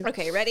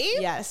Okay, ready?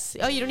 Yes.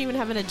 Oh, you don't even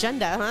have an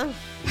agenda, huh?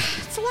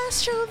 It's the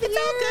last show of the year.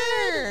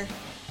 all good.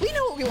 We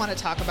know what we want to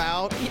talk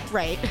about.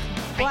 Right.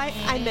 Well,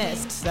 I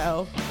missed,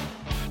 so.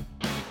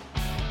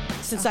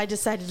 Since I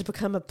decided to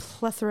become a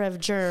plethora of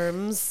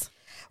germs.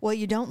 Well,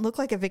 you don't look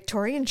like a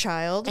Victorian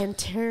child. And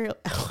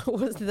what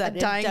was that? A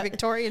dying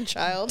Victorian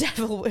child.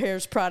 Devil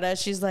Wears Prada.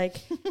 She's like,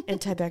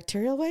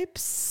 antibacterial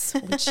wipes?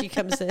 When she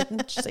comes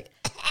in, she's like...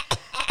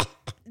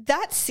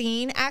 That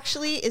scene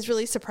actually is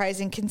really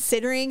surprising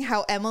considering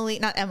how Emily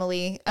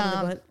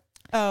Blunt.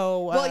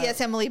 Well, yes,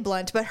 Emily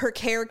Blunt, but her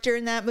character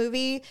in that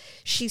movie,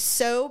 she's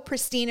so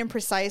pristine and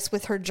precise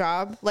with her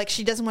job. Like,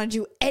 she doesn't want to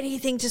do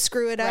anything to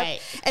screw it up. Right.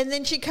 And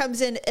then she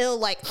comes in ill,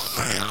 like,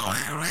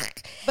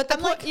 but the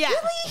I'm like, yeah,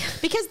 really?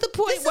 Because the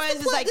point This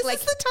is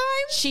the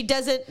time. she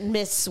doesn't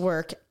miss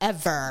work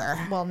ever.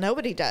 Well,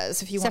 nobody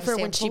does. If you Except for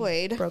want when to stay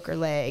employed. she broke her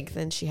leg,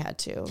 then she had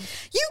to.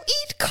 You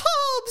eat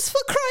carbs, for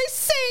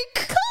Christ's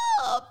sake.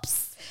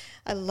 Carbs.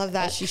 I love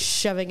that. And she's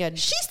shoving a...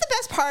 She's the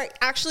best part.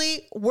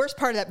 Actually, worst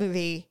part of that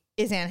movie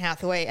is Anne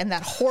Hathaway and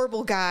that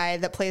horrible guy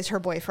that plays her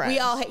boyfriend. We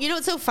all... You know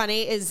what's so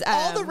funny is...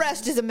 all the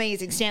rest is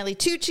amazing. Stanley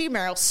Tucci,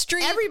 Meryl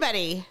Streep.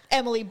 Everybody.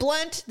 Emily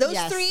Blunt. Those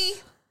Yes. three,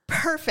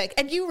 perfect.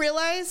 And you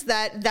realize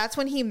that that's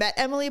when he met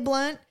Emily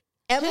Blunt?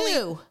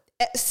 Who?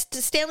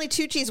 Stanley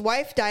Tucci's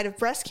wife died of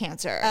breast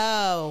cancer.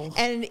 Oh.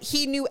 And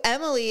he knew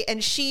Emily,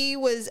 and she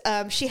was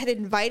she had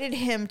invited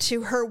him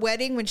to her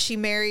wedding when she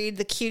married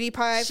the cutie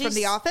pie from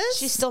The Office.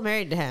 She's still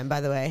married to him,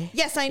 by the way.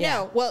 Yes, I know.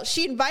 Yeah. Well,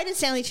 she invited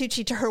Stanley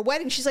Tucci to her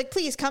wedding. She's like,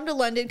 please come to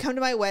London, come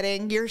to my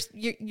wedding.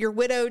 You're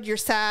widowed, you're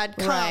sad,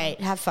 come. Right.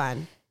 Have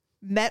fun.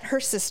 Met her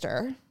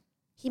sister.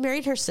 He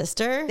married her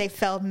sister? They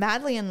fell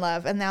madly in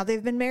love, and now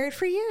they've been married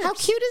for years. How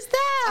cute is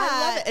that? I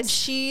love it. And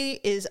she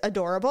is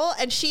adorable.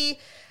 And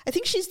I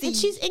think she's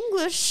she's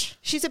English.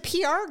 She's a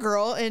PR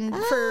girl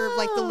for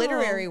like the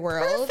literary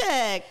world.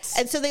 Perfect.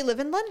 And so they live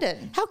in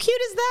London. How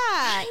cute is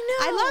that?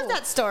 I know. I love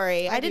that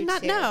story. I did do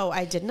not too. know.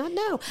 I did not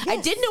know. I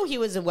Yes. did know he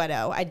was a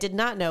widow. I did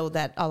not know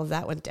that all of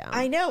that went down.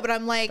 I know, but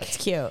I'm like, It's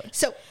cute.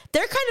 So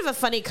They're kind of a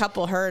funny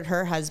couple, her and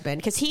her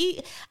husband, because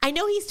I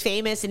know he's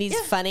famous and he's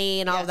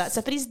funny and all of that Yes.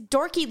 stuff, but he's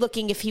dorky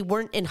looking if he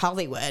weren't in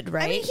Hollywood,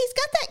 right? I mean, he's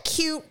got that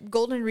cute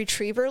golden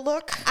retriever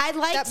look. I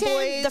liked that him.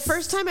 boy's- The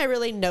first time I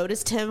really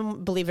noticed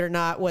him, believe it or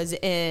not, was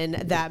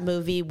in that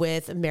movie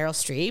with Meryl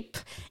Streep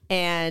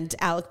and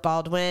Alec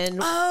Baldwin.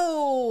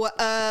 Oh,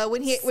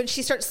 when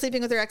she starts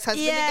sleeping with her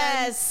ex-husband again.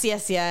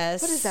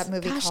 Yes. What is that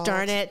movie Gosh called?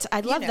 darn it. I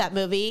love know. that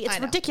movie. It's I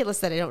know. ridiculous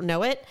that I don't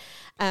know it.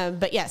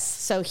 But yes,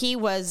 so he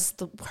was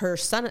her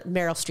son,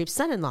 Meryl Streep's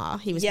son-in-law.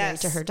 He was married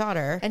Yes. to her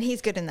daughter. And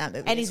he's good in that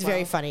movie. And he's as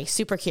very well. funny.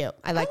 Super cute.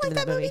 I I liked like him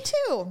in that movie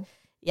too.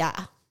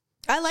 Yeah.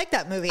 I like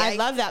that movie. I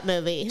love that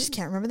movie. just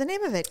can't remember the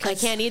name of it. I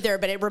can't either,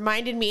 but it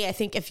reminded me, I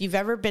think if you've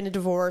ever been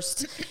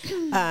divorced,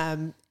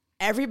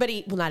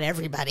 everybody, well, not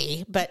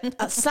everybody,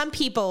 but some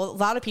people, a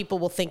lot of people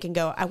will think and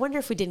go, I wonder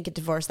if we didn't get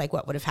divorced, like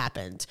what would have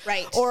happened?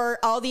 Right. Or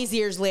all these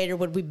years later,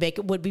 would we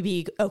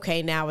be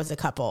okay now as a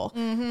couple?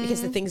 Mm-hmm.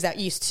 Because the things that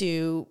used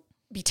to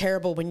be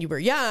terrible when you were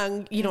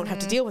young, you don't have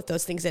to deal with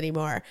those things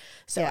anymore.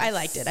 So I Yes.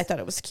 liked it. I thought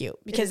it was cute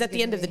because is a at the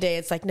good end of the movie. day,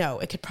 it's like, no,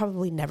 it could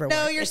probably never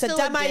No, work. you're It's still a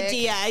dumb a dick.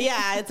 idea.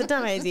 Yeah, it's a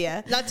dumb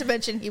idea. Not to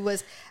mention he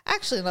was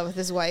actually in love with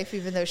his wife,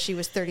 even though she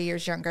was 30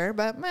 years younger.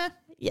 But meh.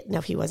 Yeah, no,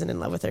 he wasn't in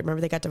love with her.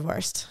 Remember, they got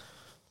divorced.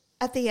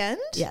 At the end,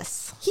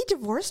 Yes. he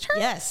divorced her.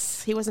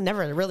 Yes. He was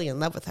never really in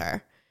love with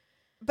her.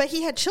 But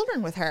he had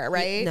children with her,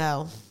 right?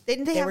 No.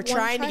 Didn't they They have were one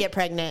trying to child? get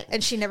pregnant.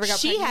 And she never got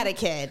She pregnant? had a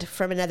kid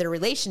from another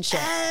relationship.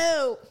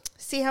 Oh,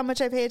 see how much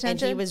I pay And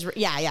attention? he was,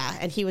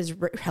 and he was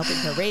helping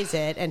her raise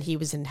it, and he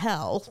was in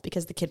hell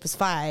because the kid was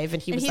 5,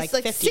 and he was he's like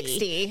like 50.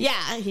 60.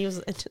 Yeah, he was.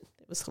 It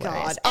was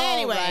hilarious. God.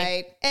 Anyway, All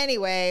right.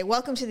 Anyway,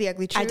 welcome to The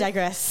Ugly Truth. I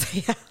digress.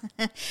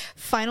 Yeah.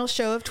 Final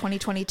show of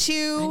 2022.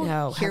 I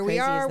know. How Here we crazy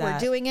are. is We're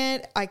that? doing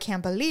it. I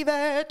can't believe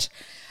it.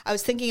 I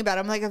was thinking about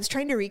it. I was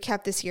trying to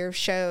recap this year of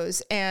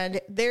shows,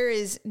 and there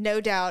is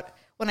no doubt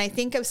when I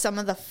think of some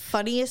of the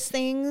funniest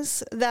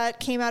things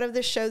that came out of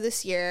this show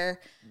this year,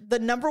 the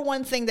number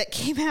one thing that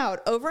came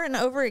out over and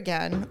over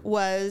again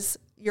was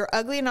your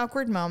ugly and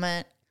awkward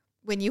moment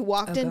when you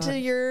walked into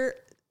your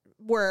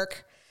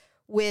work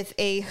with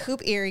a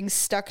hoop earring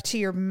stuck to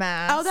your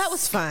mask. Oh, that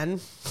was fun.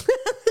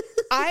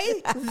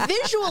 I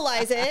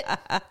visualize it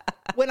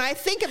when I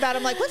think about it.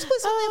 I'm like, what's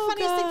the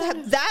funniest thing that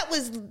happened? That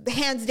was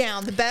hands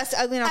down the best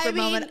ugly and awkward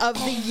moment of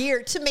the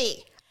year to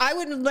me. I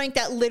would rank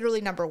that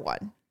literally number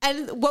one.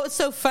 And what was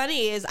so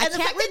funny is I And the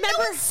can't fact that remember.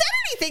 no one said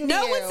anything to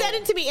No you. one said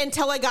it to me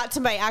until I got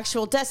to my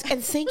actual desk.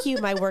 And thank you,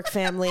 my work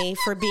family,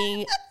 for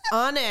being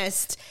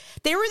honest.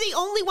 They were the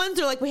only ones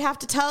who were like, we have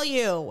to tell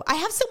you. I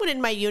have someone in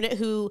my unit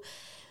who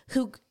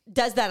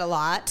does that a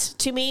lot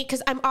to me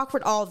because I'm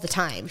awkward all the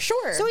time.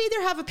 Sure. So I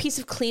either have a piece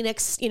of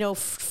Kleenex,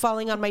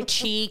 falling on my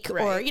cheek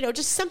or,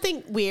 just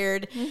something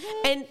weird.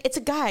 And it's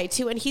a guy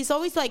too. And he's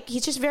always like,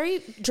 he's just very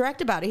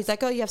direct about it. He's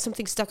like, oh, you have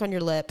something stuck on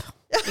your lip.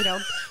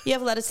 You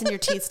have lettuce in your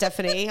teeth,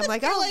 Stephanie. I'm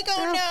like, oh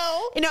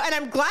no. And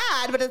I'm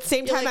glad, but at the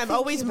same time, I'm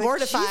always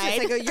mortified.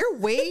 I go, you're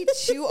way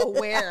too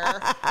aware.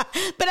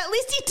 But at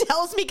least he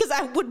tells me because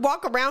I would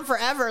walk around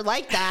forever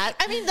like that.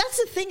 I mean, that's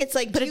the thing. It's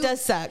like, but it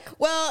does suck.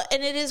 Well,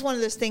 and it is one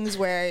of those things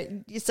where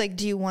it's like,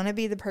 do you want to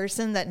be the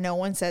person that no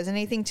one says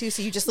anything to,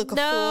 so you just look a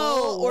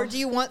fool, or do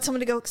you want someone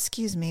to go,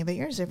 excuse me, but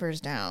your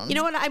zipper's down? You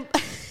know what?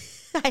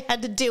 I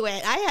had to do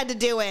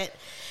it.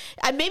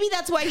 Maybe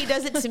that's why he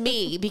does it to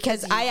me,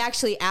 because I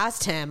actually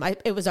asked him.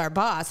 It was our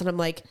boss, and I'm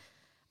like,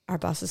 our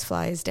boss's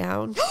fly is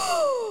down.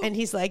 And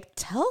he's like,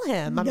 tell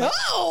him. I'm like,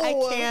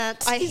 I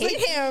can't. I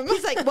hate him.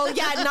 He's like, well,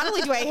 yeah, not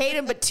only do I hate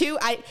him, but two,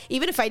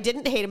 even if I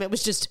didn't hate him, it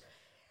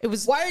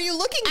was why are you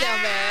looking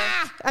down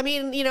there? I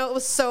mean, it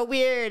was so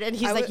weird. And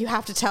he's like, you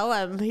have to tell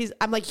him.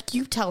 I'm like,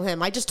 you tell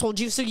him. I just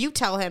told you, so you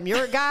tell him.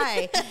 You're a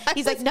guy.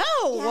 He's like, no.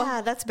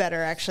 Yeah, that's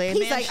better, actually.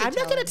 He's like, I'm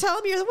not going to tell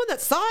him. You're the one that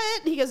saw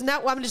it. And he goes, no,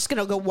 well, I'm just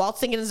going to go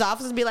waltzing in his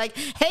office and be like,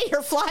 hey,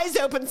 your fly's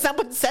open.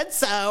 Someone said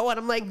so. And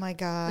I'm like, oh my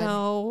God.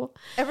 No.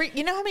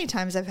 You know how many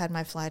times I've had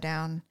my fly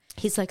down?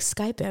 He's like,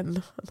 Skype him.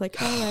 I'm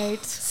like, all right.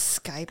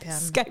 Skyped him.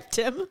 Skyped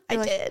him. I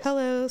did.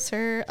 Hello,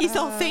 sir. He's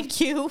all, thank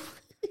you.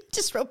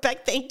 Just wrote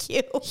back, thank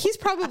you. He's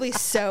probably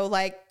so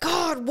like,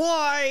 God,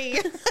 why?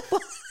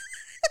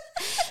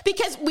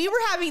 Because we were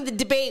having the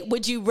debate,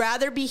 would you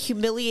rather be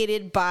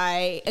humiliated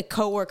by a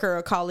coworker or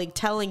a colleague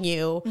telling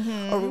you,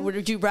 or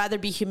would you rather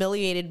be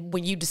humiliated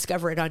when you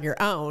discover it on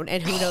your own?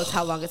 And who knows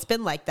how long it's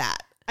been like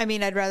that? I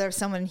mean, I'd rather have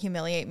someone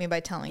humiliate me by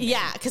telling me.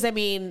 Yeah, because I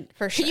mean,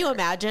 for sure. Can you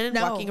imagine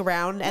walking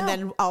around and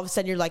then all of a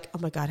sudden you're like, oh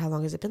my God, how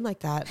long has it been like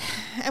that?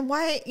 And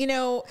why,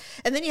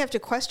 and then you have to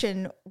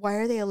question, why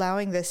are they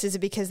allowing this? Is it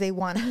because they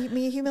want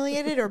me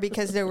humiliated or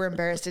because they were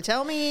embarrassed to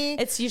tell me?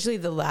 It's usually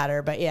the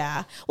latter, but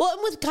yeah. Well,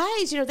 and with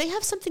guys, they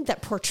have something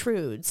that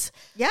protrudes.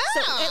 Yeah.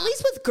 So at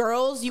least with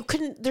girls,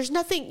 there's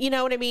nothing, you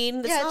know what I mean?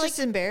 It's not just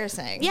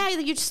embarrassing. Yeah,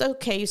 you just,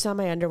 okay, you saw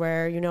my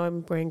underwear,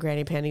 I'm wearing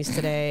granny panties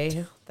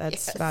today.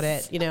 That's about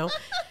it,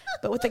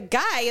 But with a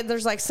guy,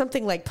 there's like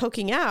something like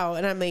poking out,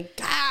 and I'm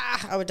like,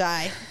 I would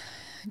die.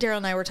 Daryl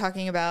and I were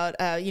talking about,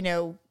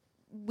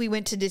 we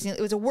went to Disney. It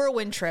was a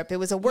whirlwind trip. It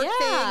was a work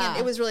thing, and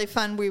it was really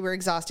fun. We were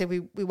exhausted.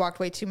 We walked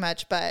way too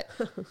much, but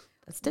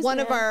one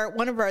of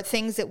our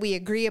things that we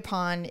agree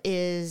upon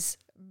is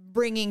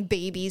bringing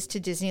babies to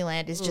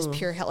Disneyland is just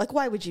pure hell. Like,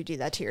 why would you do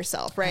that to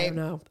yourself, right? I don't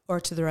know. Or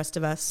to the rest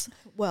of us.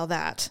 Well,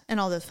 that and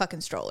all the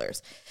fucking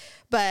strollers.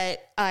 But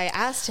I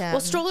asked him.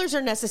 Well, strollers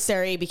are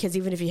necessary because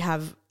even if you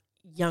have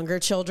younger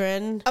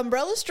children,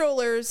 umbrella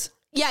strollers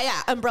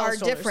umbrella are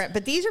strollers. different,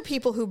 but these are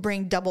people who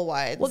bring double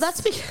wides. Well,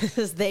 that's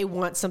because they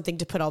want something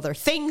to put all their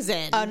things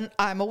in.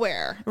 I'm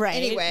aware. Right.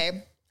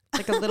 Anyway,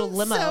 like a little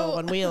limo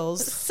on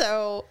wheels.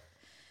 So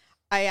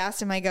I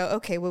asked him, I go,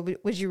 okay,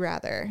 would you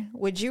rather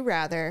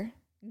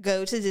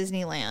go to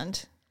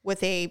Disneyland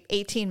with a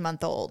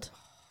 18-month-old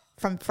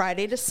from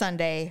Friday to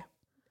Sunday,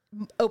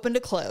 open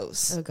to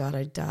close? Oh God,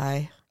 I'd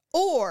die.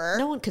 Or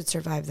no one could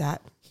survive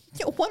that.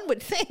 One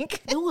would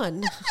think. No one.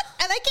 And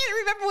I can't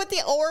remember what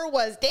the or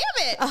was. Damn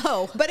it.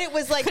 Oh. But it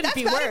was like, that's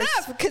be not worse.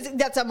 enough.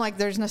 Because I'm like,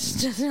 there's no,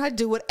 I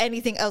do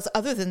anything else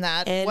other than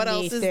that. What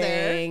else is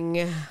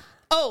there?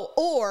 Oh,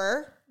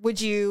 or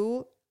would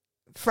you,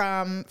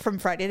 from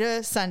Friday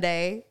to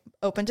Sunday,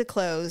 open to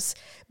close,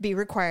 be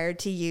required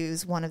to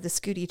use one of the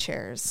Scooty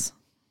chairs?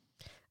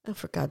 Oh,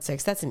 for God's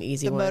sakes. That's an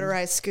easy one. The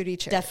motorized Scooty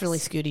chair. Definitely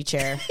Scooty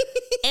chair.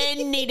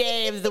 Any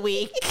day of the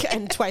week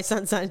and twice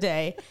on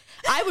Sunday.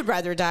 I would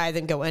rather die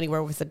than go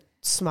anywhere with a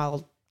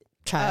small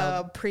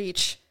child.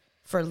 Preach.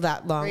 For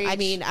that long. Preach. I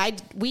mean,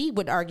 we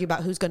would argue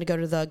about who's going to go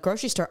to the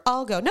grocery store.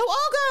 I'll go. No,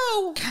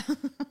 I'll go.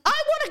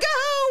 I want to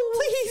go.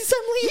 Please,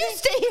 I'm leaving. You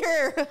stay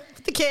here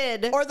with the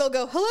kid. Or they'll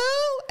go,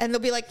 hello? And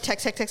they'll be like,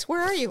 text.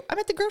 Where are you? I'm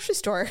at the grocery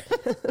store.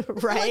 Right? Like, what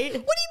do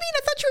you mean?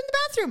 I thought you were in the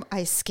bathroom.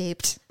 I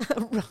escaped.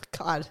 Oh,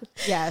 God.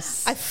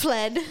 Yes. I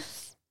fled.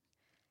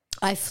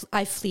 I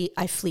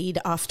fleed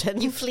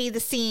often. You flee the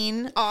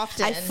scene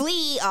often. I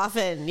flee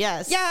often.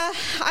 Yes. Yeah.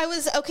 I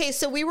was okay.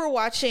 So we were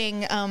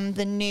watching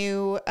the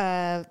new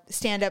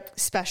stand-up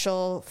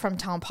special from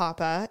Tom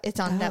Papa. It's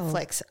on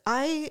Netflix.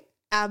 I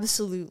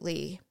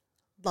absolutely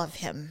love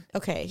him.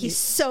 Okay. He's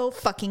so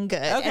fucking good.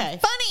 Okay.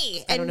 And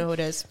funny. I don't know who it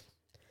is.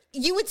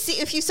 You would see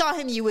if you saw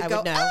him. You would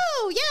go, know.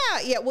 Oh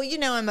yeah. Well,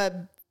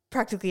 I'm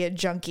practically a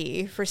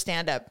junkie for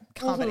stand-up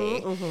comedy.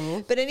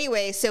 But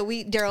anyway, so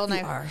Daryl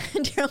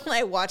and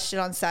I watched it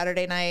on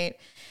Saturday night,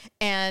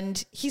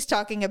 and he's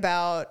talking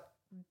about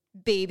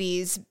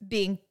babies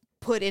being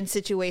put in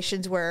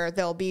situations where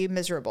they'll be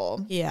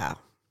miserable. Yeah.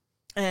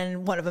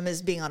 And one of them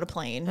is being on a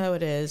plane. Oh,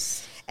 it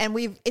is. And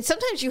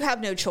sometimes you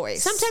have no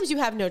choice. Sometimes you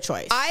have no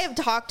choice. I have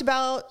talked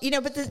about,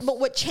 but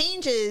what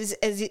changes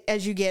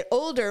as you get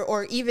older,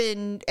 or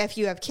even if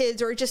you have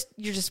kids, or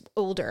you're just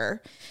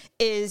older,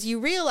 is you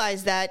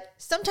realize that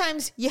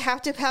sometimes you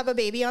have to have a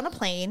baby on a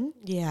plane.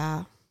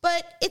 Yeah.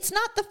 But it's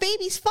not the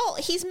baby's fault.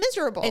 He's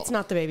miserable. It's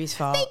not the baby's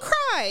fault. They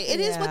cry. It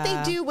is what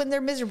they do when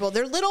they're miserable.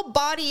 Their little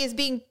body is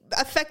being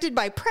affected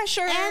by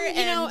pressure,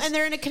 and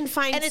they're in a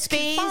confined and it's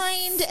space,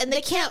 confined, and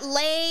they can't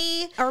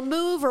lay or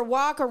move or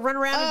walk or run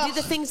around and do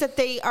the things that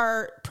they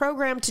are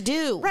programmed to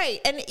do.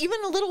 Right, and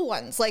even the little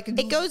ones, like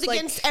it goes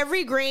against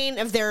every grain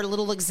of their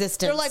little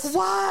existence. They're like,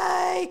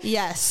 why?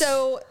 Yes.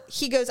 So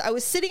he goes, I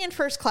was sitting in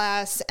first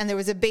class, and there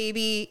was a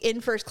baby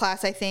in first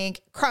class, I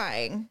think,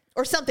 crying.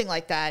 Or something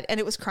like that.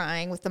 And it was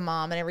crying with the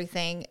mom and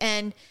everything.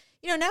 And,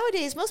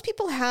 nowadays, most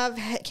people have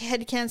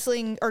head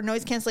canceling or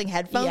noise canceling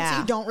headphones. Yeah. So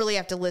you don't really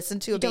have to listen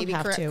to a baby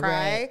cry.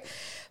 Right.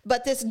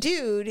 But this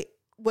dude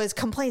was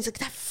complaining. He's like,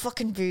 that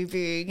fucking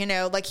baby,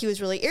 like he was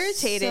really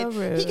irritated. So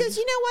rude. He goes,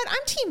 you know what?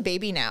 I'm team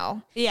baby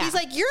now. Yeah. He's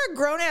like, you're a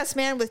grown ass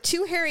man with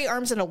 2 hairy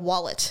arms and a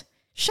wallet.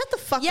 Shut the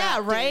fuck up. Yeah,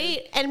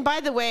 right? Dude. And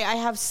by the way, I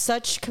have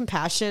such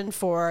compassion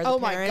for the Oh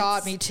parents. my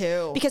God, me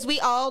too. Because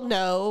we all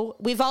know,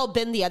 we've all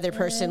been the other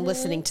person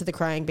listening to the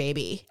crying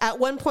baby at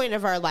one point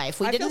of our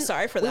life. I feel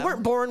sorry for them. We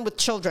weren't born with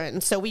children,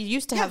 so we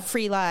used to have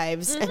free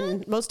lives,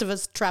 and most of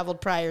us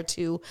traveled prior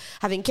to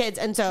having kids.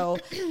 And so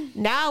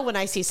now when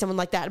I see someone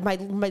like that, my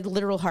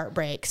literal heart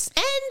breaks.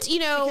 And,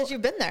 because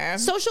you've been there.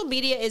 Social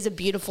media is a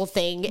beautiful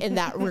thing in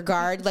that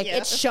regard. Like,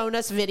 it's shown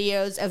us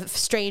videos of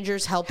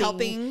strangers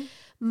helping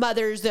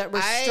mothers that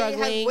were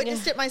struggling. I have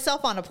witnessed it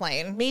myself on a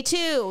plane. Me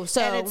too.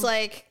 So, and it's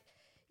like,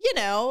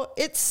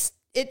 it's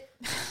and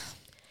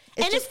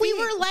if we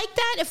were like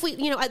that, if we,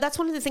 that's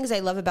one of the things I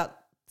love about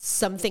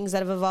some things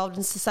that have evolved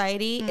in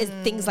society is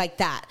things like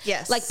that.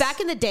 Yes. Like back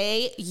in the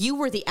day, you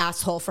were the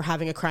asshole for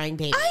having a crying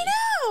baby. I know.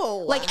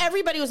 Like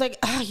everybody was like,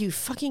 oh, you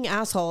fucking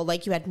asshole.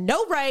 Like you had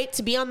no right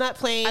to be on that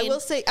plane. I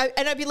will say,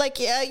 and I'd be like,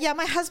 yeah,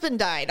 my husband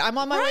died. I'm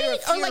on my way to a Or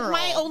funeral. like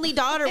my only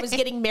daughter was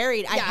getting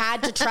married. I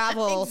had to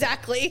travel.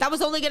 Exactly. That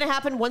was only going to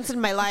happen once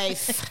in my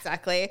life.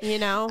 Exactly.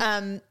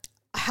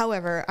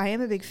 However, I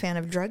am a big fan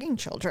of drugging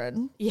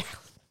children. Yeah.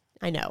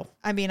 I know.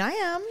 I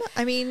am.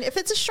 If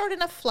it's a short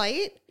enough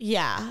flight.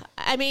 Yeah.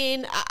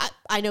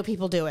 I know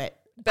people do it.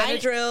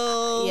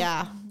 Benadryl.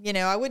 Yeah.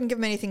 I wouldn't give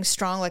them anything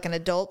strong like an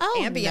adult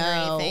Ambien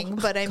or anything.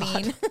 But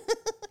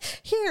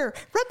here,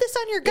 rub this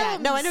on your gums. Yeah,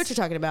 no, I know what you're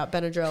talking about.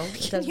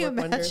 Benadryl. Can you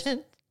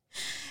imagine?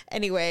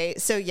 Anyway,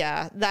 so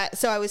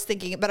I was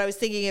thinking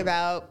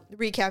about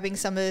recapping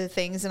some of the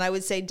things, and I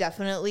would say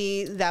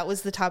definitely that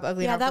was the top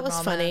ugly. Yeah, that was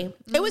Mama. funny.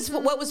 Mm-hmm. It was,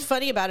 what was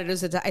funny about it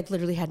is that I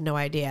literally had no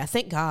idea.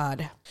 Thank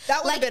God.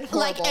 That would have been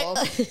horrible.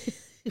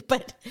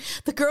 But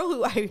the girl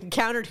who I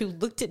encountered who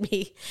looked at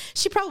me,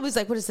 she probably was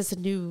like, what is this, a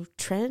new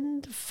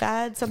trend,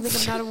 fad, something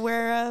I'm not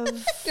aware of?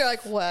 You're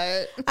like,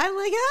 what? I'm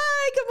like,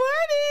 hi,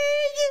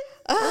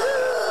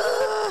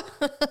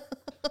 good morning.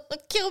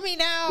 Kill me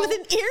now. With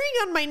an earring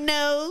on my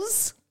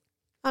nose.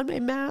 On my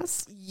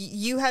mask.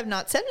 You have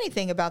not said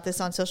anything about this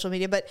on social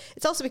media, but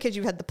it's also because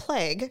you had the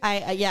plague.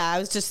 I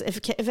was just,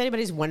 if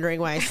anybody's wondering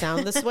why I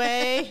sound this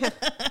way.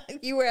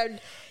 You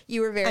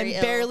were very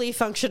ill. Barely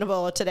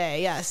functionable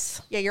today,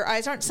 yes. Yeah, your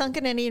eyes aren't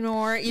sunken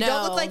anymore. You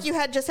don't look like you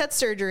had just had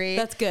surgery.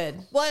 That's good.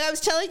 Well, I was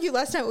telling you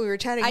last night when we were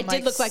chatting. I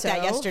did look like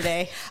that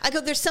yesterday. I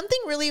go, there's something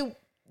really...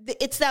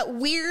 It's that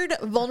weird,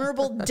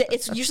 vulnerable day.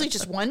 It's usually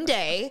just one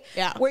day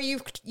where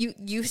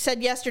you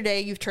said yesterday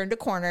you've turned a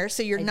corner,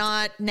 so you're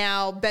not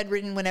now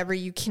bedridden whenever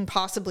you can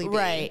possibly be.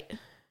 Right.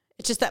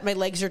 It's just that my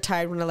legs are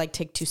tired when I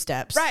take 2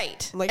 steps.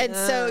 Right. Like, and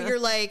so you're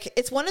like,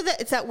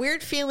 it's that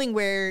weird feeling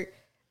where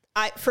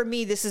for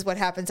me, this is what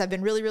happens. I've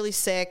been really, really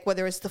sick,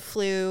 whether it's the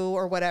flu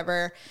or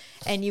whatever.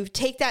 And you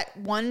take that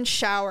one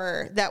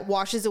shower that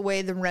washes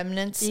away the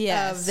remnants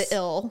of the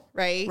ill,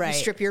 right? You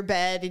strip your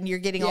bed and you're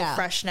getting all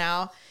fresh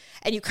now.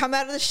 And you come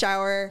out of the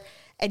shower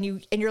and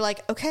you're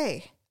like,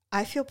 okay,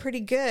 I feel pretty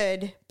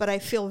good, but I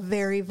feel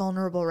very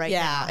vulnerable right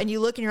now. And you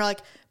look and you're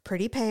like,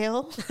 pretty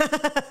pale.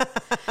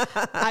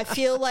 I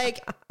feel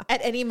like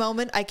at any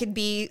moment I could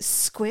be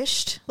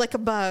squished like a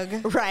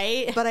bug.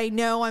 Right. But I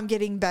know I'm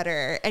getting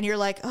better. And you're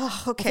like,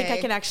 oh, okay. I think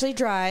I can actually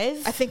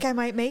drive. I think I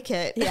might make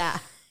it. Yeah.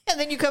 And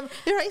then you come,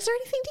 you're like, is there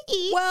anything to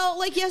eat? Well,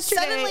 like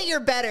yesterday. Suddenly you're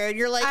better. And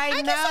you're like, I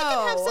guess I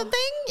can have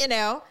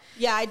something,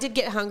 Yeah, I did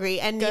get hungry.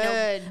 And,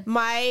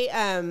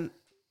 my,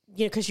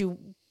 because you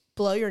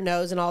blow your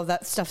nose and all of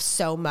that stuff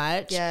so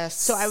much. Yes.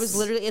 So I was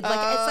literally, it's like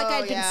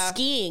I'd been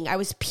skiing. I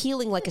was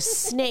peeling like a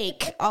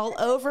snake all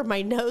over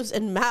my nose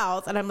and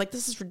mouth. And I'm like,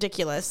 this is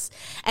ridiculous.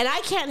 And I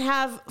can't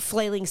have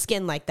flailing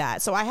skin like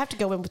that. So I have to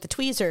go in with the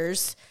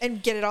tweezers.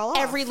 And get it all off.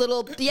 Every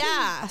little,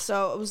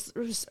 So it was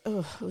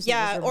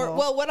miserable.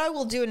 Or what I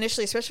will do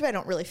initially, especially if I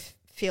don't really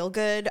feel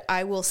good,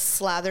 I will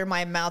slather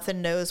my mouth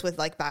and nose with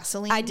like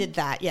Vaseline. I did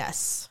that,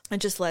 yes.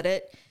 And just let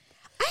it.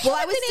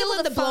 I was still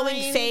in the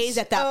blowing phase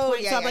at that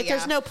point. So I'm like,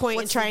 there's no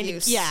point in trying to.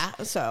 Yeah.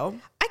 So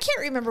I can't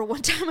remember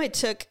one time I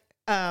took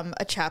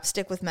a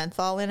chapstick with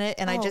menthol in it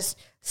and I just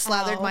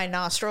slathered my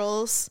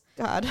nostrils.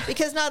 God.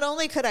 Because not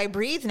only could I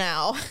breathe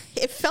now,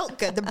 it felt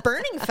good. The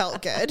burning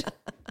felt good.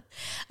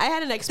 I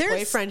had an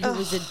ex-boyfriend who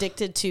was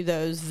addicted to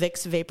those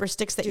Vicks vapor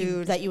sticks that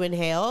you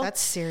inhale.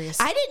 That's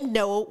serious. I didn't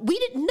know. We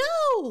didn't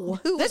know.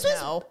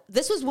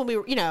 This was when we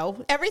were,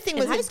 everything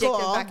was high addictive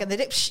school. back in the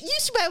day. You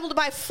used to be able to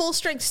buy full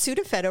strength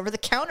Sudafed over the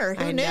counter.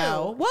 Who knew?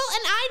 Well, and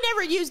I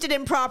never used it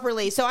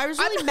improperly, so I was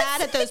really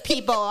mad at those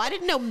people. I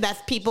didn't know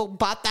meth people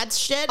bought that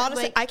shit.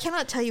 Honestly, I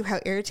cannot tell you how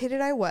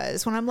irritated I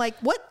was when I'm like,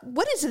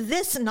 what is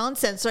this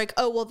nonsense? Like,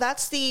 oh, well,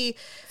 that's the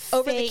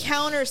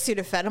over-the-counter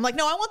Sudafed. I'm like,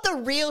 no, I want the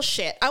real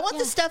shit. I want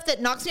the stuff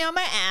that knocks me on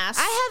my ass.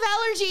 I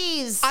have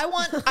allergies.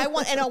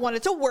 I want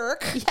it to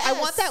work. Yes. I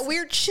want that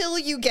weird chill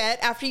you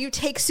get after you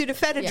take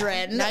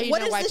Sudafedrin. Now you What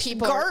know is why this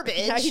people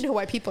garbage? Now you know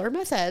why people are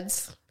meth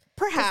heads.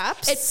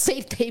 Perhaps.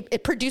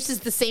 It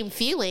produces the same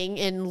feeling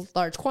in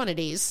large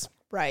quantities.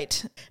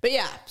 Right. But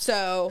yeah,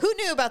 so Who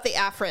knew about the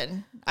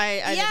Afrin?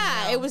 I didn't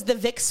know. it was the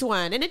Vicks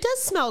one, and it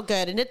does smell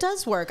good, and it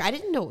does work. I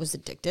didn't know it was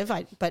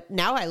addictive. But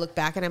now I look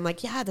back and I'm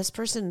like, yeah, this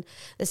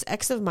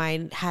ex of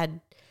mine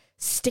had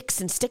sticks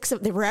and sticks.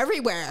 They were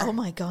everywhere. Oh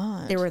my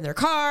God. They were in their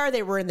car.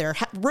 They were in their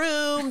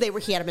room.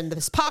 He had them in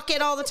his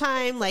pocket all the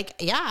time. Like,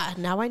 yeah,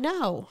 now I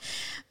know.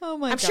 Oh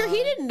my God. I'm sure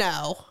he didn't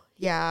know.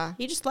 Yeah.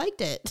 He just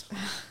liked it.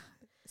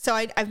 So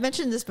I've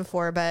mentioned this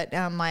before, but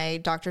my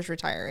doctor's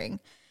retiring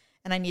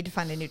and I need to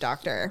find a new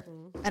doctor.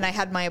 And I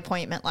had my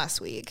appointment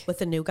last week. With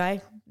the new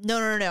guy?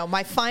 No.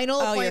 My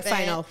final appointment. Your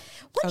final.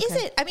 What is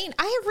it? I mean,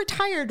 I have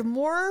retired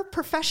more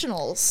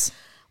professionals.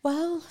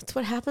 Well, that's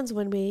what happens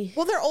when we...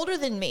 Well, they're older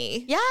than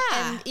me. Yeah.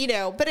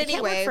 And, but anyway.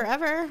 Can't work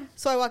forever.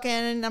 So I walk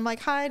in and I'm like,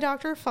 hi,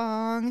 Dr.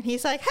 Fong. And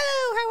he's like,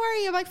 hello, how are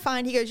you? I'm like,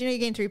 fine. He goes, you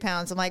gained 3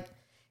 pounds. I'm like...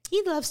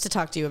 He loves to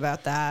talk to you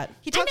about that.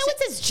 I know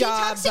it's his job,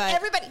 He talks to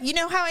everybody. You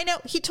know how I know?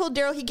 He told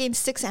Daryl he gained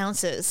 6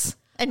 ounces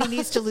and he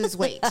needs to lose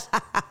weight.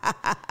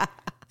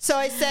 So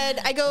I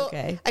said, I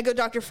go,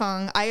 Dr.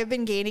 Fung, I have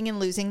been gaining and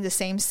losing the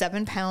same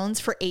 7 pounds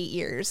for 8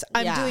 years.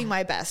 I'm doing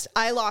my best.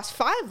 I lost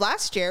 5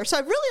 last year, so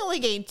I've really only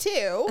gained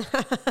 2.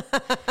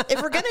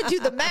 If we're going to do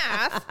the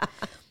math.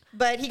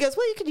 But he goes,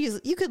 well,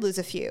 you could lose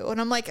a few.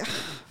 And I'm like,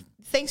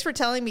 thanks for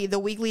telling me the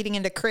week leading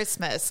into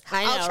Christmas.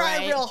 I'll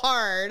try real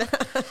hard.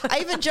 I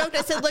even joked.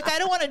 I said, look, I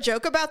don't want to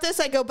joke about this.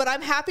 I go, but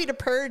I'm happy to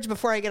purge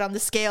before I get on the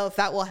scale if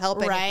that will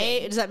help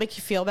anything. Right? Does that make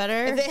you feel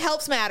better? If it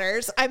helps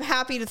matters, I'm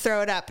happy to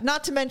throw it up.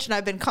 Not to mention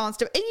I've been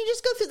constant. And you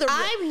just go through the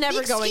I'm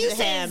never going to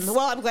him. Well,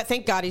 I'm glad.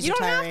 Thank God he's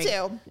retiring. You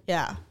don't have to.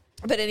 Yeah.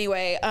 But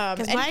anyway,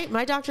 because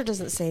my doctor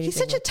doesn't say anything. He's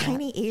such like a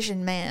tiny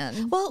Asian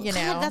man. Well, God,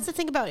 that's the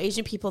thing about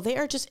Asian people; they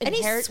are just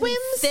inherently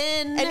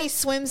thin. And he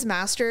swims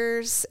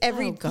masters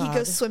he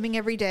goes swimming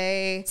every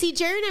day. See,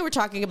 Jerry and I were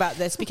talking about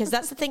this because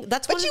that's the thing.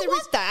 That's but one of the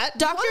reasons that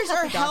doctors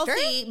are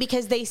healthy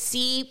because they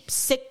see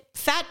sick,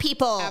 fat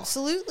people.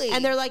 Absolutely,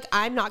 and they're like,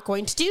 I'm not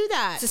going to do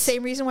that. It's the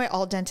same reason why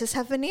all dentists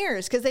have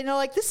veneers because they know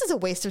like this is a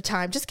waste of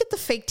time. Just get the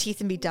fake teeth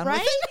and be done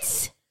with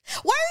it.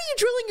 Why are you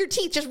drilling your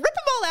teeth? Just rip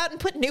them all out and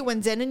put new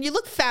ones in and you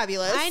look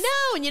fabulous. I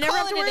know. And you never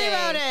have to worry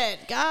about it.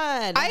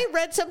 God. I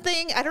read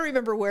something. I don't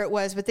remember where it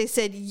was, but they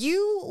said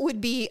you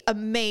would be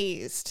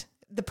amazed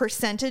the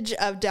percentage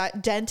of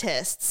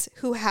dentists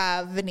who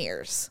have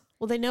veneers.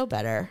 Well, they know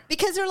better.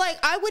 Because they're like,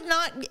 I would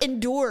not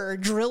endure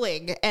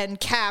drilling and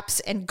caps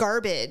and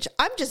garbage.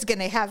 I'm just going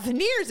to have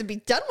veneers and be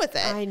done with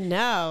it. I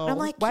know. And I'm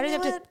like, why do they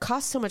have to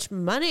cost so much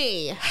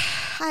money?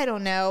 I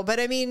don't know. But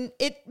I mean,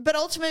 but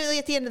ultimately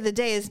at the end of the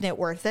day, isn't it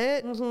worth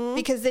it? Mm-hmm.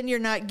 Because then you're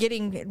not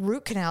getting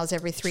root canals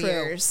every 3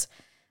 years.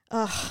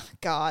 Oh,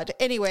 God.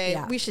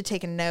 Anyway, we should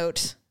take a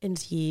note.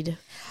 Indeed.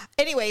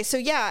 Anyway, so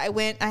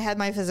I had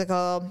my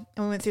physical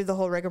and we went through the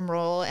whole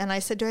rigmarole and I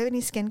said, do I have any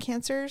skin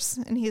cancers?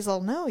 And he's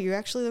all, no, you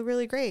actually look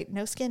really great.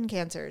 No skin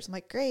cancers. I'm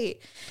like,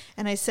 great.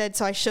 And I said,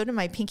 so I showed him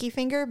my pinky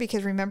finger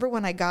because remember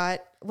when I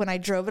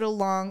drove it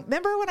along,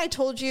 remember when I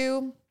told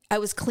you I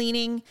was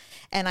cleaning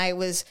and I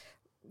was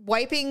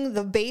wiping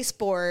the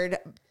baseboard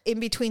in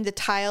between the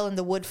tile and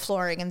the wood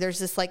flooring, and there's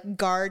this like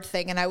guard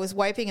thing, and I was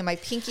wiping and my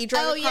pinky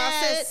drove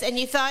across it. And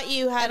you thought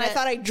you had I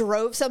thought I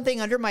drove something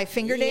under my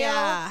fingernail.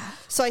 Yeah.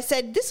 So I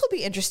said, this will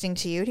be interesting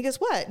to you. And he goes,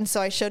 what? And so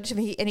I showed it to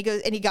him,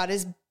 and he got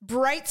his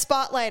bright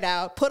spotlight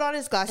out, put on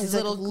his glasses,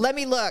 let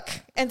me look.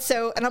 And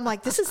I'm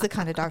like, this is the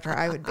kind of doctor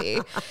I would be.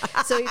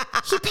 So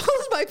he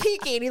pulls my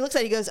pinky and he looks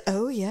at it, he goes,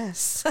 oh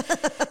yes.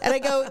 And I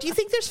go, do you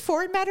think there's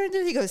foreign matter in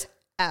there? He goes,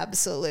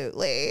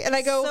 absolutely. And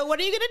I go, so what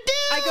are you going to do?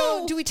 I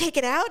go, do we take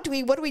it out?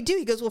 What do we do?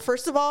 He goes, well,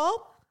 first of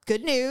all,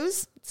 good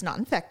news. It's not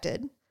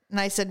infected. And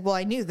I said, well,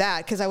 I knew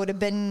that because I would have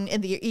been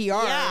in the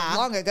ER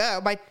long ago.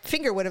 My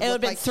finger would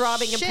have been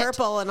throbbing and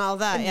purple and all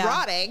that. And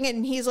rotting.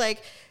 And he's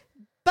like,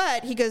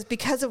 but he goes,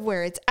 because of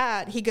where it's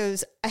at, he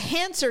goes, a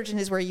hand surgeon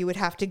is where you would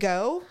have to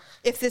go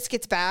if this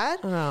gets bad.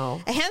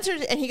 Oh. A hand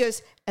surgeon. And he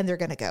goes, and they're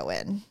going to go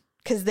in.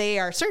 Because they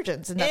are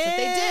surgeons and that's what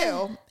they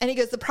do. And he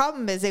goes, the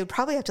problem is they would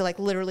probably have to like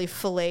literally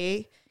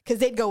fillet because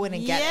they'd go in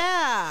and get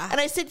it. And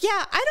I said,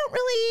 I don't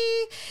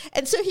really.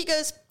 And so he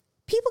goes,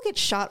 people get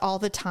shot all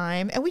the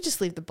time and we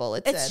just leave the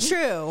bullets in. It's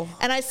true.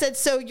 And I said,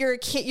 so you're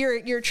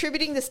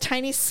attributing this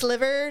tiny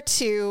sliver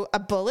to a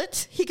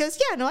bullet? He goes,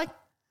 yeah, no,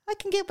 I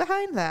can get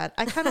behind that.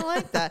 I kind of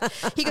like that.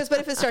 He goes, but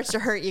if it starts to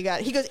hurt, he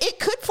goes, it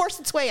could force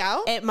its way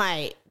out. It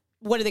might.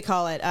 What do they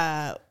call it?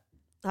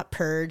 Not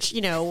purge,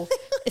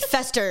 it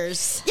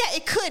festers. Yeah,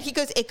 it could. He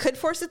goes, it could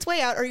force its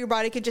way out, or your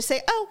body could just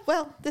say, oh,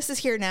 well, this is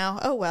here now.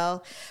 Oh,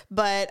 well.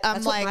 But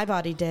That's what my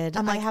body did.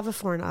 I have a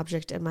foreign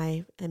object in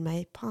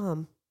my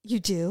palm. You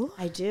do?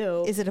 I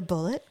do. Is it a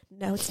bullet?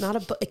 No, it's not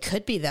it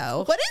could be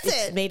though. What is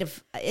It's it? made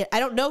of, I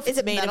don't know if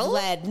it's made metal? of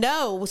lead.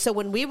 No. So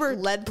when we were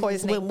Lead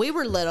poisoning. when we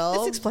were little,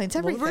 This explains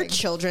when we were everything.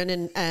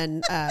 children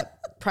and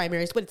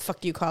primaries, what the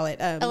fuck do you call it?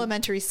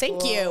 Elementary school.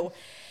 Thank you.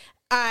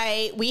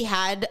 We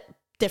had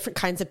different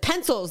kinds of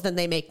pencils than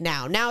they make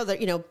now. Now that,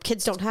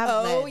 kids don't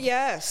have lead.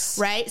 Yes.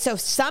 Right? So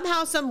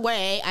somehow, some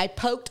way, I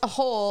poked a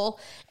hole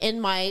in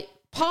my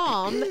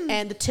palm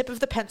and the tip of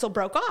the pencil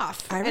broke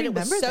off. I and it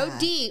was remember so that.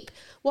 deep.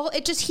 Well,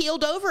 it just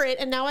healed over it,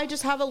 and now I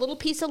just have a little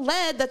piece of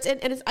lead that's in,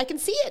 and I can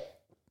see it.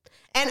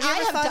 And Have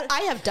you ever thought-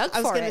 I have dug for it.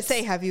 I was going to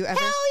say, have you ever?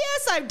 Hell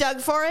yes, I've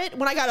dug for it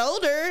when I got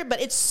older, but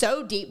it's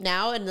so deep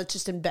now, and it's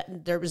just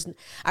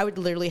I would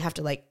literally have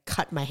to like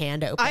cut my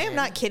hand open. I am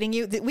not kidding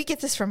you. We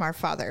get this from our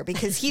father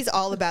because he's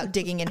all about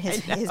digging in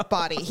his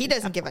body. He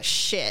doesn't give a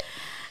shit.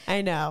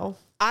 I know.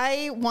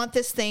 I want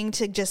this thing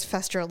to just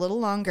fester a little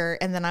longer,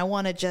 and then I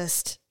want to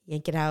just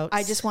yank it out.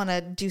 I just want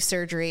to do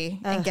surgery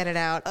and get it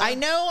out. I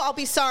know I'll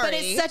be sorry. But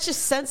it's such a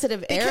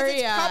sensitive because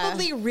area. it's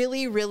probably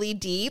really, really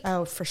deep.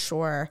 Oh, for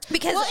sure.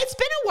 Because it's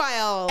been a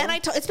while, and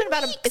it's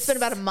been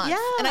about a month. Yeah.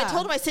 And I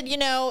told him, I said,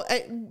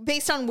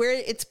 based on where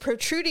it's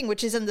protruding,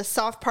 which is in the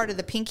soft part of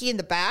the pinky in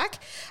the back,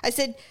 I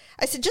said,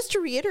 just to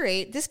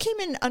reiterate, this came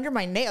in under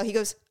my nail. He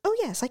goes, oh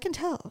yes, I can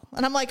tell.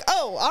 And I'm like,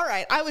 oh, all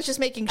right. I was just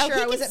making sure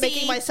I wasn't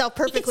making myself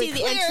perfectly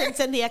clear. clear. The entrance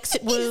and the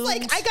exit wounds. He's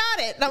like, I got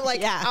it. And I'm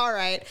like, Yeah. all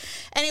right.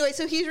 Anyway,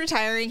 so he's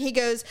retiring. He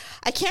goes,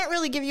 I can't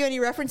really give you any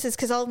references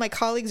because all of my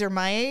colleagues are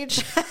my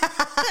age.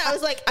 I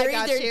was like, I They're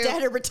got either you.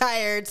 dead or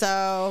retired,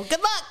 so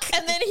good luck.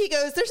 And then he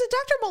goes, there's a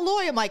Dr.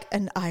 Malloy. I'm like,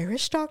 an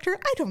Irish doctor?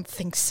 I don't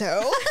think so.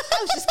 I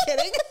was just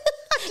kidding.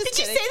 Did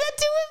you say that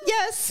to him?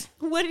 Yes.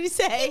 What did he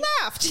say? He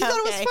laughed. He thought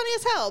it was funny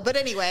as hell. But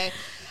anyway,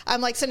 I'm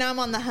like, so now I'm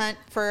on the hunt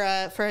for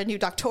a new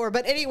doctor.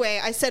 But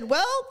anyway, I said,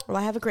 well,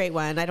 I have a great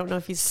one. I don't know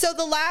if he's. so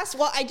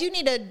I do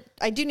need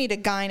a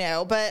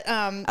gyno, but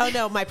Oh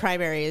no, my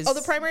primary is. oh,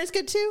 the primary is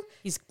good too.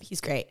 He's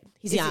great.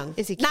 He's young.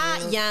 Is he cute?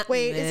 Not young?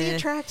 Wait, is he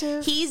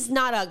attractive? He's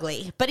not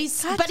ugly, but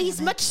he's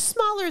much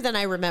smaller than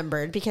I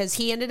remembered because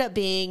he ended up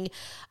being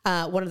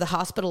one of the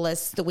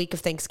hospitalists the week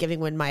of Thanksgiving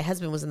when my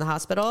husband was in the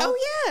hospital. Oh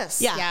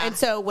yes, Yeah. And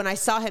so when I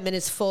saw him in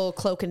his full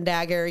cloak and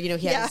dagger, he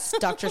had Yeah. his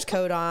doctor's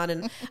coat on,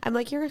 and I'm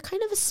like, you're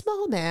kind of a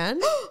small man.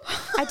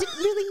 I didn't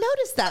really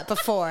notice that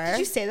before. Did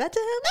you say that to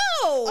him?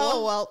 No.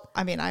 Oh well,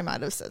 I mean, I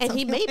might have said. And he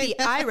something may be like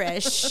that.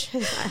 Irish.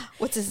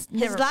 What's his?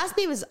 His last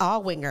name is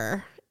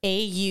Allwinger.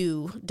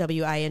 Auwinger.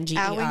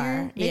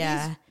 Alwinger? Maybe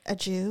Yeah. he's a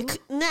Jew.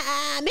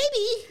 Nah,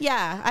 maybe.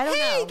 Yeah. I don't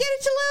Hey, know. get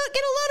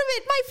a load of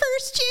it. My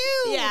first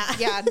Jew. Yeah.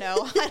 Yeah.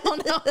 No,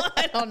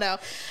 I don't know.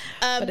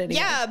 anyway.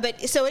 Yeah.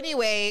 But so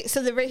anyway,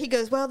 he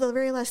goes, well, the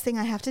very last thing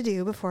I have to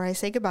do before I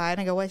say goodbye.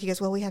 And I go, what? He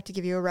goes, well, we have to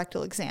give you a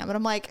rectal exam. And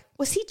I'm like,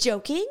 Was he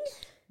joking?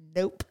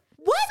 nope.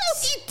 What?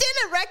 So he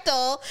did a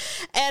rectal,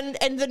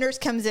 and the nurse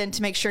comes in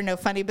to make sure no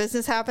funny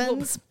business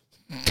happens.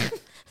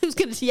 Who's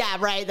gonna? Yeah,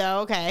 right. Though.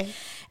 Okay.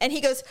 And he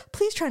goes,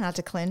 please try not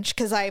to clinch,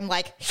 because I'm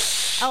like,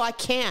 Oh, I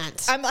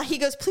can't. he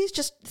goes, please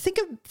just think.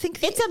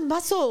 It's a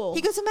muscle.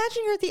 He goes,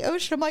 imagine you're at the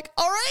ocean. I'm like,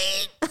 all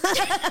right.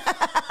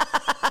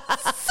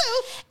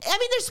 I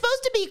mean, they're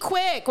supposed to be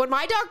quick. When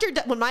my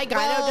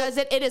gyno does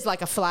it, it is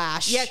like a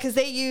flash. Yeah, because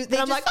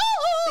I'm like,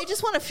 oh. they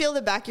just want to feel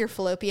the back of your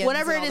fallopians.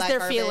 Whatever and it all is that they're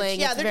garbage. feeling,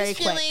 Yeah, it's they're very just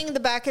feeling the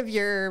back of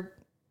your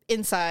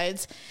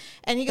insides.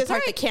 And he goes, the all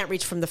part right, that can't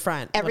reach from the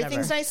front. everything's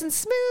whatever. nice and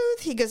smooth.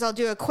 He goes,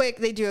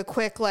 they do a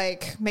quick,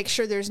 like, make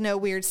sure there's no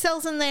weird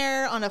cells in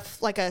there on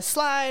a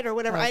slide or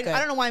whatever. Oh, I good.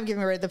 don't know why I'm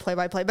giving away the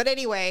play-by-play. But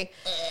anyway,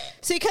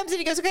 so he comes in,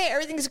 he goes, okay,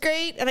 everything's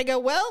great. And I go,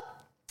 well,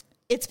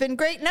 it's been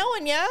great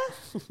knowing ya.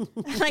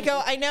 And I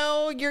go, I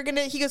know you're going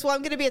to, he goes, well,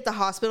 I'm going to be at the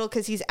hospital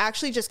because he's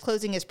actually just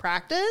closing his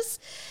practice.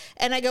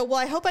 And I go, well,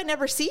 I hope I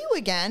never see you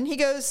again. He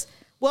goes,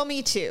 well,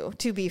 me too,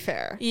 to be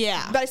fair.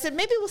 Yeah. But I said,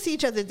 maybe we'll see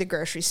each other at the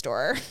grocery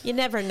store. You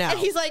never know. And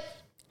he's like,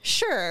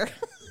 sure.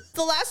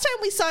 The last time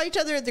we saw each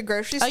other at the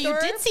grocery store. Oh,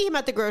 you did see him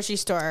at the grocery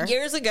store.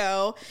 Years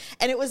ago,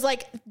 and it was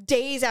like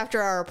days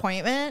after our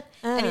appointment,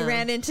 and he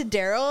ran into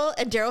Daryl,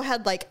 and Daryl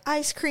had like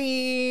ice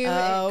cream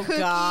and cookies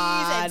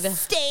God. and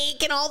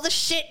steak and all the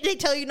shit they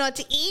tell you not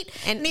to eat.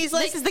 And he's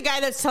like, this is the guy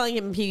that's telling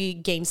him he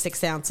gained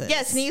 6 ounces.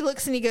 yes, and he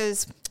looks and he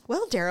goes,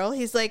 well, Daryl,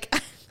 he's like,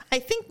 I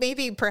think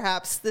maybe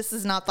perhaps this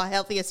is not the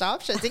healthiest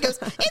options. He goes,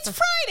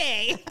 it's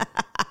Friday.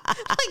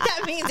 Like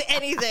that means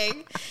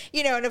anything,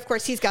 and of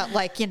course he's got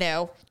like,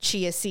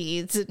 chia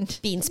seeds and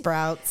Bean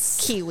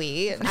sprouts.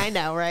 kiwi and I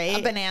know, right?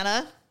 a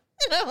banana.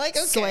 Like,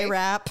 okay. Soy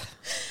wrap.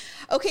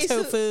 Okay,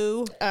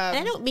 Tofu. so and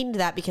I don't mean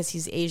that because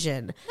he's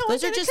Asian. no,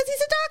 Those are just because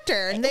he's a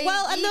doctor. And they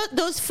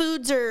those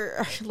foods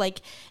are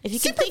like, if you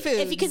can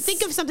Superfoods.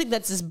 think of something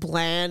that's as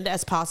bland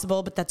as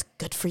possible, but that's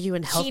good for you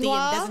and healthy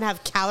Quinoa. and doesn't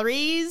have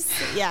calories.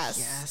 Yes.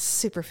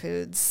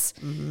 superfoods,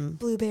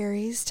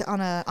 blueberries on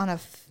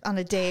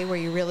a day where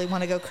you really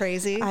want to go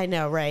crazy. I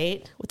know,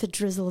 right? With a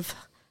drizzle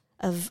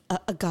of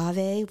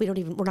agave. We're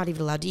not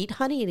even allowed to eat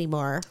honey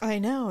anymore. I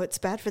know, it's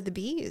bad for the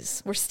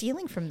bees. We're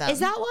stealing from them. Is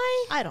that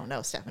why? I don't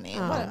know, Stephanie.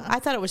 I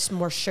thought it was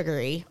more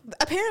sugary.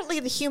 Apparently,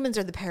 the humans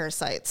are the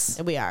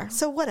parasites. We are.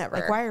 So whatever.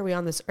 Like, why are we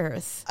on this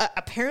earth?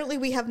 Apparently,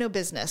 we have no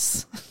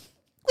business.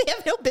 We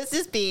have no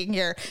business being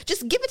here.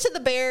 Just give it to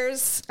the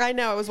bears. I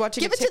know. I was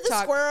watching Give a it to the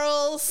TikTok.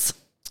 squirrels.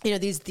 You know,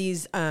 these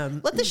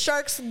Let the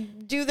sharks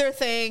do their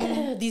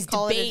thing. these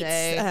Call it a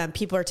day. debates.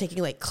 People are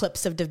taking like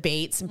clips of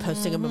debates and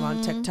posting them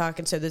on TikTok.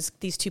 And so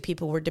these two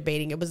people were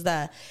debating. It was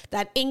that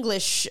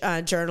English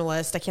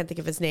journalist. I can't think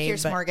of his name.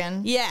 Piers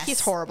Morgan. Yes, He's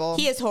horrible.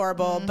 He is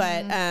horrible.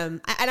 But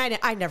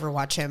I never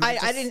watch him.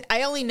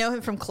 I only know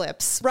him from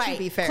clips. Right, To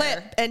be fair.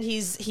 clip, and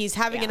he's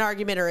having an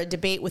argument or a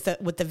debate with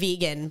the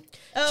vegan.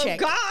 Oh chick.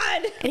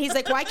 God! And he's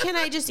like, why can't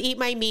I just eat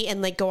my meat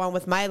and like go on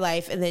with my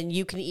life, and then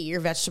you can eat your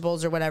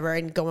vegetables or whatever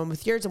and go on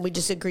with yours, and we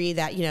just agree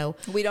that, you know,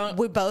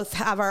 we both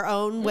have our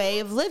own way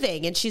of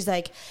living. And she's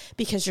like,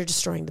 because you're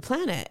destroying the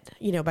planet,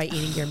 you know, by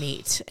eating your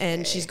meat.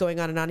 And she's going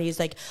on and on. He's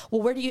like,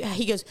 well, where do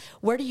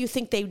you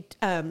think they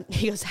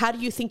he goes, how do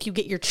you think you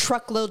get your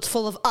truckloads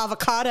full of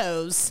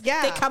avocados?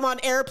 Yeah. They come on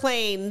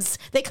airplanes,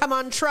 they come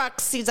on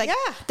trucks. He's like,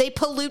 Yeah. they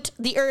pollute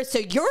the earth, so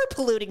you're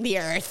polluting the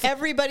earth.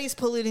 Everybody's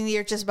polluting the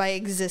earth just by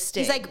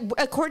existing. He's like,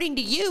 according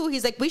to you,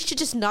 he's like, we should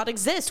just not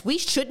exist. We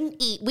shouldn't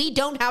eat. We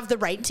don't have the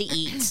right to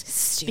eat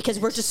because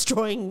we're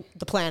destroying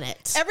the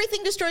planet.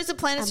 everything destroys the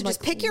planet, so I'm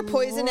just like, pick your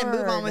poison and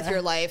move on with Lord.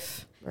 your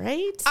life.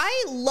 Right?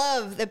 I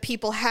love that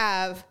people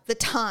have the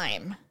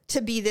time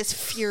to be this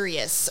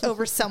furious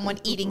over someone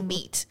eating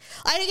meat.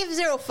 I don't give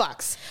zero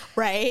fucks.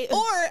 Right?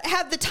 Or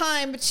have the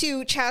time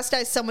to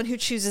chastise someone who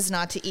chooses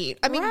not to eat.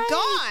 I mean, Right.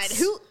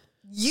 God,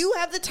 you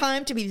have the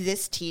time to be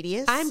this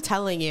tedious? I'm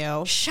telling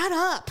you. Shut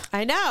up.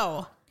 I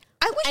know.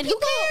 I wish And who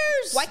people,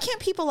 cares? Why can't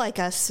people like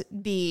us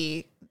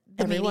be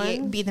the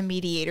Everyone? be the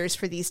mediators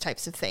for these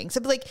types of things? So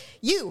be like,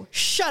 you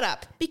shut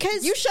up.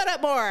 Because you shut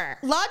up more.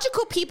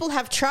 Logical people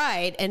have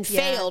tried and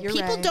Yeah, failed. you're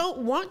People right. don't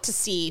want to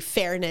see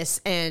fairness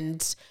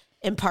and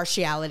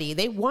impartiality.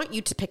 They want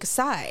you to pick a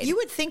side. You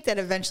would think that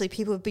eventually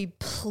people would be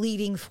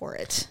pleading for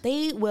it.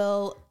 They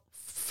will.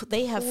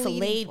 They have Pleading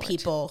filleted for it.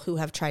 people who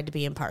have tried to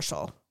be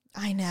impartial.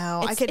 I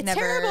know. I It's, could it's never.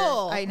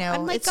 terrible. I know.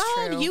 I'm like, it's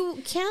God, true.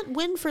 you can't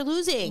win for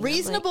losing. I'm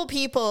Reasonable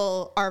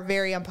people are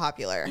very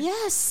unpopular. like,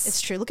 yes,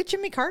 It's true. Look at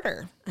Jimmy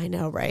Carter. I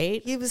know,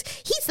 right? He's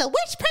the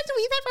worst president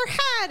we've ever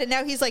had. And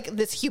now he's like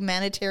this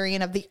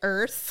humanitarian of the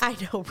earth. I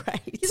know,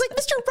 right? He's like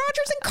Mr.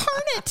 Rogers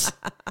incarnate.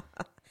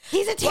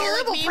 He's a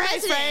terrible me and my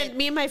president. friend,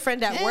 me and my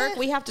friend at work,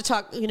 we have to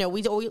talk. You know,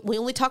 we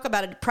only talk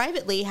about it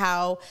privately.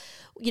 How,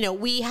 you know,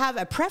 we have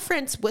a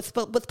preference with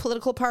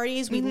political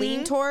parties we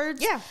lean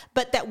towards, Yeah.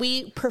 but that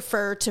we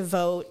prefer to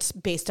vote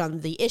based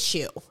on the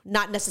issue,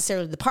 not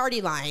necessarily the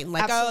party line.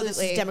 Like, oh, this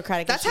is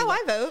Democratic. That's issue. how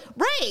I vote.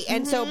 right?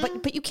 And so,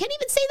 but you can't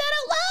even say that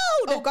out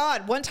loud. Oh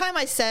God! One time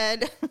I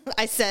said,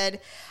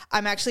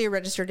 I'm actually a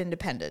registered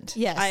independent.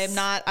 Yes. I am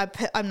not.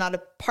 I'm not a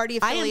party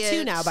I am affiliate.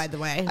 too now, by the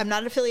way. I'm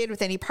not affiliated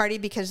with any party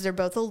because they're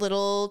both a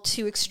little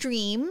too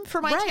extreme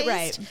for my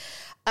Right, taste.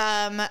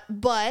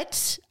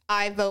 But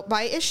I vote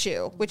by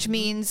issue, which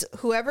means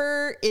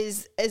whoever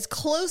is as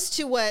close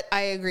to what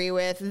I agree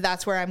with,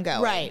 that's where I'm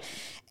going. Right.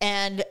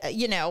 And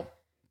you know,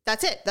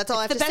 that's it. That's all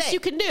I have The to best say. you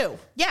can do.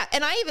 Yeah,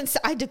 and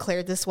I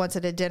declared this once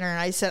at a dinner, and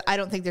I said I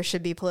don't think there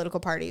should be political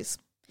parties.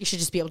 You should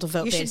just be able to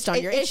vote You based should,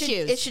 on your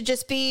issues. It should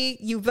just be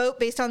you vote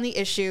based on the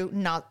issue.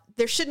 Not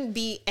there shouldn't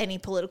be any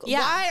political.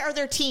 Yeah. Why are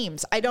there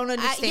teams? I don't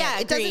understand. yeah,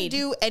 it doesn't agreed.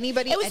 do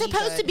anybody. It was any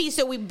supposed to good. be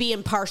so we'd be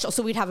impartial,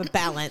 so we'd have a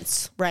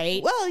balance,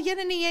 right? Well, yin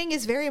and yang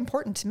is very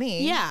important to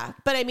me. Yeah,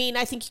 but I mean,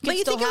 I think you can but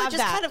you still think it would have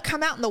just that. kind of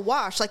come out in the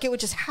wash, like it would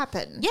just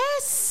happen?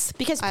 Yes,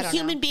 because I don't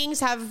human know. beings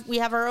have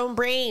our own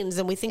brains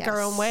and we think our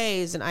Yes. own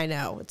ways, and I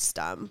know it's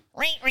dumb.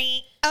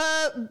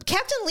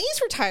 Captain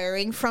Lee's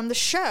retiring from the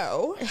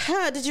show.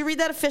 Did you read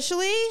that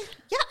officially?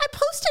 Yeah, I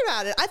posted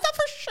about it. I thought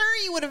for sure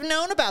you would have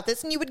known about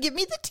this and you would give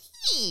me the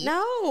tea.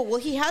 No. Well,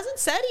 he hasn't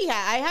said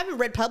I haven't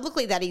read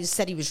publicly that he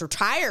said he was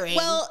retiring.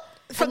 Well,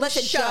 from unless the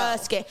it show.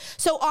 just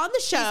so on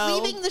the show.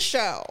 He's leaving the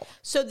show.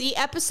 So the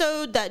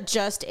episode that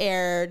just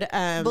aired,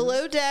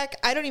 Below Deck,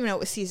 I don't even know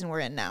what season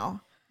we're in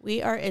now.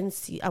 we are in.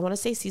 I want to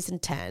say season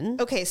 10.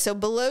 Okay, so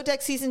Below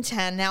Deck season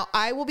 10. Now,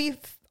 I will be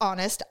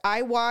honest.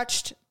 I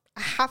watched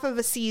half of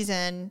a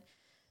season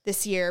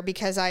this year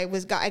because I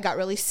got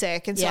really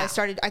sick, and so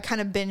Yeah. I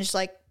kind of binged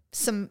like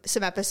some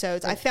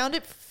episodes. I found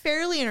it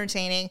fairly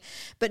entertaining,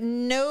 but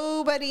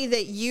nobody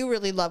that you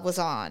really love was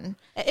on.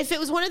 If it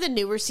was one of the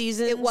newer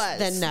seasons, It was.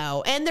 then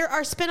no. And there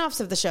are spinoffs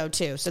of the show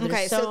too. So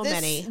there's so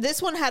many.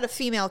 This one had a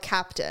female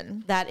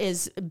captain. That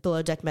is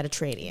Below Deck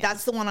Mediterranean.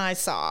 That's the one I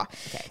saw,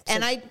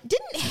 and I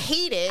didn't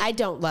hate it, I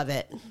don't love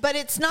it. but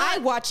it's not. I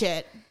watch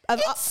it.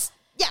 It's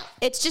yeah.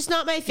 It's just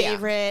not my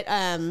favorite.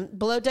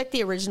 Below Deck,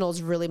 the original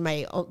is really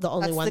the only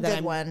That's one the that good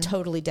I'm one.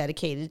 totally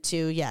dedicated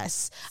to.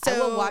 Yes. I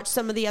So- will watch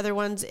some of the other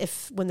ones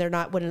when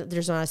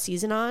there's not a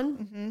season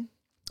on.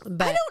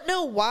 But I don't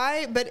know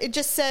why, but it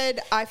just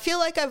said, I feel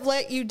like I've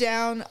let you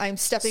down. I'm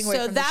stepping away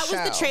so from that the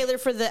show. was the trailer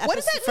for the What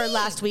does episode that for mean?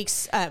 last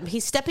week's.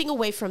 He's stepping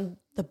away from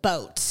the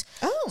boat.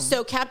 Oh.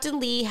 So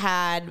Captain Lee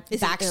had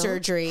back he ill?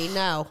 surgery.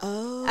 No.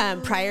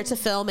 Prior to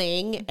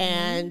filming,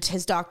 and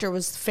his doctor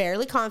was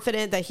fairly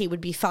confident that he would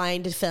be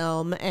fine to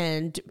film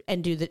and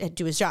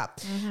do his job.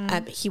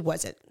 He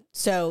wasn't.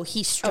 So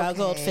he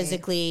struggled Okay.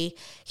 physically.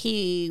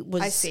 He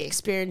was see.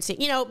 experiencing,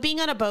 being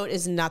on a boat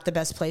is not the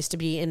best place to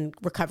be in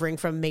recovering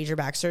from major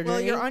back surgery. Well,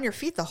 you're on your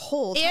feet the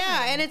whole time.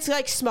 Yeah, and it's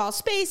like small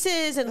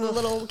spaces and the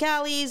little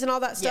galleys and all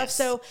that stuff. Yes.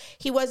 So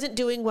he wasn't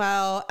doing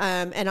well.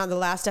 And on the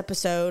last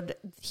episode,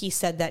 he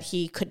said that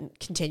he couldn't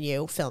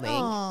continue filming.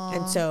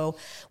 And so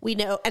we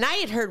know, and I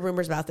had heard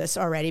rumors about this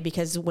already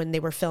because when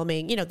they were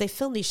filming, they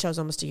film these shows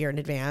almost a year in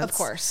advance. Of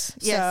course.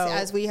 Yes, So-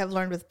 as we have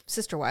learned with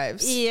Sister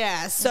Wives.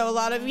 Yeah. So a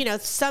lot of,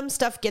 some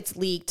stuff gets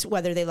leaked,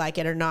 whether they like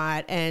it or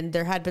not. And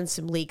there had been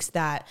some leaks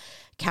that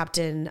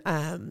Captain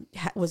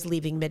was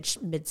leaving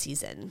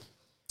mid-season.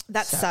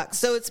 That sucks.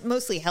 So it's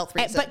mostly health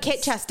reasons. But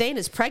Kate Chastain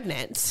is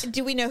pregnant.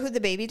 do we know who the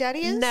baby daddy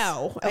is?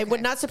 No, it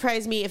would not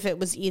surprise me if it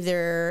was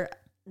either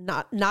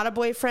not a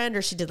boyfriend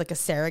or she did like a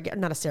surrogate,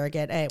 not a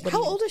surrogate.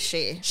 How old is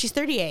she? She's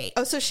 38.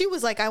 Oh, so she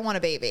was like, I want a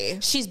baby.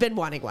 She's been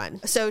wanting one.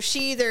 So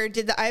she either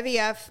did the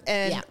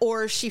IVF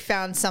or she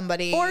found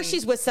somebody, Or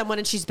she's with someone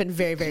and she's been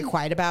very, very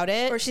quiet about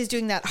it. or she's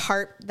doing that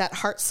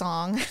heart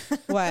song.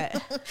 What?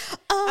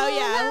 All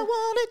yeah. I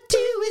want to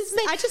do is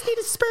make. I just need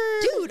a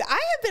sperm. Dude, I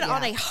have been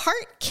on a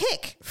heart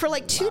kick for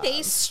like 2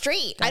 days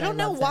straight. I don't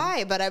know love them.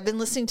 why, but I've been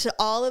listening to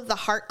all of the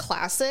Heart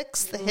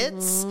classics, the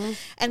hits.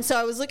 And so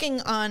I was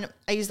looking I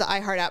use the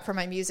iHeart app for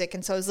my music.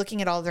 And so I was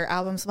looking at all their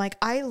albums. I'm like,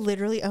 I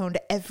literally owned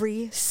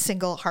every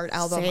single Heart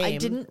album. I Same.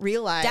 didn't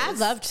realize. Dad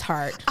loved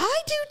Heart.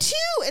 I do too.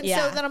 And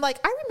Yeah. so then I'm like,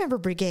 I remember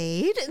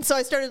Brigade. And so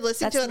I started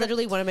listening That's to it.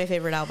 literally one of my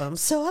favorite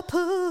albums. So I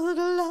put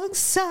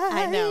alongside.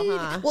 I know,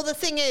 huh? Well, the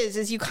thing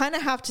is you kind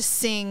of have to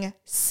sing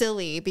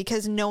silly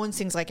because no one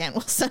sings like Ann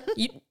Wilson.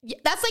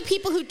 That's like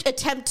people who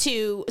attempt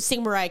to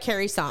sing Mariah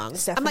Carey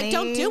songs. I'm like,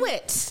 don't do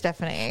it.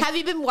 Stephanie. Have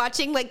you been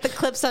watching like the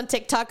clips on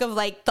TikTok of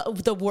like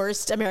the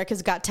worst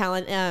America's Got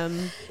Talent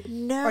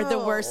No. or the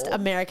worst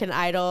American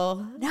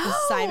Idol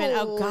assignment?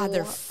 Oh God,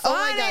 they're funny.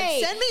 Oh my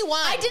God, send me one.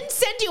 I didn't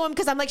send you one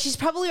because I'm like, she's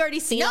probably already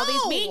seen all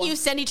these. Me and you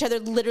send each other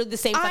literally the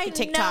same fucking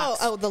TikToks. know.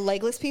 Oh, the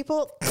legless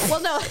people?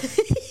 Well, no,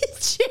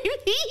 Jamie,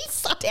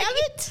 damn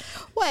it.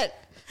 What?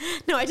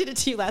 No, I did it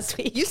to you last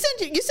week. You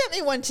sent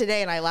me one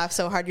today and I laughed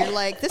so hard. You're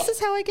like, this is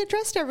how I get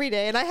dressed every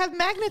day. And I have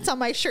magnets on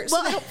my shirt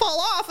so they don't fall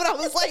off. And I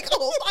was like,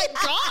 oh my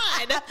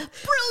God.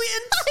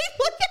 Brilliant.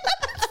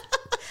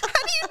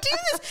 How do you do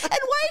this? And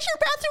why is your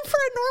bathroom for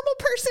a normal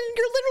person and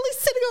you're literally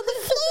sitting on the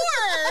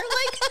floor?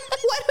 Like,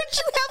 why don't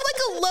you have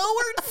like a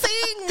lowered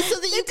thing so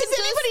that you can Does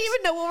anybody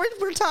even know what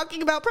we're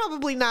talking about?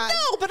 Probably not.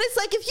 No, but it's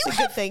like if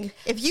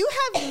you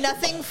have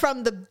nothing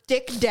from the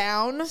dick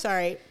down,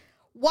 Sorry.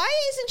 why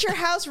isn't your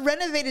house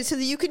renovated so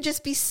that you can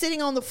just be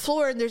sitting on the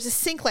floor and there's a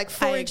sink like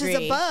 4 inches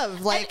agree.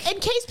 above? Like, in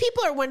case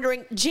people are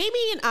wondering,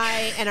 Jamie and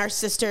I and our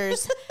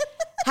sisters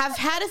have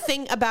had a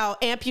thing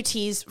about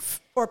amputees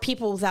or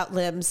people without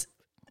limbs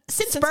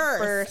since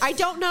birth. I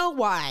don't know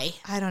why.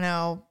 I don't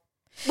know.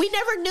 We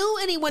never knew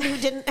anyone who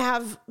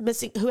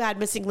who had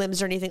missing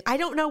limbs or anything. I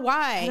don't know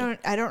why.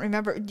 I don't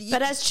remember.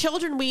 But as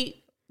children,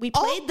 we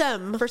played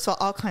them. First of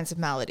all kinds of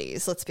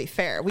maladies. Let's be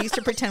fair. We used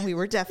to pretend we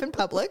were deaf in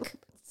public.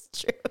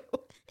 It's true.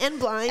 And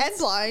blind. And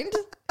blind.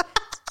 Are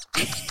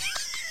we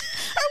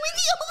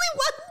the only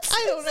ones?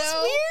 I don't Is this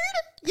know. weird?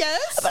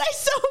 Yes. But I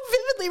so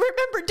vividly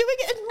remember doing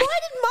it. And why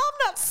did Mom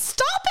not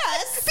stop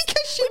us?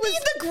 Because she We'd be was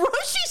in the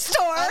grocery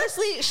store.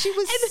 honestly, she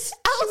was And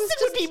Allison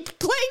would be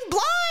playing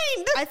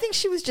blind. I think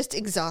she was just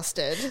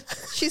exhausted.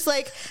 She's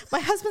like, my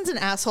husband's an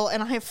asshole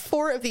and I have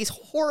 4 of these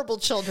horrible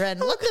children.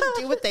 Let them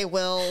do what they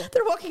will.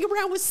 They're walking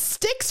around with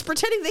sticks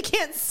pretending they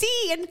can't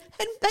see. And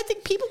I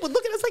think people would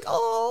look at us like,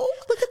 oh,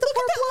 look at the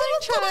poor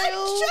blind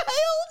child.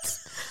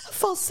 A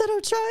falsetto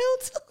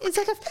child? Is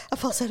that a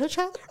falsetto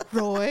child?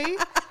 Roy?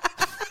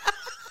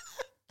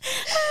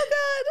 Oh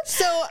God.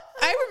 So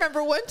I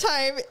remember one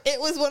time, it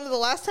was one of the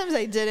last times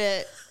I did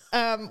it,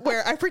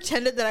 where I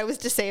pretended that I was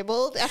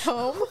disabled at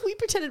home. We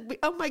pretended,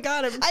 oh my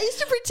God. I used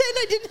to pretend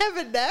I didn't have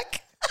a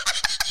neck.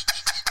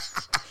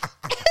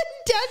 And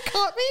Dad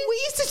caught me. We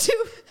used to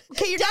do,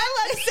 okay, you're not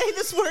allowed to say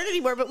this word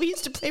anymore, but we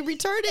used to play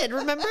retarded,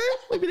 remember?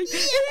 We'd be like,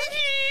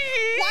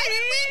 Why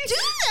did we do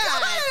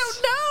that? I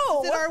don't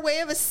know. Is it our way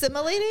of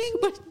assimilating?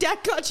 But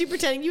Dad caught you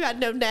pretending you had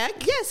no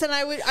neck. Yes, and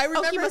I remember.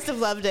 Oh, he must have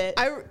loved it.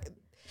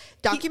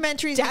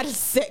 Documentaries. Dad is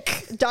sick.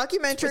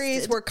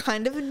 Documentaries were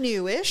kind of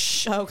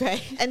newish.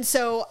 Okay. And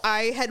so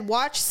I had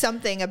watched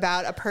something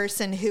about a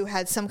person who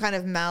had some kind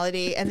of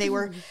malady and they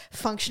were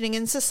functioning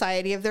in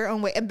society of their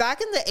own way. And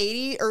back in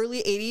the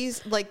early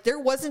 80s, like there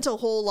wasn't a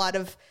whole lot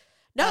of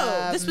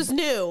No, this was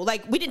new.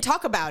 Like, we didn't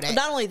talk about it.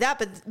 Not only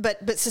that,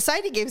 but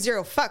society gave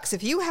zero fucks.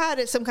 If you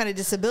had some kind of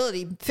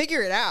disability,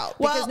 figure it out.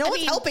 Because no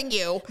one's helping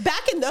you.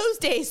 Back in those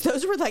days,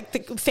 those were like the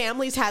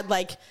families had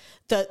like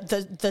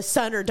the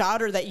son or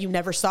daughter that you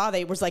never saw.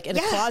 They was like in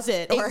a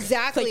closet. Or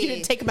exactly. Like you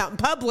didn't take them out in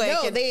public.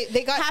 No,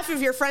 they got half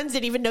of your friends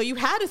didn't even know you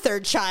had a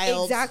third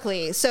child.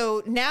 Exactly.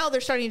 So now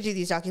they're starting to do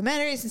these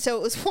documentaries. And so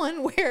it was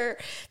one where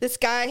this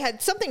guy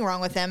had something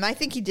wrong with him. I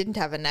think he didn't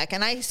have a neck.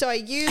 And I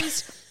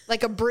used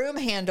like a broom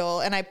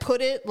handle and I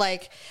put it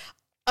like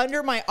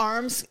under my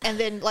arms and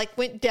then like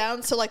went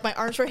down. So like my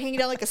arms were hanging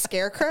down like a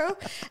scarecrow.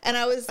 And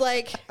I'm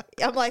like,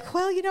 well, I don't,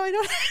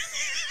 I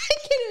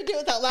can't even do it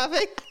without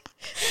laughing.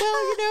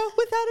 Well,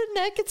 without a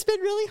neck, it's been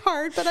really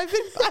hard, but I've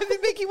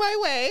been making my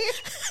way.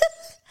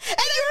 And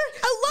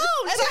you're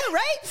alone, too,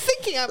 right?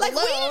 Thinking I'm like,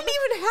 alone. We didn't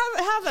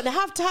even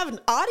have to have an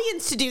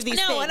audience to do these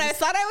things. No, and I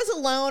thought I was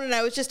alone, and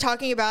I was just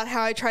talking about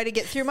how I try to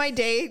get through my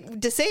day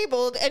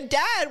disabled, and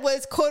Dad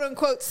was, quote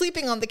unquote,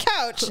 sleeping on the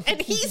couch,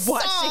 and he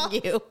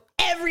watching you.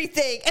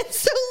 Everything. And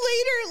so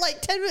later,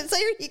 like 10 minutes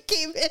later, he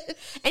came in.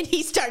 And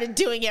he started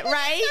doing it,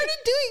 right? He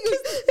started doing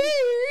it.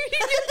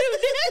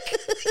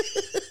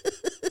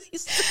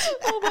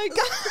 Oh, my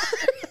God.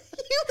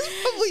 He was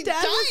probably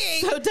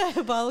dying. So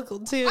diabolical,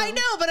 too. I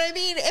know, but I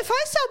mean, if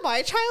I saw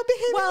my child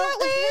behaving that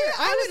way,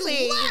 I would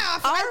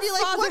laugh. I'd be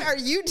like, what are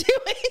you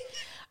doing?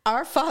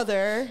 Our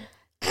father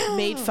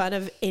made fun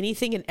of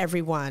anything and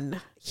everyone.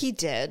 He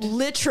did.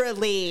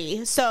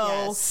 Literally. So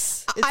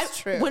yes, it's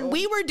true. When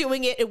we were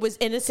doing it, it was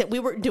innocent. We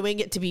weren't doing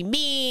it to be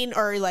mean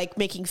or like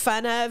making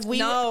fun of.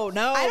 No.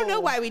 I don't know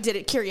why we did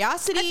it.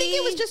 Curiosity. I think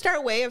it was just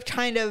our way of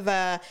kind of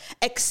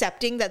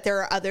accepting that there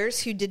are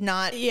others who did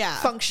not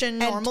function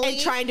normally.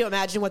 And trying to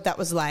imagine what that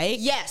was like.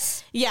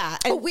 Yes. Yeah.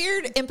 A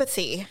weird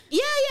empathy.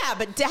 Yeah.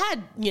 But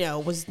Dad,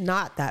 was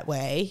not that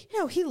way.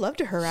 No, he loved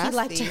to harass. He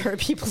liked to hurt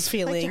people's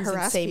feelings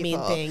and say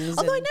mean things.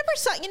 Although I never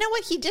saw, you know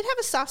what? He did have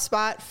a soft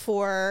spot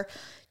for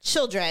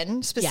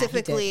children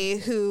specifically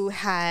who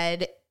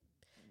had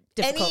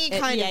any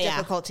kind of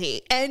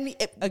difficulty and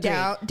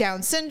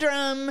Down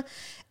syndrome,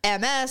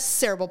 MS,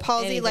 cerebral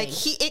palsy. Anything. Like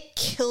it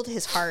killed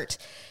his heart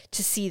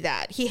to see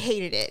that. He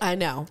hated it. I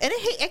know. And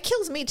it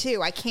kills me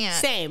too. I can't.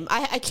 Same.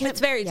 I can't. It's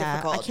very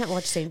difficult. I can't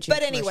watch St. Jude.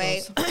 But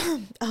anyway,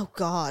 oh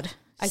God.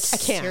 I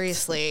can't.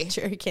 Seriously.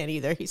 Sure, he can't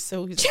either. He's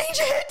change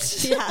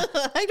it. Yeah.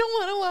 I don't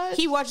want to watch.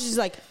 He watches, he's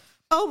like,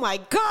 oh my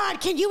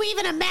God, can you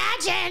even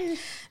imagine?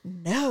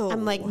 No.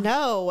 I'm like,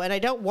 no, and I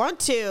don't want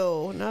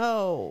to.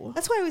 No.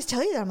 That's why I always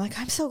tell you that. I'm like,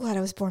 I'm so glad I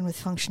was born with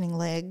functioning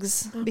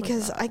legs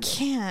because I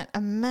can't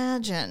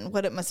imagine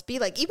what it must be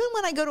like. Even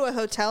when I go to a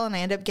hotel and I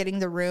end up getting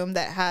the room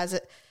that has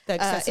its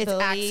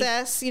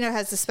access,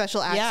 has the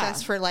special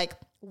access for like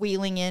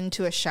wheeling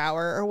into a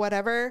shower or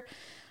whatever.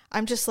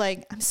 I'm just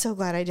like, I'm so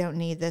glad I don't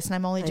need this. And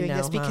I'm only doing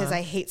this because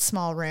I hate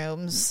small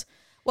rooms.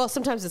 Well,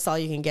 sometimes it's all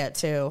you can get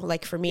too.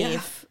 Like for me,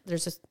 if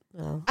there's just...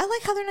 Well, I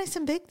like how they're nice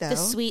and big, though. The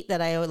suite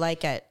that I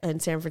like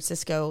in San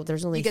Francisco,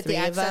 there's only 3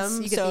 of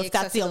them. So if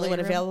that's the only one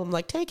available, I'm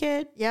like, take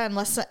it. Yeah,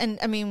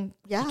 I mean,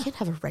 I can't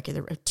have a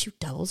regular 2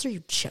 doubles. Are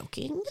you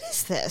joking? What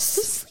is this?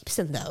 Who sleeps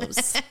in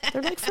those?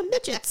 They're like for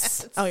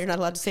midgets. Oh, you're not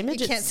allowed to say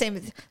midgets. You can't say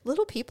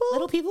little people.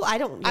 Little people. I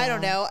don't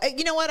know.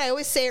 You know what? I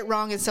always say it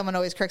wrong, and someone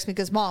always corrects me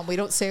because, Mom, we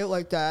don't say it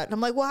like that. And I'm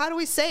like, well, how do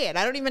we say it?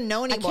 I don't even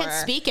know anymore. I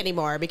can't speak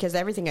anymore because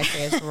everything I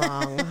say is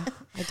wrong.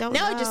 I don't.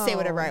 Now I just say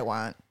whatever I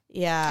want.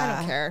 Yeah. I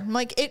don't care. I'm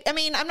like,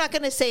 I'm not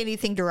going to say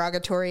anything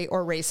derogatory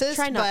or racist.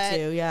 Try not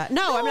to, yeah.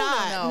 No, I'm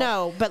not.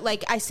 No, but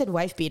like I said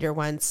wife beater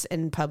once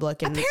in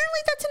public. And apparently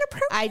that's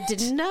inappropriate. I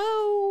didn't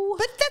know.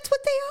 But that's what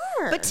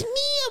they are. But to me,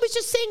 I was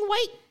just saying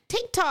white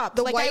tank top.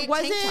 The like white I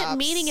wasn't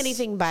meaning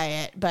anything by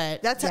it,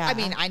 but that's. I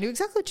mean, I knew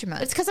exactly what you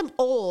meant. It's because I'm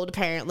old,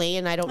 apparently,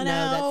 and I don't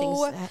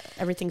know that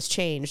everything's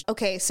changed.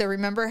 Okay, so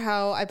remember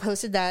how I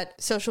posted that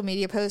social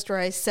media post where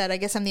I said, "I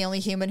guess I'm the only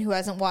human who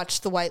hasn't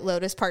watched The White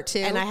Lotus Part 2,"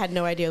 and I had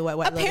no idea what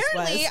White Lotus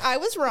was. Apparently, I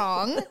was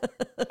wrong.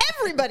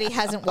 Everybody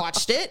hasn't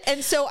watched it,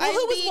 and so who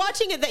was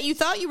watching it that you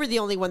thought you were the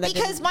only one that?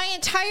 Because my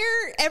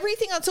entire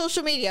everything on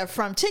social media,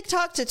 from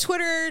TikTok to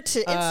Twitter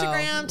to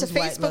Instagram to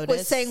Facebook,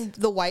 was saying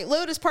The White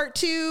Lotus Part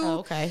 2. Oh,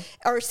 okay,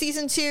 or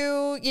season 2.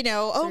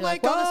 Oh my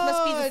God, well, this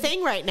must be the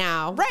thing right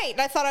now, right?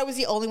 And I thought I was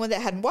the only one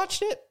that hadn't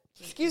watched it.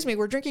 Excuse me,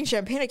 we're drinking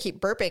champagne. I keep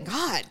burping.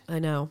 God, I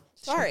know.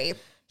 Sorry.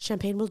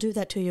 Champagne will do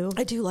that to you.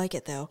 I do like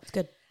it though. It's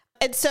good.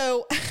 And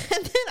so,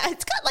 and then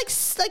it's got like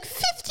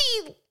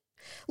 50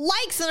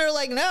 likes, and they're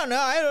like, no,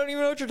 I don't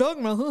even know what you're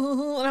talking about.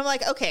 And I'm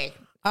like, okay,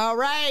 all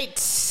right,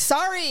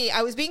 sorry,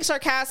 I was being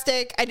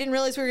sarcastic. I didn't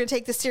realize we were going to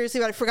take this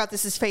seriously, but I forgot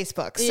this is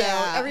Facebook. So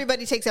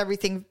everybody takes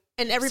everything,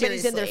 and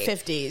everybody's seriously. In their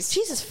 50s.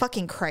 Jesus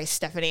fucking Christ,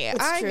 Stephanie.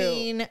 I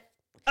mean,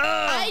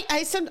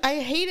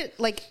 I hate it.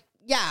 Like,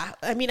 yeah,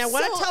 I mean, I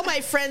want to tell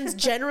my friends,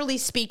 generally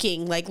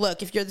speaking, like,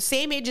 look, if you're the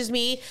same age as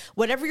me,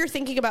 whatever you're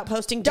thinking about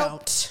posting,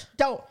 don't.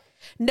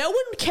 No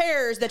one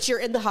cares that you're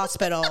in the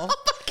hospital. Oh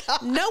my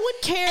God. No one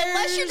cares.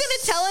 Unless you're going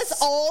to tell us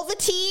all the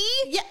tea.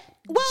 Yeah.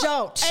 Well,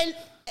 don't. And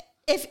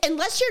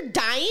unless you're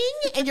dying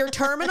and you're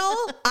terminal,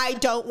 I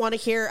don't want to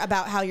hear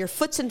about how your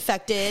foot's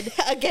infected.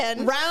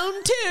 Again.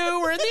 Round 2,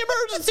 we're in the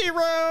emergency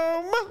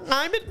room.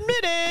 I'm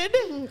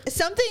admitted.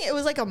 It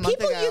was like a month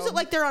ago. People use it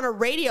like they're on a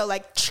radio,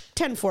 like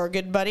 10-4,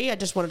 good buddy. I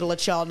just wanted to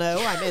let y'all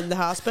know I'm in the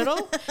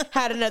hospital.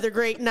 Had another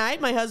great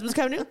night. My husband's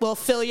coming in. We'll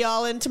fill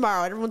y'all in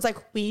tomorrow. And everyone's like,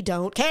 we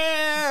don't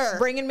care.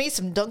 Bringing me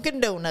some Dunkin'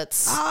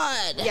 Donuts.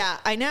 God. Yeah,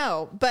 I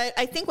know. But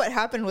I think what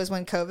happened was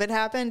when COVID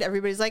happened,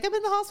 everybody's like, I'm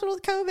in the hospital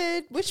with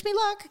COVID. Wish me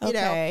luck. You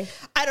know,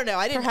 I don't know.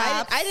 I didn't.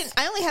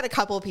 I only had a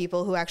couple of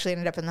people who actually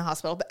ended up in the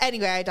hospital. But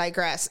anyway, I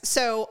digress.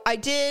 So I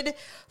did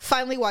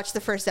finally watch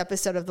the first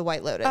episode of The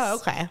White Lotus. Oh,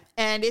 okay.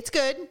 And it's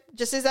good,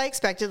 just as I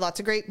expected. Lots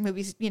of great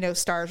movies,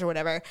 stars or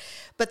whatever.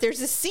 But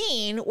there's a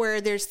scene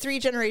where there's 3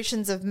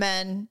 generations of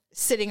men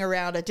sitting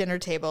around a dinner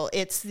table.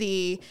 It's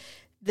the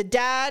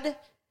dad,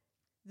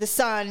 the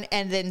son,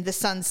 and then the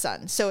son's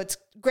son. So it's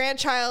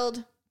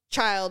grandchild,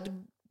 child,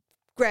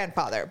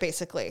 grandfather,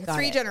 basically. Got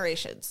 3 it.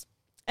 generations.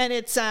 And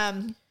it's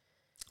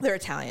they're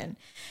Italian.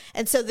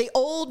 And so the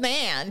old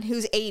man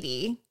who's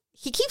 80,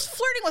 he keeps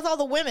flirting with all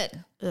the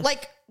women. Ugh.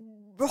 Like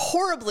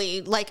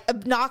horribly, like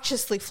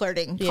obnoxiously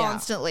flirting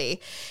constantly.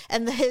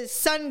 And his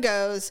son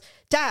goes,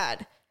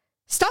 Dad,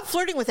 stop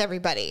flirting with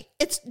everybody.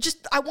 It's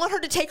just, I want her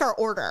to take our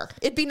order.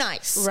 It'd be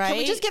nice. Right? Can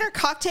we just get her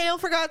cocktail,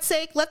 for God's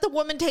sake? Let the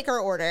woman take our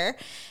order.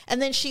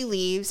 And then she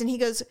leaves and he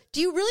goes,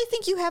 do you really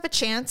think you have a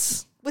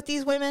chance with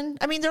these women?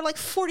 I mean, they're like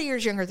 40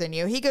 years younger than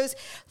you. He goes,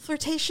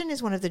 flirtation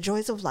is one of the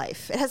joys of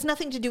life. It has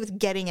nothing to do with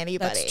getting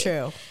anybody. That's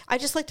true. I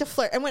just like to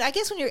flirt. And I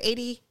guess when you're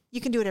 80,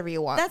 you can do whatever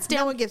you want.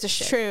 No one gives a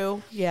shit.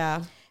 True.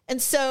 Yeah.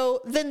 And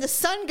so then the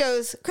son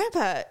goes,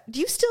 Grandpa, do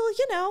you still,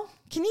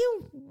 can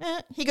you?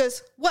 He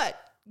goes, what?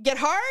 Get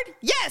hard?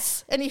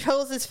 Yes. And he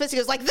holds his fist. He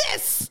goes like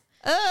this.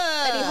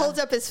 And he holds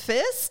up his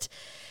fist.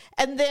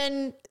 And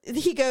then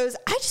he goes,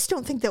 I just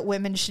don't think that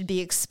women should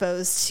be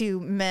exposed to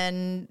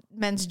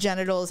men's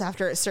genitals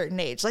after a certain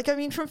age. Like, I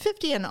mean, from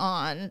 50 and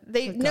on,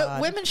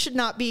 women should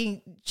not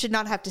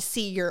have to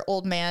see your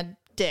old man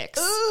dicks.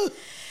 Ooh.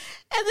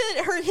 And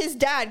then his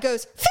dad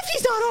goes,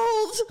 50's not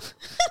old.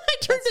 I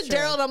turned to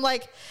Daryl and I'm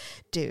like,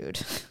 dude,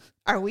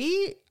 are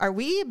we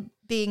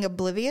being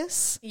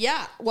oblivious?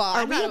 Yeah. Well,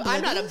 I'm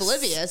not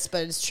oblivious,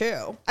 but it's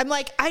true. I'm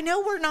like, I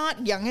know we're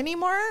not young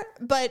anymore,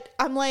 but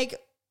I'm like,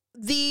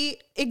 the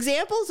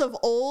examples of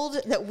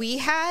old that we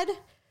had,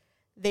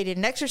 they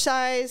didn't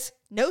exercise,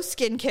 no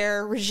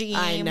skincare regime.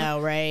 I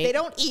know, right? They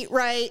don't eat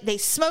right. They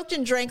smoked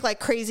and drank like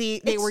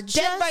crazy. They were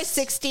dead by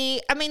 60.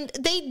 I mean,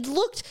 they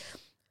looked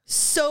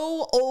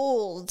so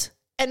old.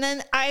 And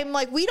then I'm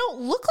like, we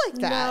don't look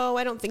like that. No,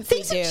 I don't think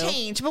things we do. have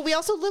changed, but we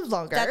also live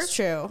longer. That's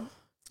true.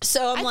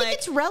 So I think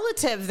it's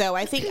relative, though.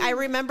 I think I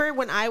remember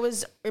when I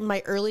was in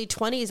my early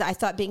 20s, I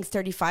thought being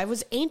 35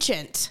 was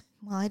ancient.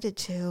 Well, I did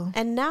too.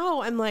 And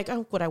now I'm like,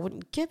 oh, what I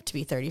wouldn't give to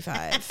be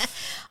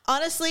 35.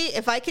 Honestly,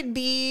 if I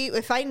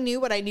knew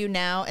what I knew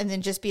now and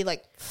then just be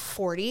like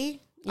 40,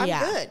 I'm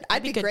good.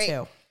 I'd be great.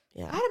 Too.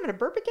 Yeah. I'm going to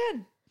burp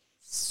again.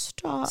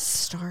 Stop.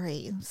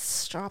 Sorry.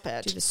 Stop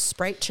it. Do the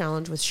Sprite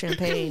challenge with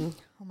champagne.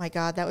 Oh my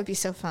God, that would be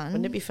so fun.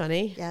 Wouldn't it be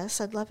funny?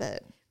 Yes, I'd love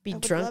it. Be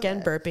drunk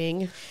and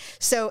burping.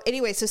 So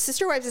anyway,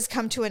 Sister Wives has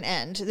come to an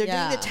end. They're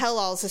doing the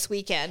tell-alls this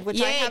weekend,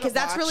 which I haven't because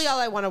that's really all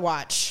I want to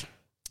watch.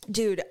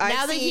 Dude,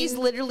 now that he's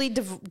literally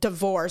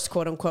divorced,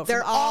 quote unquote, they're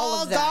from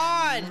all of them.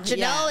 gone.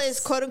 Janelle is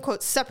quote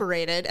unquote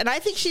separated, and I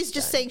think she's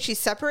just saying she's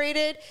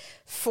separated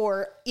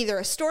for either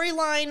a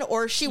storyline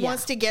or she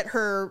wants to get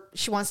her.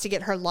 She wants to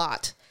get her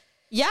lot.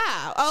 Yeah.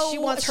 Oh, she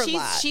wants her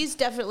lot. She's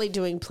definitely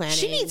doing planning.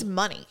 She needs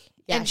money.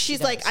 Yeah, and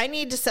she's like, I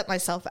need to set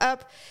myself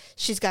up.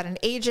 She's got an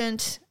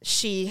agent.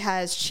 She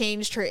has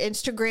changed her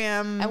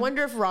Instagram. I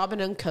wonder if Robin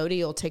and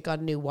Cody will take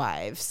on new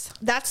wives.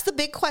 That's the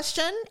big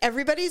question.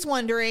 Everybody's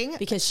wondering.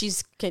 Because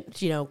she's,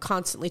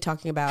 constantly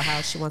talking about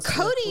how she wants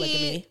to live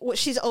polygamy.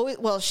 She's always,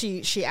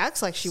 she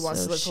acts like she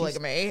wants to live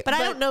polygamy. But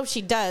I don't know if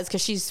she does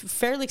because she's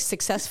fairly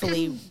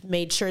successfully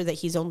made sure that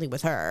he's only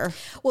with her.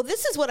 Well,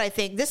 this is what I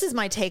think. This is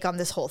my take on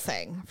this whole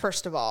thing,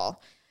 first of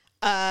all.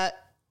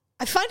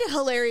 I find it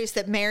hilarious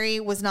that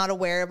Mary was not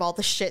aware of all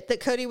the shit that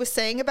Cody was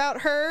saying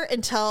about her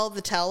until the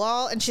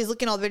tell-all. And she's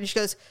looking at all the video and she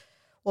goes,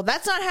 well,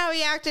 that's not how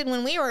he acted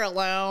when we were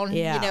alone.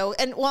 Yeah.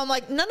 And I'm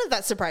like, none of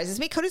that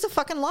surprises me. Cody's a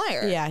fucking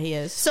liar. Yeah, he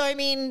is. So, I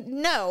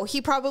mean, no, he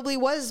probably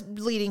was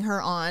leading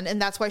her on.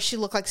 And that's why she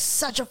looked like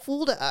such a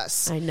fool to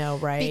us. I know,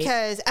 right?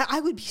 Because I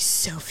would be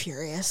so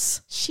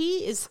furious.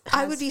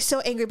 I would be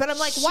so angry. But I'm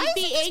like, why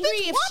be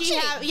angry if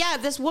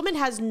watching? This woman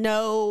has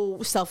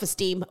no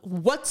self-esteem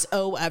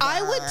whatsoever.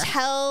 I would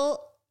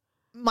tell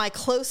my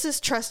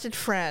closest trusted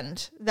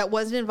friend that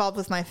wasn't involved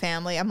with my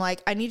family, I'm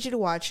like, I need you to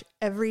watch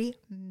every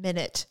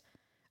minute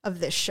of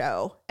this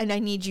show, and I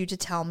need you to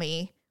tell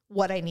me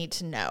what I need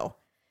to know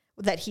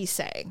that he's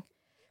saying,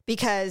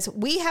 because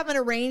we have an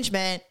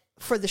arrangement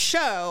for the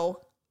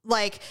show.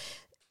 Like,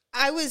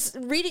 I was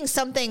reading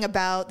something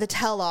about the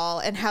tell-all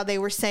and how they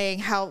were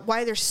saying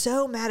why they're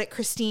so mad at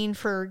Christine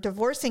for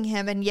divorcing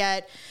him and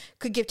yet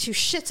could give two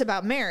shits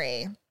about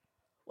Mary.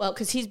 Well,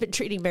 because he's been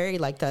treating Mary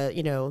like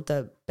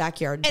the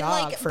backyard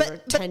dog for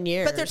 10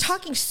 years. But they're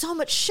talking so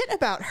much shit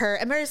about her.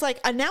 And Mary's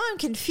like, now I'm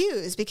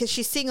confused because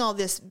she's seeing all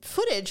this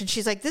footage and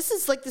she's like, this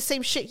is like the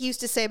same shit he used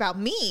to say about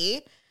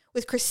me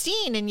with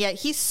Christine. And yet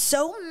he's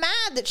so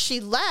mad that she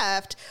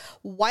left.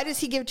 Why does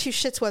he give two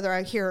shits whether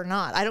I'm here or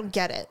not? I don't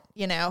get it,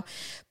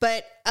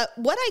 But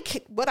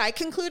what I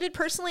concluded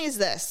personally is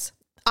this.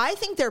 I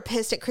think they're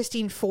pissed at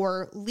Christine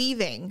for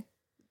leaving.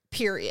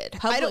 Period.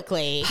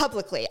 Publicly.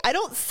 I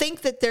don't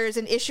think that there's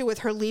an issue with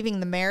her leaving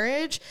the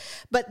marriage,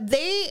 but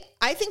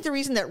I think the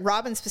reason that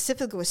Robin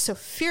specifically was so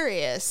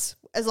furious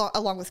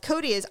along with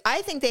Cody is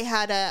I think they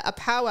had a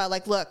powwow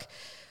like, look,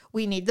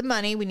 we need the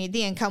money. We need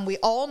the income. We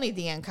all need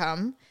the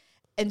income.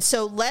 And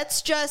so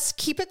let's just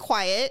keep it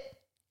quiet.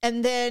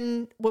 And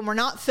then when we're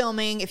not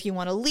filming, if you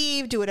want to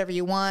leave, do whatever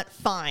you want,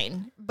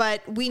 fine.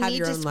 But we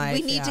need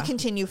to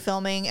continue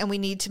filming and we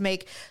need to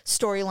make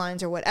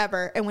storylines or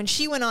whatever. And when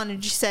she went on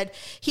and she said,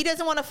 he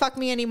doesn't want to fuck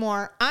me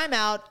anymore. I'm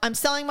out. I'm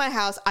selling my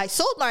house. I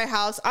sold my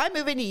house. I'm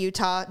moving to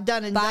Utah.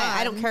 Done and Bye. done.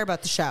 I don't care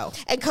about the show.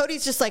 And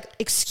Cody's just like,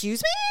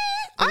 excuse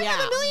me? I have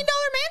 $1 million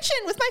mansion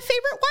with my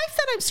favorite wife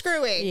that I'm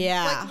screwing.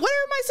 Yeah. Like, how am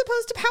I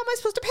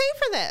supposed to pay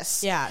for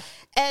this? Yeah.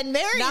 And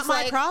Mary's not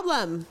my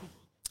problem.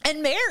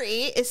 And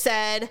Mary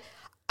said,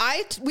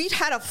 we'd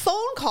had a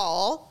phone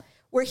call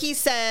where he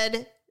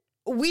said,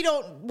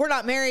 we're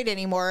not married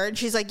anymore. And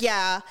she's like,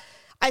 yeah,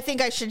 I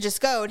think I should just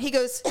go. And he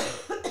goes,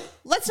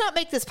 let's not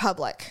make this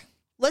public.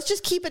 Let's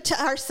just keep it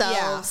to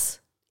ourselves.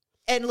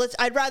 And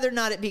I'd rather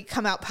not it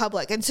come out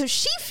public. And so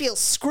she feels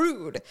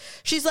screwed.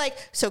 She's like,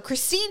 so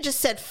Christine just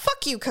said,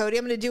 fuck you, Cody.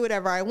 I'm going to do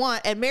whatever I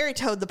want. And Mary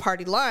towed the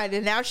party line.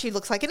 And now she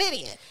looks like an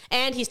idiot.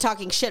 And he's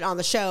talking shit on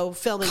the show,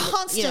 filming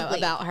constantly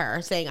about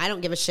her, saying, I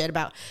don't give a shit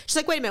about. She's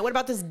like, wait a minute. What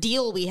about this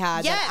deal we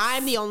had that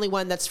I'm the only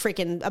one that's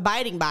freaking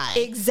abiding by?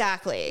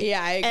 Exactly.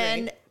 Yeah, I agree.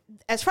 And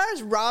as far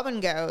as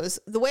Robin goes,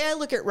 the way I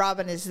look at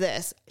Robin is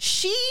this.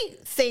 She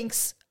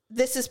thinks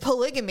this is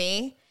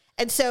polygamy.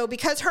 And so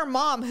because her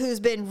mom,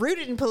 who's been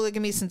rooted in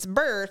polygamy since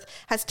birth,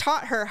 has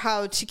taught her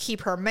how to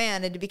keep her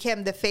man and to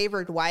become the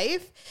favored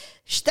wife,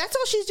 that's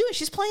all she's doing.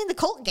 She's playing the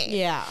cult game.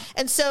 Yeah.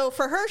 And so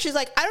for her, she's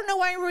like, I don't know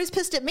why everybody's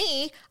pissed at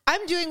me.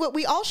 I'm doing what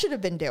we all should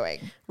have been doing.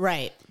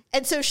 Right.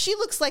 And so she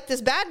looks like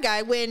this bad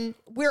guy when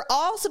we're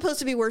all supposed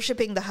to be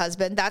worshiping the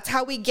husband. That's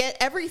how we get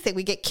everything.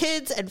 We get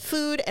kids and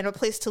food and a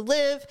place to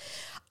live.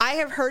 I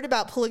have heard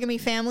about polygamy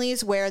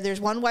families where there's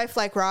one wife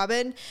like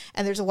Robin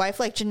and there's a wife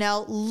like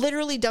Janelle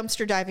literally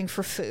dumpster diving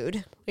for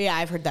food. Yeah,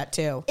 I've heard that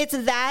too. It's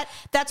that's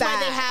why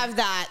they have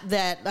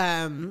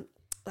that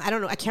I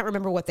don't know, I can't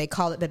remember what they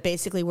call it, but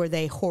basically where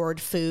they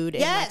hoard food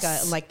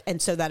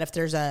and so that if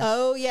there's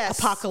a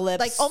apocalypse,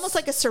 like almost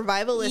like a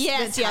survivalist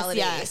mentality.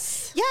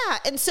 Yes. Yeah,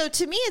 and so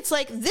to me it's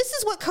like this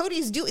is what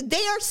Cody's doing.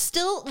 They are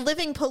still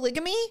living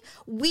polygamy.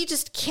 We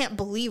just can't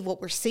believe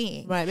what we're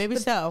seeing. Right, maybe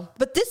so.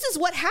 But this is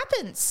what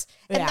happens.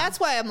 And that's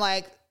why I'm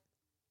like,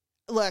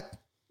 look,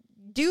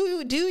 do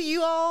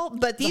you all?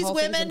 But these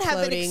women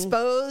have been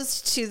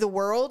exposed to the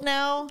world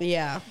now.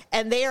 Yeah.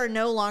 And they are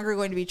no longer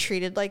going to be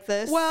treated like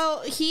this.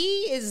 Well,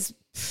 he's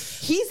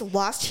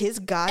lost his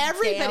goddamn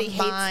everybody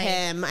mind. Hates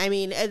him. I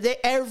mean,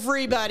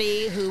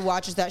 everybody who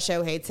watches that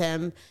show hates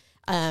him.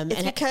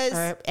 It's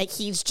because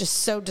he's just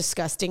so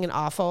disgusting and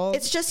awful.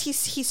 It's just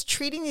he's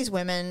treating these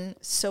women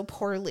so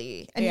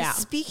poorly. And he's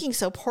speaking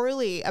so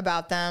poorly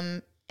about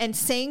them and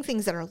saying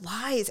things that are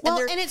lies. Well,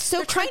 and it's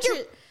so trying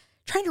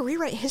to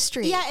rewrite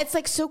history. Yeah, it's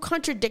like so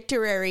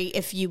contradictory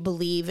if you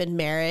believe in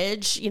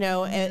marriage,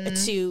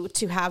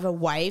 to have a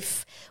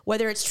wife,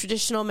 whether it's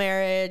traditional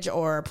marriage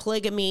or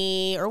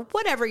polygamy or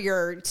whatever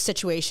your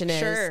situation is.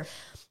 Sure.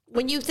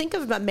 When you think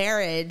of a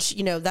marriage,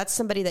 that's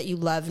somebody that you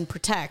love and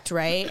protect,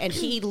 right? And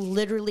he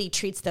literally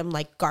treats them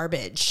like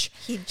garbage.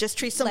 He just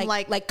treats them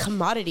like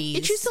commodities.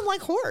 He treats them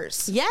like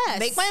whores. Yes.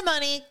 Make my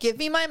money. Give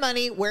me my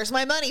money. Where's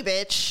my money,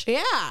 bitch?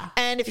 Yeah.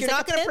 And if you're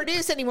not going to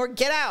produce anymore,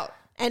 get out.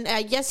 And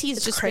I guess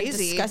he's just been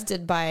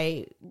disgusted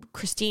by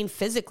Christine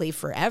physically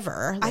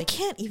forever. I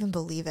can't even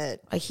believe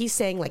it. He's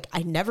saying,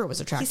 I never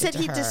was attracted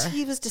to her.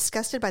 He was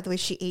disgusted by the way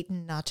she ate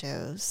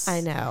nachos.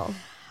 I know.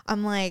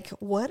 I'm like,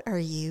 what are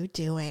you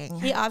doing?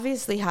 He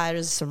obviously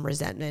has some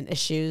resentment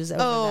issues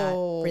over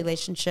that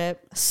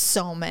relationship.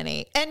 So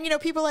many. And,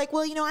 people are like,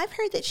 well, I've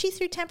heard that she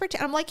threw temper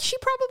tantrum. I'm like, she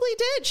probably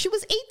did. She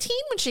was 18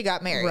 when she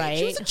got married. Right.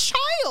 She was a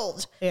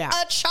child. Yeah.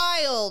 A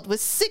child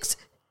with six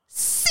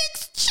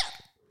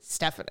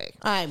Stephanie.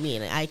 I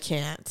mean, I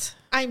can't.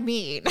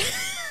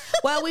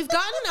 Well, we've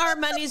gotten our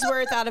money's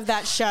worth out of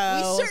that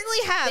show. We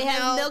certainly have. They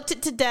have milked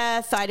it to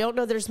death. I don't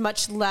know there's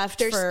much left.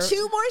 There's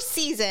 2 more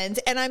seasons,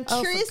 and I'm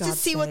curious to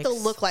see what they'll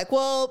look like.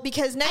 Well,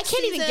 because next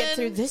season... I can't even get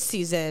through this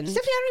season.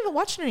 Stephanie, I don't even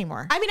watch it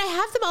anymore. I mean, I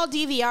have them all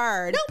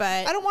DVR'd,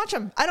 but... I don't watch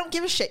them. I don't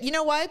give a shit. You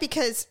know why?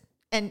 Because...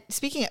 And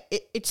speaking of,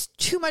 it's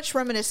too much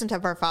reminiscent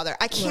of our father.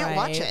 I can't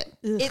watch it.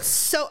 Ugh. It's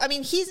so... I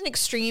mean, he's an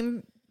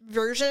extreme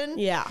version.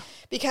 Yeah.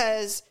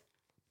 Because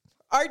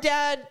our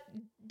dad...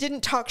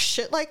 didn't talk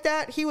shit like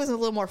that. He was a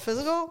little more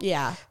physical.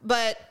 Yeah.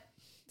 But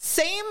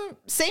Same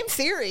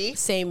theory.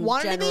 Same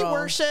wanted to be general.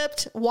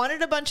 worshipped.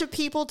 Wanted a bunch of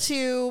people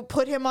to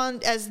put him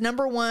on as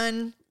number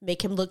one.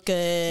 Make him look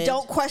good.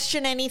 Don't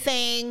question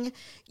anything.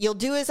 You'll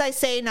do as I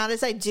say, not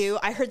as I do.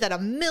 I heard that a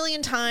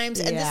million times,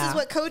 and this is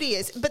what Cody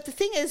is. But the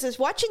thing is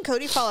watching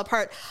Cody fall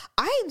apart,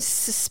 I am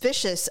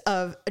suspicious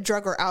of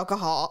drug or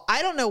alcohol.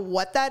 I don't know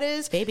what that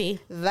is. Baby.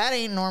 That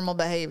ain't normal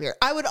behavior.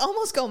 I would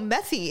almost go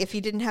methy if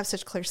he didn't have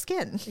such clear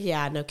skin.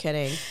 Yeah, no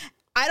kidding.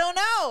 I don't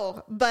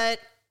know, but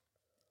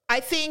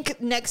I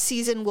think next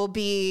season will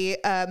be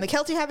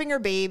McKelty having her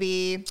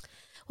baby.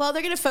 Well,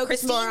 they're going to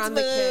focus more on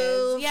the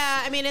kids.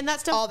 Yeah, I mean, and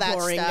that's All that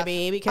boring stuff. to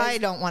me because I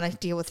don't want to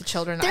deal with the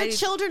children. their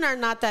children are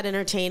not that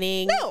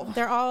entertaining. No.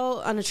 They're all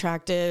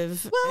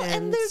unattractive. Well,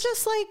 and they're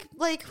just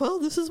like, well,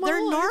 this is my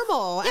they're life.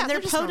 normal Yeah, and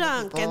they're just normal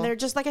podunk people. and they're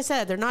just, like I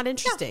said, they're not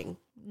interesting.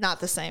 Not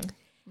the same.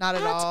 Not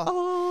at That's all.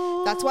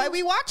 all. That's why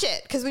we watch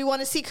it, because we want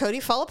to see Cody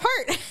fall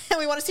apart and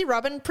we want to see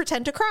Robin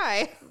pretend to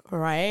cry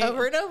Right.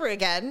 over and over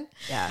again.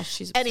 Yeah,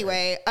 she's absurd.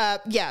 Anyway,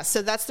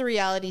 so that's the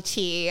reality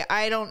tea.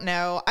 I don't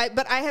know. I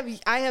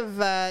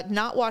have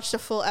not watched a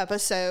full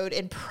episode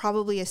in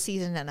probably a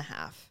season and a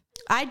half.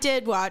 I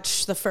did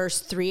watch the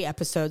first 3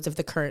 episodes of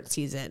the current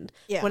season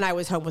when I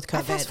was home with COVID.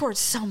 I fast forward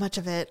so much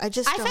of it. I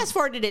fast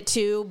forwarded it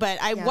too, but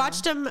I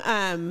watched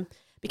them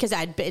because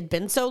it'd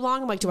been so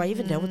long. I'm like, do I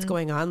even know what's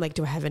going on? Like,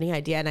 do I have any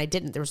idea? And I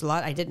didn't. There was a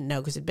lot I didn't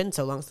know because it'd been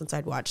so long since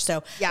I'd watched.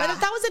 So Yeah.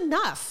 but that was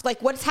enough.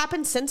 Like, what's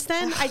happened since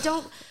then? I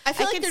don't. I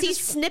feel like can they're see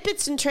just-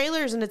 snippets and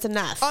trailers, and it's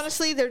enough.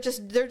 Honestly, they're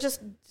just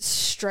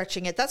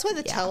stretching it. That's why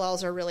the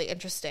tell-alls are really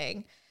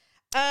interesting.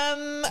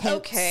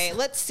 Okay,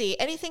 let's see.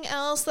 Anything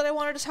else that I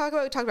wanted to talk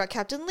about? We talked about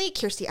Captain Lee.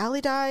 Kirstie Alley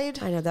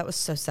died. I know that was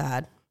so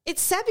sad.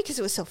 It's sad because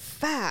it was so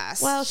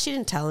fast. Well, she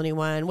didn't tell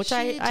anyone, which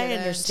I didn't.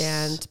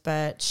 understand,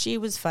 but she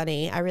was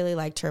funny. I really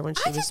liked her when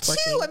she I was did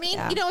working. too. I mean,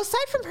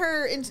 aside from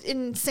her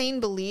insane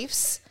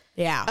beliefs,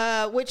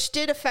 which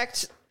did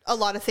affect a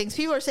lot of things.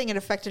 People are saying it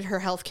affected her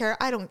healthcare.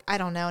 I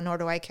don't know, nor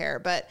do I care.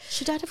 But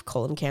she died of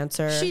colon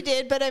cancer. she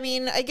did. But I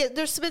mean,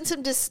 there's been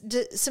some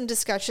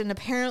discussion.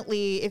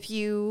 Apparently,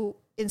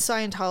 in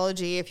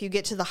Scientology, if you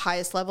get to the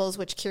highest levels,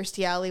 which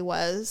Kirstie Alley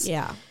was,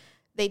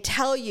 they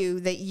tell you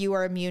that you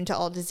are immune to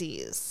all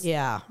disease.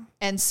 Yeah.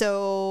 And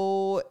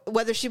so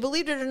whether she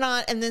believed it or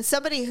not, and then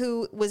somebody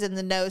who was in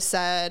the know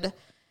said,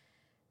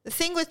 the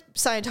thing with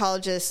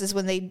Scientologists is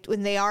when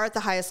they are at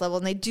the highest level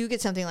and they do get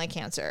something like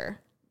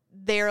cancer,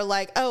 they're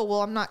like, oh,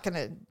 well, I'm not going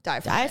to die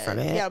from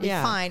it. Yeah, it'll be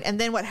fine. And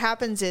then what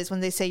happens is when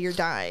they say you're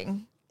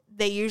dying,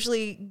 they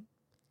usually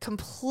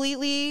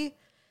completely,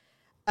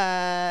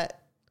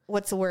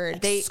 what's the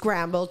word? They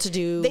scramble to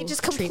do. They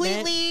just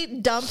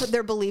completely dump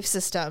their belief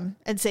system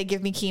and say,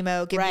 give me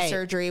chemo, give me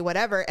surgery,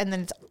 whatever. And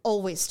then it's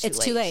always too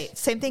late. Too late.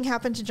 Same thing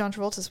happened to John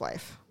Travolta's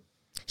wife.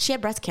 She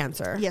had breast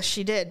cancer. Yes,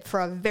 she did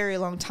for a very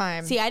long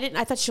time. See,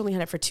 I thought she only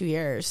had it for 2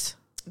 years.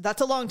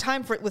 That's a long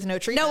time with no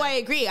treatment. No, I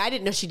agree. I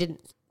didn't know she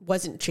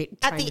wasn't treating.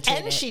 At the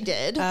end, she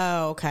did.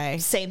 Oh, okay.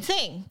 Same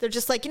thing. They're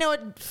just like, you know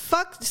what?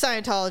 Fuck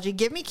Scientology.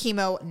 Give me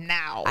chemo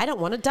now. I don't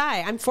want to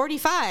die. I'm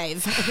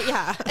 45.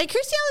 Yeah. And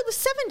Kirstie Alley was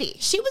 70.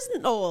 She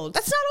wasn't old.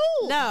 That's not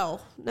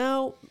old.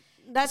 No.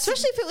 That's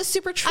Especially if it was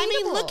super treatable. I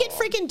mean, look at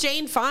freaking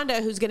Jane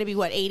Fonda, who's going to be,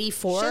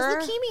 84? She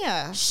has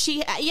leukemia.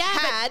 She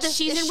but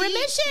she's in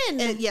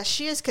remission. Yes,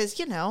 she is, because,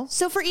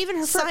 So for even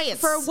her,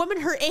 science. for a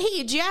woman her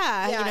age,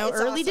 it's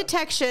early awesome.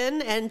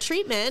 detection and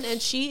treatment,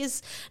 and she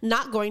is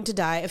not going to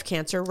die of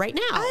cancer right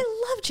now.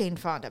 I love Jane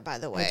Fonda, by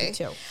the way. I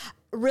do too.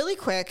 Really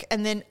quick,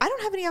 and then I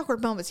don't have any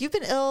awkward moments. You've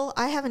been ill.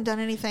 I haven't done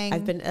anything.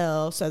 I've been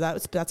ill, so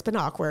that's been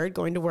awkward.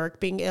 Going to work,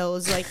 being ill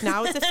is like,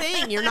 now it's a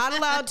thing. You're not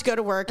allowed to go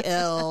to work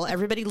ill.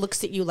 Everybody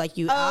looks at you like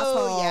you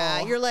asshole.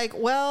 Yeah, you're like,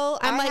 well,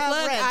 I'm like, have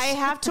look, rent. I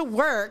have to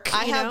work.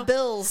 I have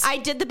bills. I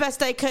did the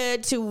best I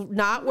could to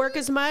not work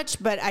as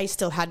much, but I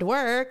still had to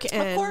work.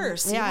 And Of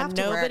course, you yeah, have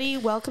to nobody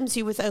welcomes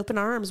you with open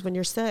arms when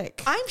you're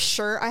sick. I'm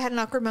sure I had an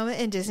awkward moment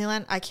in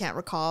Disneyland. I can't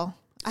recall.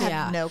 I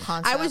have no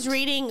concept. I was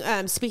reading,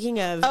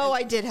 speaking of... Oh,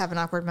 I did have an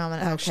awkward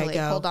moment, actually.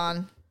 go. Hold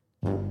on.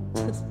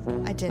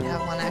 I did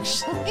have one,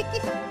 actually.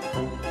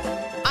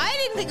 I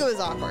didn't think it was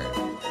awkward.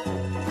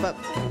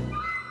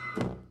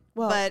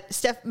 But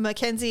Steph,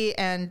 Mackenzie,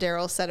 and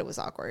Daryl said it was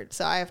awkward.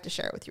 So I have to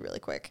share it with you really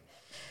quick.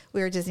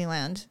 We were at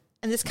Disneyland.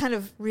 And this kind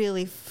of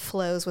really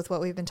flows with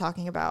what we've been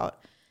talking about.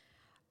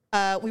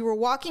 We were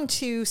walking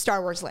to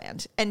Star Wars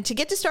Land. And to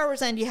get to Star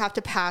Wars Land, you have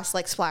to pass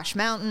like Splash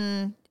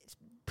Mountain,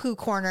 Pooh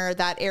Corner,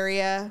 that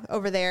area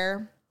over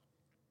there.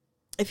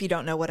 If you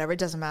don't know, whatever, it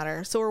doesn't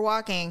matter. So we're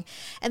walking,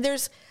 and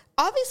there's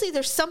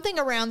something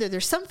around there.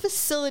 There's some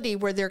facility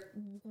where they're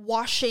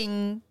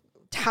washing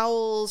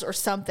towels or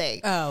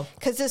something. Oh.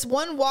 Because this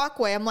one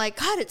walkway, I'm like,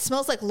 God, it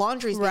smells like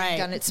laundry's being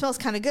done. It smells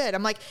kind of good.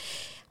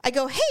 I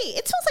go, hey,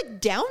 it smells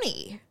like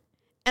Downy.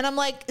 And I'm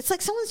like, it's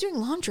like someone's doing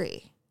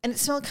laundry. And it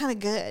smelled kind of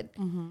good.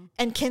 Mm-hmm.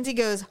 And Kenzie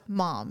goes,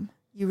 Mom,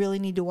 you really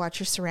need to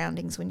watch your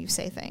surroundings when you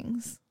say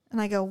things. And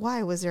I go,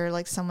 why? Was there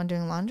like someone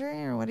doing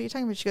laundry or what are you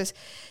talking about? She goes,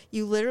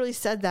 you literally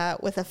said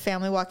that with a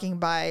family walking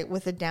by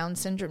with a Down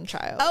syndrome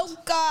child. Oh,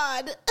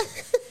 God.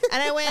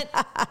 And I went,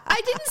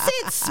 I didn't say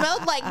it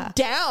smelled like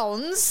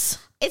Downs.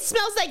 It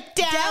smells like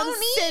Down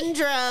Downy?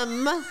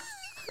 syndrome.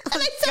 And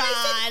I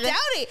said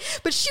Downy.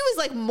 But she was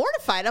like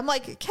mortified. I'm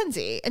like,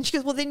 Kenzie. And she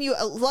goes, well, then you,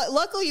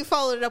 luckily you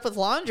followed it up with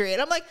laundry.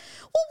 And I'm like,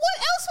 well, what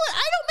else would,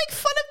 I don't make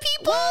fun of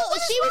people. Well, What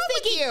is she was wrong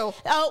with thinking, you?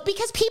 oh,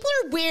 because people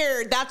are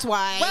weird. That's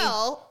why.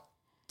 Well,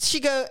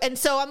 and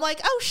so I'm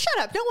like, oh, shut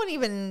up. No one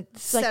even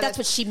said like that's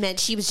it. what she meant.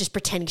 She was just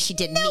pretending she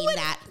didn't mean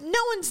that. No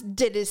one's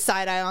did his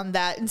side eye on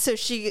that. And so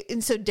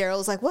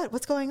Daryl's like,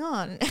 what's going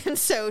on? And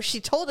so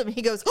she told him,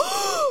 he goes,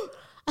 oh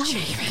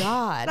my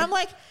God. And I'm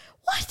like,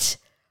 what?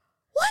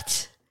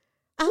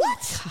 Oh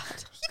What? my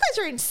God. You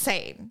guys are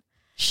insane.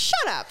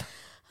 Shut up.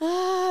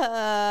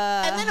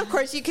 And then of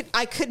course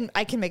I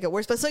can make it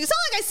worse, but it's not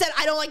like I said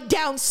I don't like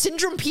Down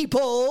syndrome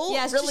people.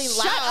 Yes, really just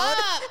loud. shut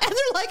up. And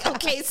they're like,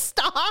 okay,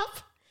 stop.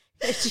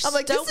 I'm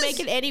like, don't make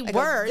it any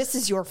worse. This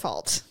is your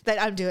fault that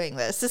I'm doing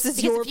this. This is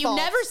because your if you fault.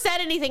 never said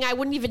anything, I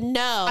wouldn't even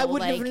know. I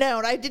wouldn't have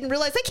known. I didn't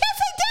realize I can't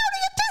say Downy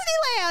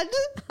at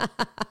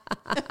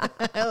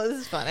Disneyland. That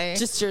was funny.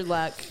 Just your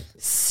luck.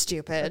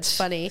 Stupid. It's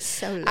funny.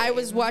 So lame. I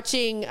was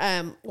watching,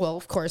 well,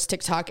 of course,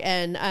 TikTok,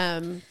 and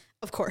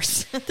Of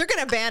course. They're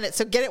going to ban it,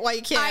 so get it while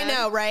you can. I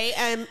know, right?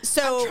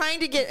 So I'm trying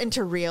to get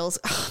into Reels.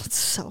 Oh, it's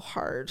so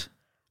hard.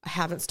 I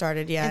haven't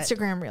started yet.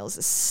 Instagram Reels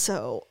is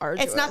so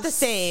arduous. It's not the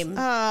same.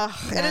 And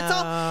it's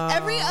all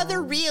every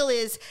other reel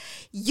is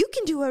you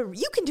can do a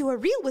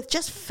reel with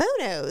just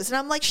photos, and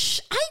I'm like,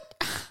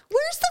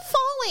 where's the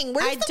falling?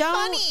 Where's the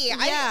funny?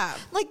 Yeah,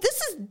 like this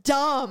is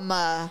dumb.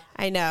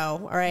 I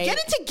know. All right, Get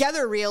it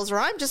together, Reels, or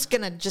I'm just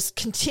gonna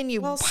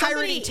continue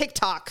pirating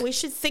TikTok. We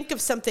should think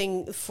of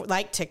something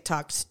like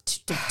TikTok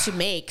to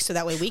make, so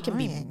that way we can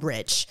be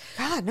rich.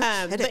 God,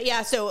 no kidding. But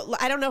yeah, so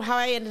I don't know how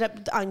I ended up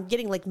on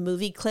getting like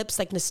movie clips,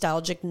 like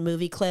nostalgic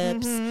movie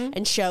clips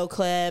and show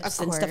clips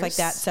and stuff like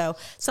that. So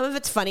some of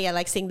it's funny. I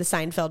like seeing the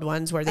Seinfeld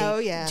ones where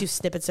they do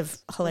snippets of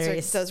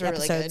hilarious those are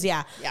episodes. really good.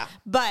 Yeah.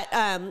 But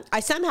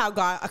I somehow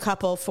got a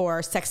couple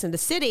for Sex and the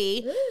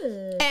City,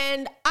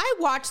 and I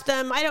watched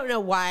them. I don't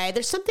know why.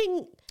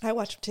 I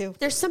watch them too.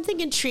 There's something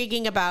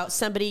intriguing about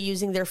somebody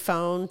using their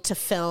phone to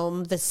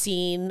film the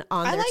scene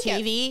on their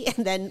TV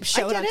and then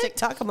show it on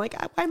TikTok. I'm like,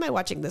 why am I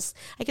watching this?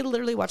 I could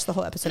literally watch the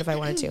whole episode if I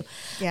wanted to.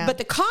 Yeah. But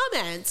the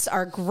comments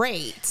are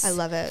great. I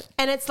love it.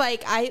 And it's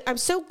like, I'm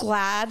so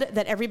glad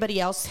that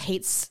everybody else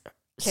hates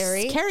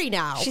Carrie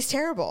now. She's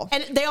terrible.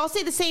 And they all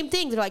say the same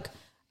thing. They're like,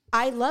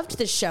 I loved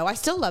this show. I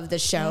still love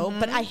this show,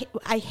 but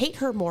I hate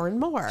her more and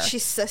more.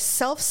 She's a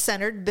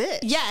self-centered bitch.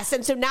 Yes,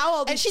 and so now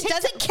all these she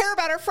doesn't care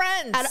about her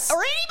friends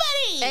or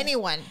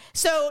anyone.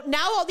 So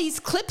now all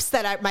these clips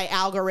that my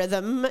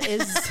algorithm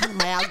is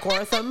my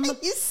algorithm.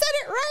 You said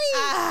it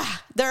right.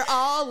 They're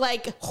all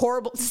like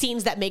horrible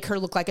scenes that make her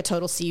look like a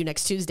total see you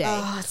next Tuesday.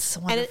 Oh, it's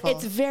wonderful. And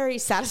it's very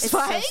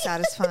satisfying. It's so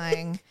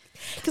satisfying.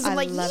 Because I'm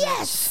like,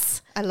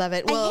 yes, I love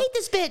it. Well, I hate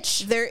this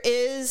bitch. There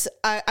is.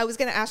 I was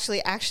going to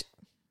actually.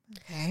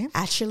 Okay.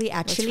 Let's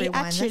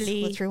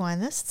rewind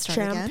this. Start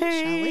again,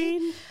 shall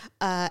we?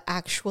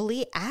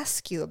 Actually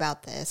ask you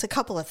about this. A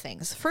couple of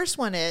things. The first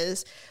one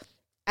is,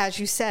 as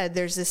you said,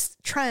 there's this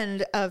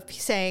trend of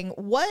saying,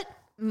 what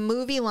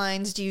movie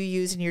lines do you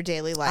use in your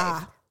daily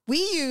life? We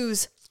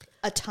use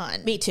a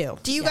ton. Me too.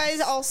 Do you guys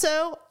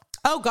also?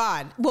 Oh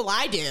God. Well,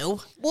 I do.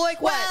 Well,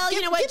 like what? Well,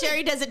 you know what?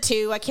 Jerry does it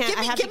too. I can't.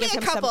 I have to give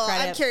him some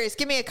credit. I'm curious.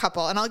 Give me a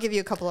couple, and I'll give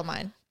you a couple of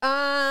mine.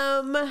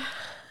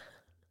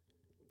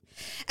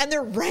 And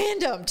they're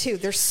random too.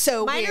 They're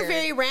so Mine weird. are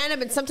very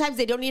random, and sometimes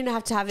they don't even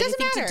have to have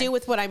anything to do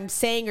with what I'm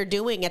saying or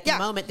doing at the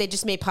moment. They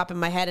just may pop in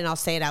my head, and I'll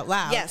say it out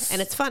loud. Yes,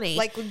 and it's funny.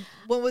 Like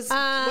what was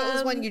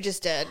one you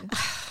just did?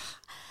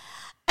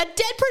 A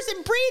dead person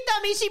breathed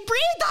on me. She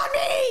breathed on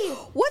me.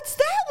 What's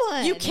that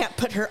one? You can't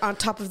put her on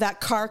top of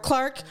that car,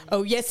 Clark.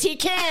 Oh yes, he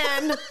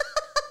can.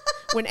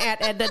 When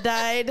Aunt Edna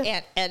died.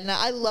 Aunt Edna,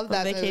 I love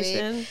that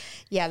Vacation. movie.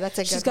 Yeah, that's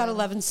a good. She's got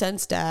 11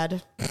 cents,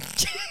 Dad.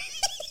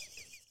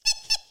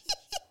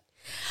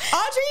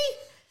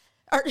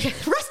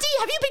 Rusty,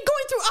 have you been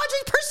going through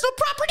Audrey's personal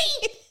property?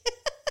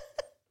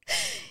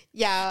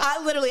 Yeah.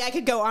 I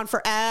could go on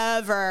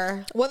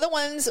forever.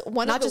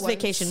 Not just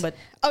Vacation, but.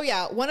 Oh,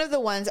 yeah. One of the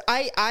ones,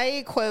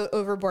 I quote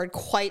Overboard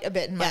quite a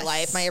bit in my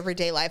life, my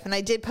everyday life. And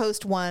I did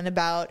post one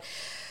about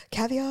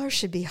caviar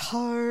should be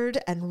hard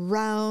and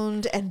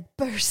round and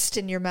burst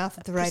in your mouth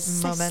at the right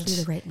moment.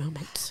 The right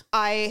moment.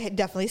 I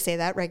definitely say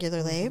that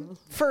regularly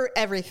for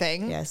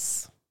everything.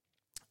 Yes.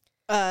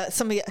 A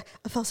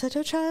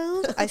falsetto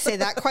child. I say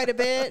that quite a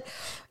bit.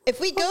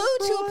 If we go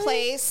to a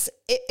place,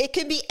 it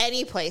can be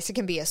any place. It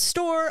can be a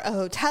store, a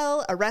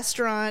hotel, a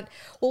restaurant.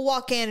 We'll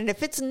walk in, and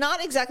if it's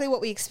not exactly what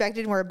we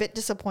expected and we're a bit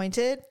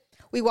disappointed,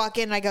 we walk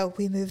in and I go,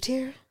 we moved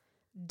here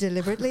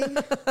deliberately?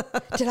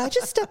 Did I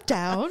just step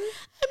down?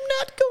 I'm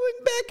not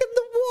going back in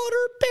the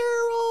water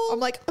barrel. I'm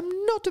like,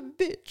 I'm not a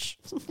bitch.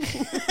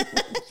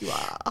 You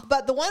are.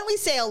 But the one we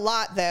say a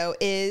lot, though,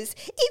 is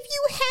if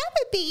you have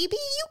a baby,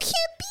 you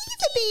can't be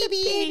the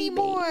baby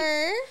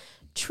anymore.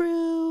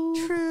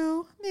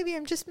 True. Maybe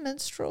I'm just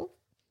menstrual.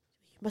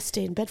 You must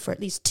stay in bed for at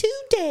least 2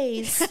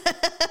 days.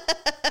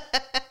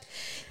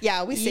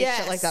 Yeah, we say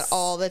shit like that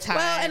all the time.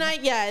 Well,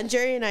 and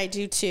Jerry and I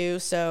do too.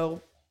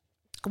 So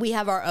we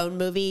have our own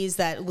movies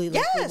that we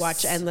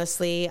watch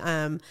endlessly.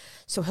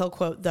 So he'll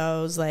quote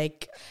those.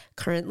 Like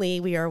currently,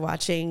 we are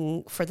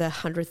watching for the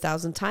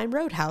 100,000th time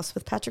Roadhouse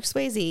with Patrick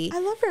Swayze. I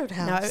love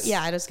Roadhouse.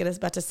 Now, I was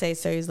about to say.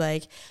 So he's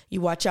like,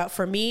 "You watch out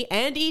for me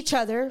and each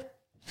other.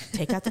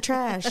 Take out the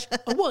trash.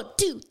 1,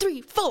 2,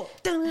 3, 4."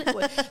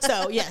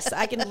 So yes,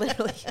 I can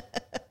literally.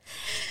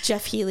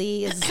 Jeff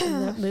Healey is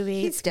in that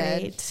movie. He's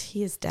dead. Great.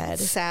 He is dead.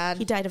 That's sad.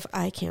 He died of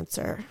eye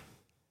cancer.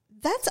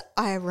 That's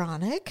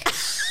ironic.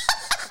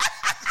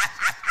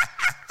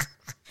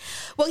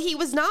 Well, he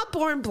was not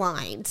born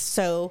blind,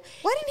 so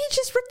Why didn't he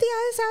just rip the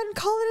eyes out and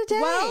call it a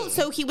day? well,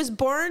 so he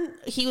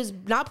was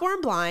not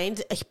born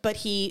blind, but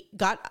he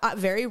got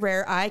very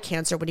rare eye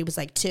cancer when he was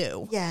like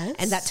 2. Yes.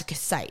 And that took his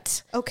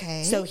sight.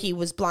 Okay. So he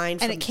was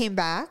blind. And it came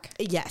back?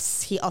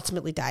 Yes. He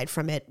ultimately died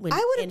from it when I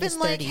would in have his been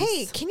like, 30s.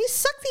 hey, can you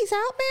suck these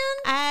out,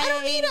 man? I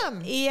don't need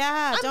them.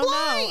 Yeah. I'm don't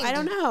blind.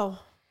 know.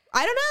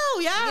 I don't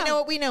know. Yeah. You know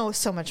what? We know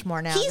so much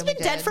more now. He's than been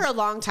we dead did. for a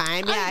long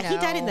time. Yeah. He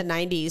died in the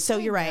 90s. So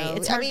you're right.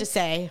 It's hard to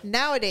say.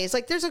 Nowadays,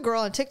 like there's a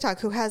girl on TikTok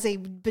who has a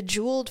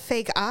bejeweled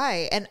fake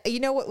eye. And you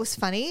know what was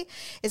funny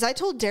is I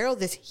told Daryl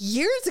this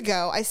years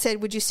ago. I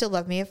said, would you still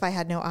love me if I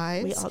had no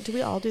eyes? Do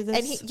we all do this?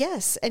 And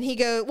yes. And he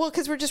go, well,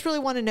 because we just really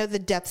want to know the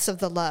depths of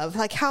the love.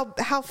 Like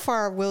how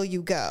far will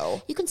you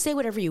go? You can say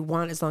whatever you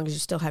want as long as you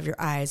still have your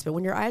eyes. But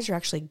when your eyes are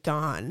actually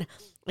gone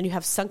and you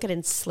have sunken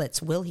in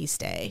slits, will he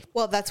stay?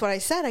 Well, that's what I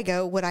said. I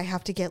go, would I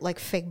have to get like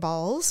fake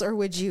balls, or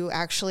would you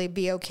actually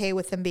be okay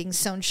with them being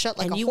sewn shut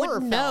like and a you horror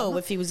wouldn't film? know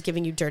if he was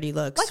giving you dirty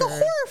looks, like a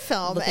horror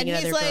film. looking And at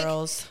he's other like,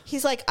 girls.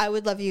 he's like, I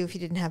would love you if you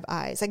didn't have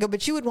eyes. I go,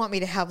 but you would want me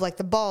to have like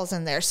the balls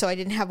in there, so I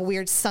didn't have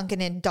weird sunken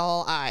in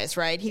doll eyes,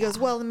 right? He goes,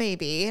 well,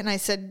 maybe. And I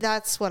said,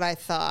 that's what I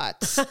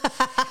thought. And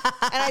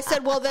I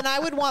said, well, then I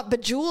would want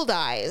bejeweled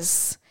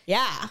eyes.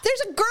 Yeah.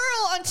 There's a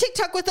girl on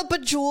TikTok with a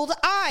bejeweled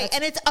eye,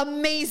 and it's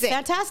amazing.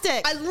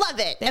 Fantastic. I love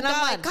it. Thank and I'm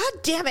God. like, God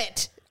damn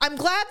it. I'm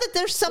glad that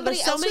there's somebody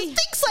There's so else many- who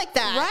thinks like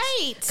that.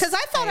 Right. Because I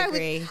thought I I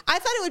agree.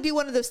 thought it would be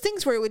one of those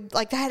things where it would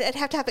like I'd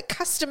have to have it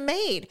custom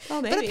made.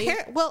 Oh, But maybe.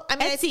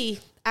 Etsy.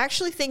 I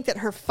actually think that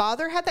her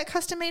father had that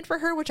custom made for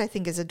her, which I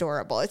think is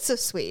adorable. It's so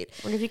sweet.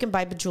 I wonder if you can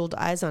buy bejeweled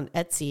eyes on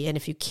Etsy, and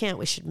if you can't,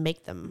 we should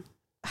make them.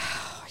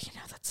 Oh,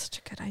 that's such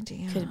a good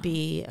idea. Could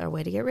be a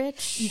way to get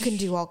rich. You can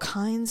do all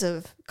kinds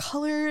of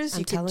colors.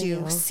 You can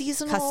do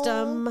seasonal,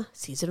 custom,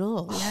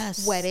 seasonal.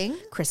 Yes. wedding,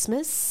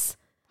 Christmas,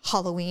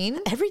 Halloween,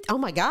 oh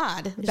my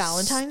God.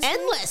 Valentine's Day.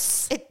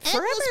 Endless. Forever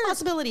Endless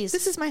possibilities.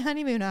 This is my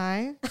honeymoon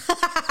eye.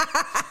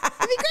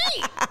 It'd be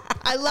great.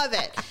 I love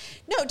it.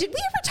 No, did we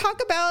ever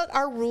talk about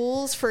our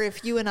rules for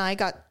if you and I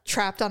got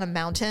trapped on a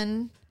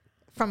mountain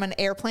from an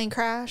airplane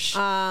crash?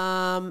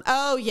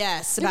 Oh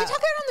yes. Did we talk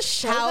about it on the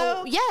show?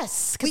 though?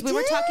 Yes, because we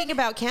were did? talking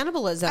about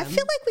cannibalism. I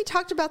feel like we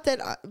talked about that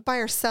by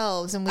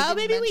ourselves, and we didn't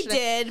maybe we mention it.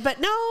 did, but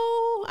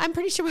no, I'm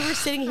pretty sure we were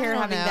sitting here I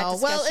don't having that know.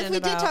 discussion. Well, if we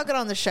did about- talk it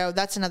on the show,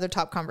 that's another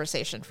top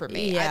conversation for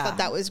me. I Yeah. thought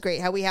that was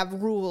great how we have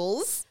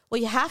rules. well,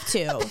 you have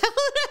to.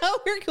 How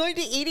we're going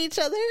to eat each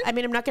other. I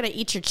mean, I'm not going to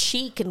eat your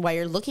cheek and while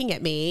you're looking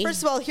at me.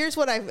 First of all, here's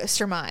what I've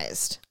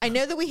surmised. I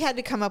know that we had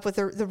to come up with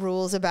the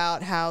rules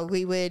about how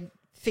we would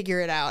figure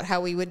it out,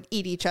 how we would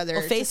eat each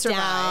other, face to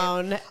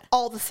survive, down,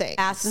 all the things.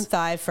 ass and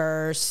thigh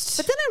first.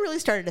 But then I really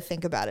started to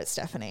think about it,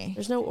 Stephanie.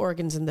 There's no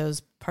organs in those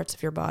parts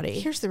of your body.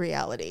 Here's the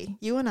reality.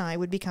 You and I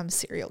would become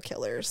serial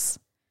killers.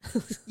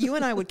 You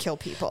and I would kill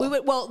people. We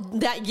would. Well,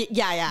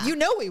 yeah. You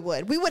know we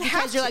would. We would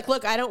have Because you're to. like,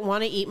 look, I don't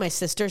want to eat my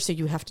sister, so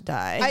you have to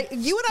die.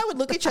 You and I would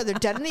look each other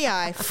dead in the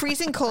eye,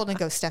 freezing cold, and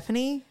go,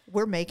 Stephanie,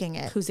 we're making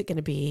it. Who's it going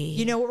to be?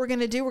 You know what we're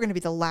going to do? We're going to be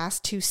the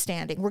last two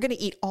standing. We're going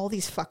to eat all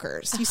these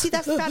fuckers. You see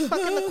that fat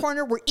fuck in the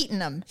corner? We're eating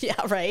them. Yeah,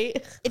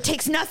 right. It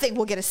takes nothing.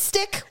 We'll get a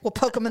stick. We'll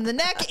poke him in the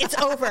neck. It's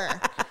over.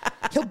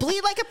 He'll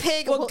bleed like a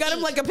pig. We'll gut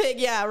him like a pig.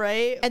 Yeah,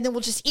 right. and then we'll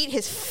just eat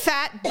his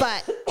fat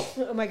butt.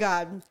 Oh my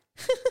God.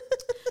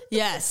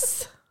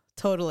 Yes,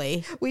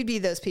 totally. We'd be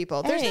those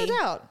people. There's Hey. no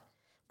doubt.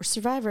 We're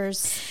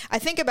survivors. I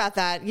think about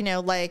that,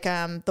 like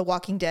The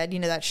Walking Dead,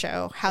 that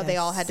show, how they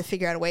Yes. all had to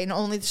figure out a way and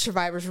only the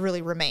survivors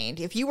really remained.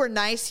 If you were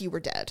nice, you were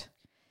dead.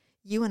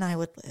 You and I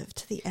would live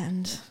to the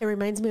end. It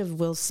reminds me of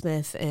Will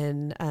Smith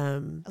in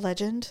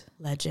Legend.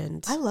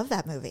 Legend. I love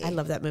that movie. I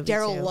love that movie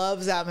Daryl too.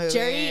 loves that movie.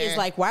 Jerry is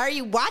like, why are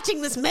you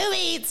watching this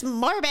movie? It's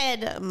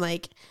morbid. I'm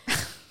like,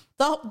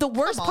 the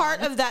worst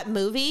part of that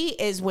movie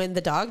is when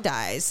the dog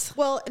dies.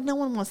 Well, no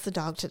one wants the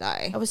dog to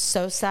die. I was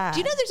so sad. Do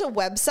you know there's a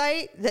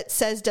website that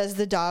says, does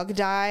the dog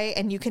die?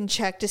 And you can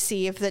check to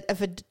see if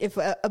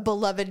a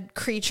beloved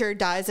creature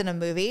dies in a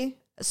movie.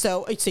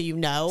 So you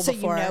know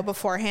before. You know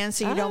beforehand,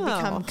 so you don't Oh.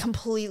 become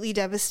completely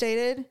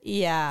devastated.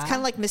 Yeah. It's kind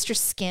of like Mr.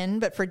 Skin,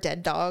 but for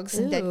dead dogs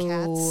and dead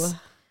cats. Ooh.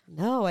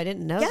 No, I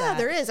didn't know that. Yeah,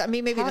 there is. I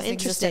mean, maybe it How doesn't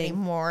exist interesting.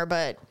 anymore,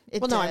 but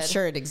it Well, no, I'm did.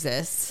 sure it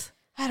exists.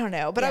 I don't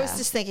know, but I was Yeah.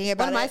 just thinking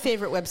about One of my it.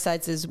 favorite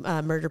websites is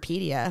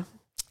Murderpedia.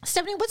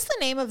 Stephanie, what's the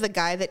name of the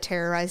guy that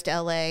terrorized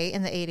LA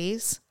in the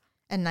 80s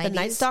and 90s. The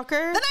Night Stalker?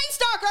 The Night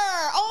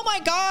Stalker! Oh my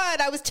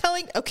God. I was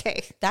telling,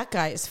 okay. That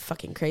guy is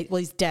fucking crazy. Well,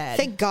 he's dead.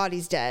 Thank God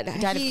he's dead. He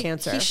died of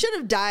cancer. He should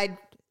have died.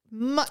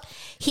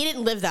 He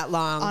didn't live that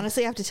long.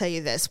 Honestly, I have to tell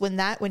you this.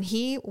 When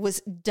he was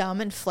dumb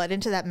and fled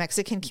into that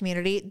Mexican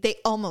community, they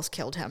almost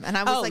killed him. And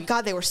I was like,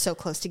 God, they were so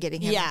close to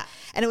getting him. Yeah.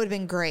 And it would have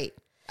been great.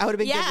 I would have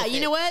been good with you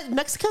it. know what?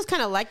 Mexico's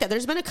kind of like that.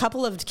 There's been a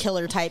couple of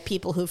killer type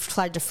people who've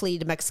tried to flee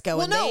to Mexico.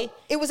 Well, no,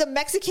 it was a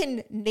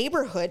Mexican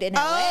neighborhood in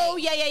LA. Oh,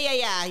 yeah.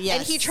 Yes.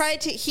 And he tried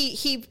to,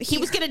 he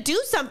was going to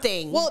do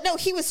something. Well, no,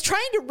 he was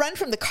trying to run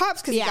from the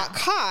cops because he got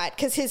caught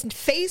because his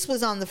face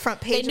was on the front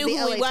page of the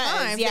LA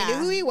Times. Yeah. They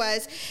knew who he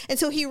was. And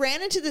so he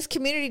ran into this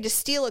community to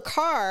steal a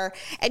car,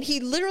 and he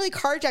literally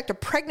carjacked a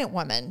pregnant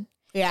woman.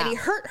 Yeah. And he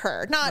hurt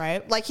her.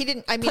 Not like he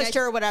didn't, I mean, pushed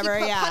her or whatever.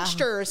 He punched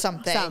her or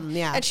something.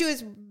 And she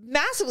was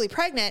massively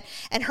pregnant,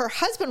 and her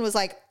husband was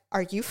like,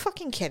 "Are you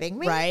fucking kidding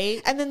me?"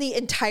 Right. And then the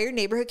entire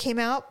neighborhood came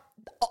out.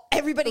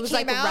 Everybody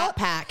came like out. A rat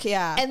pack,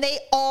 yeah. And they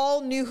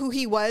all knew who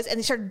he was, and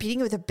they started beating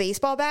him with a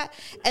baseball bat.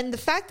 And the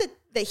fact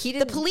that he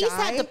didn't The police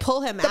had to pull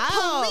him out.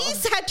 The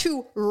police had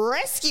to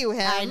rescue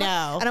him. I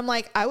know. And I'm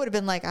like, I would have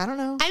been like, I don't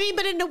know. I mean,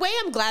 but in a way,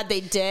 I'm glad they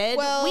did.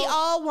 Well, we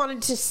all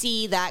wanted to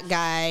see that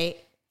guy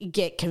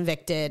get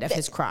convicted of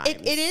his crimes.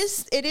 It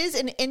is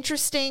an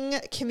interesting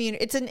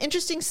community. It's an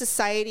interesting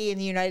society in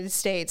the United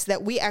States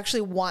that we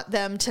actually want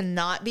them to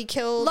not be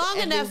killed long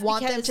and enough. We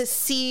want them to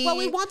see. Well,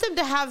 we want them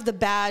to have the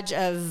badge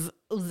of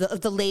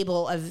the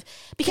label of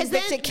because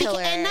convicted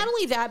killer. And not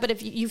only that, but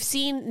if you've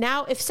seen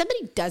now, if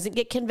somebody doesn't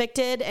get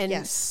convicted, and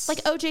like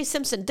O.J.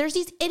 Simpson, there's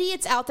these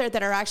idiots out there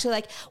that are actually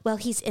like, well,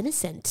 he's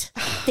innocent.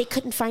 They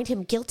couldn't find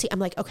him guilty. I'm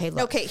like, okay,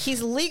 look. Okay,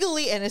 he's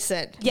legally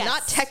innocent,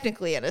 not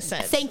technically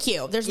innocent. Thank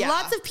you. There's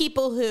lots of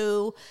people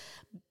who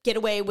get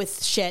away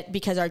with shit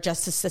because our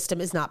justice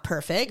system is not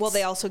perfect. Well,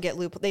 they also get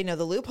they know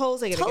the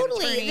loopholes. They get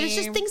totally. There's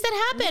just things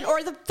that happen,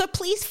 or the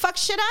police fuck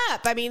shit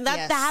up. I mean,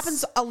 that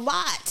happens a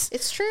lot.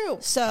 It's true.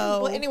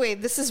 So, well, anyway,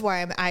 this is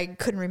why I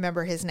couldn't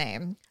remember his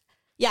name.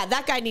 Yeah,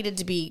 that guy needed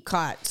to be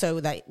caught so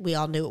that we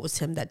all knew it was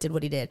him that did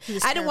what he did.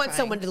 I didn't want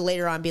someone to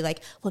later on be like,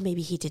 well,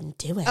 maybe he didn't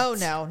do it. Oh,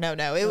 no.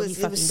 It was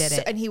did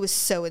it. And he was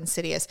so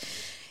insidious.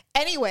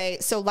 Anyway,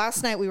 so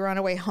last night we were on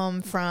our way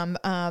home from,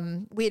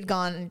 we had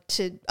gone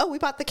to, we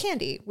bought the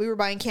candy. We were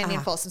buying candy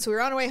in Folsom. So we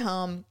were on our way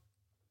home.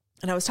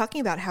 And I was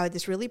talking about how I had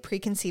this really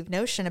preconceived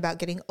notion about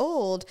getting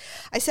old.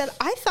 I said,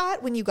 I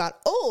thought when you got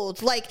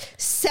old, like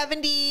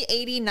 70,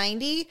 80,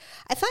 90,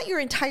 I thought your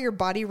entire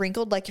body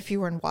wrinkled like if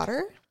you were in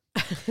water.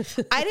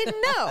 I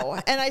didn't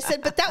know. And I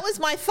said, but that was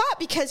my thought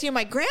because,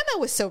 my grandma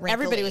was so wrinkly.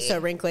 Everybody was so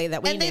wrinkly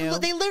that we knew.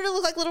 They literally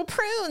look like little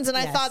prunes. And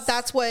I thought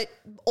that's what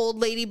old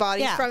lady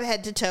bodies from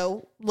head to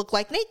toe look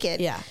like naked.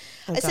 Yeah.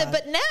 I said,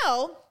 but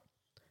now...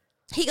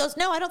 He goes,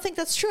 no, I don't think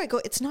that's true. I go,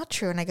 it's not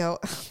true. And I go,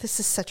 this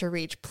is such a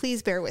reach.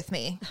 Please bear with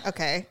me.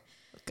 Okay.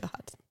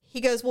 God.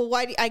 He goes, well,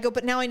 why do I go,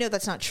 but now I know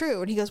that's not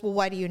true. And he goes, well,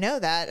 why do you know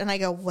that? And I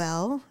go,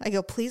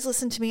 please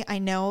listen to me. I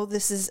know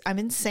I'm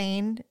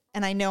insane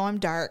and I know I'm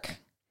dark.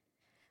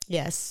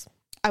 Yes.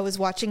 I was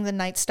watching the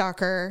Night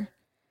Stalker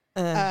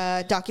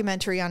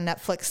documentary on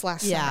Netflix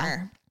last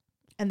summer.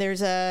 And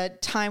there's a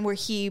time where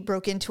he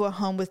broke into a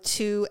home with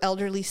two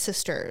elderly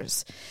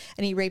sisters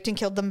and he raped and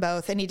killed them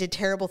both. And he did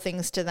terrible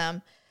things to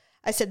them.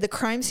 I said the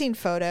crime scene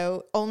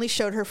photo only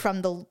showed her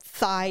from the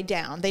thigh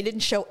down. They didn't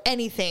show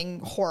anything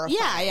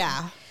horrifying.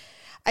 Yeah.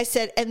 I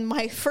said, and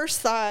my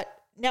first thought,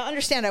 now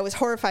understand I was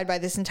horrified by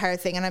this entire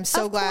thing and I'm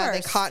so glad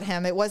they caught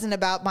him. It wasn't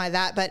about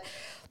that, but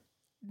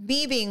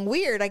me being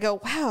weird, I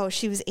go, wow,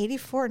 she was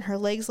 84 and her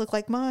legs look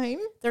like mine.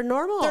 They're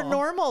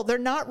normal. They're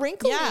not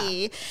wrinkly.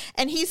 Yeah.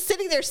 And he's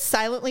sitting there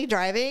silently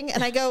driving.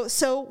 And I go,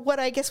 so what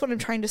I'm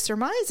trying to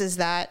surmise is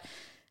that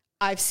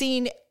I've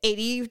seen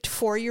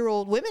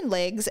 84-year-old women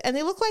legs and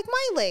they look like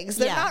my legs.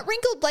 They're not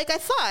wrinkled like I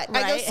thought.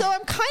 Right. I go, so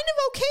I'm kind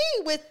of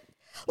okay with,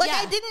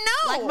 I didn't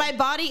know. Like my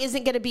body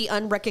isn't going to be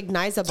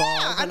unrecognizable.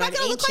 Yeah, I'm not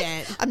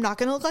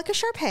going to look like a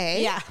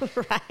Shar-Pei. Yeah,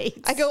 right.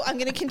 I go, I'm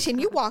going to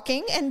continue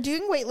walking and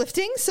doing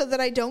weightlifting so that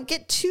I don't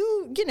get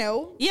too,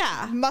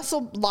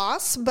 muscle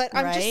loss. But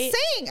I'm just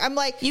saying, I'm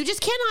like, you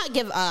just cannot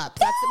give up.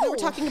 That's we were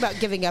talking about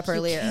giving up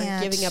earlier.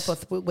 Giving up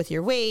with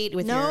your weight,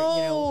 with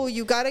your,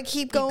 you got to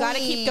keep going. You got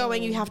to keep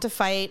going. You have to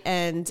fight,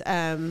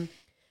 and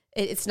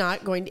it's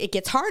not going, it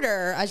gets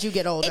harder as you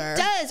get older. It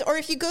does. Or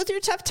if you go through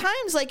tough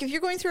times, like if you're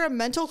going through a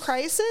mental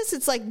crisis,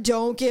 it's like,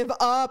 don't give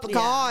up. Yeah.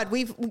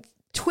 God,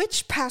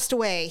 Twitch passed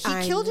away.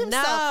 He killed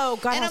himself. No,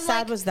 God, how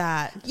sad was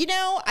that?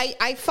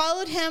 I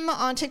followed him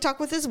on TikTok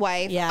with his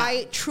wife. Yeah.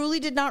 I truly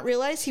did not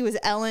realize he was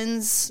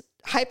Ellen's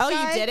hype guy.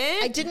 You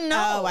didn't? I didn't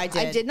know. Oh, I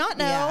did. I did not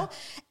know. Yeah.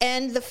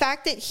 And the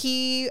fact that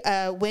he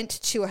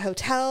went to a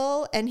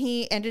hotel and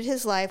he ended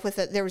his life with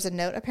there was a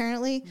note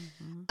apparently.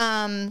 Mm-hmm.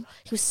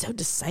 He was so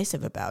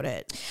decisive about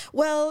it.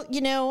 Well,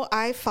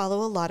 I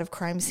follow a lot of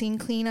crime scene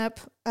cleanup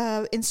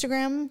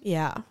Instagram.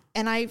 Yeah.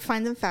 And I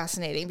find them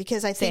fascinating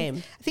because I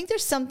think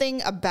there's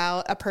something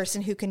about a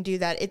person who can do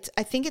that.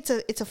 I think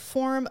it's a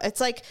form. It's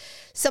like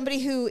somebody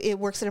who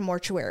works at a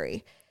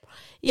mortuary.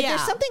 Yeah.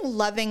 There's something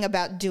loving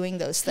about doing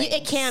those things.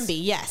 It can be,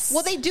 yes.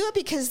 Well, they do it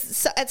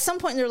because at some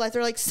point in their life,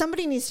 they're like,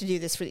 somebody needs to do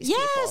this for these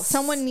people.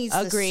 Someone needs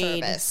this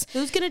service.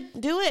 Who's going to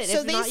do it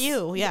if not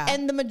you? Yeah.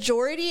 And the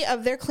majority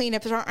of their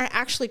cleanups aren't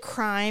actually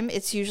crime.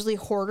 It's usually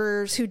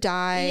hoarders who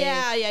die.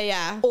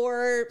 Yeah.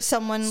 Or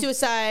someone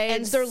Suicide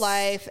ends their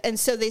life. And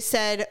so they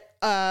said,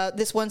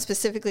 this one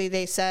specifically,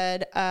 they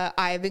said,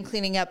 I have been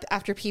cleaning up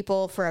after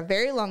people for a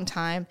very long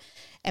time.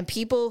 And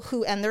people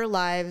who end their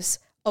lives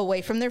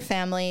away from their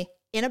family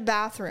in a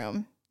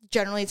bathroom,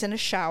 generally it's in a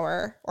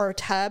shower or a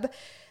tub,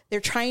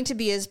 they're trying to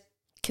be as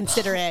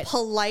considerate,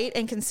 polite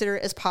and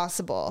considerate as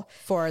possible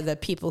for the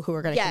people who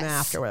are going to come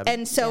after them.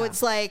 And so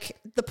it's like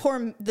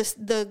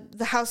the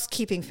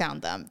housekeeping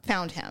found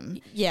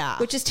him. Yeah.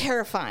 Which is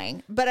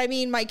terrifying. But I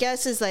mean, my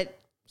guess is that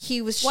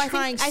he was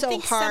trying so hard. I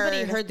think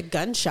somebody heard the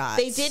gunshots.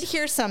 They did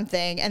hear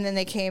something, and then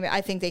they came in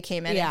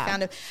and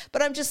found him.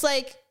 But I'm just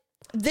like,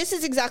 this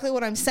is exactly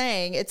what I'm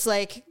saying. It's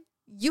like,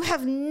 you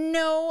have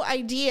no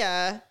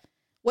idea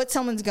what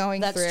someone's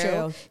going through. That's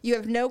true. You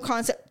have no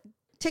concept.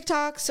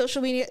 TikTok,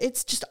 social media,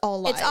 it's just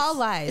all lies. It's all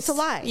lies. It's a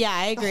lie. Yeah,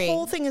 I agree. The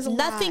whole thing is a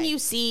lie. Nothing you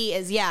see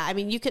is, I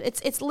mean, you could,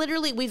 it's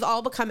literally, we've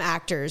all become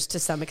actors to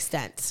some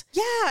extent.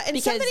 Yeah. And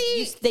because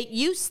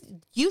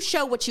you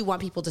show what you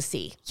want people to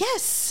see.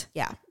 Yes.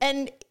 Yeah.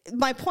 And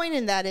my point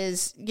in that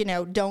is,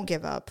 don't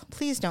give up.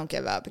 Please don't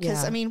give up,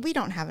 because I mean, we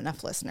don't have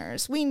enough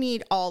listeners. We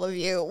need all of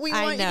you. We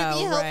want you to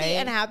be healthy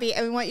and happy,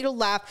 and we want you to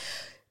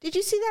laugh. Did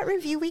you see that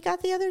review we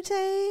got the other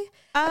day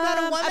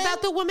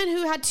about the woman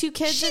who had 2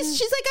 kids? She's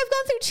like, I've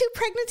gone through 2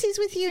 pregnancies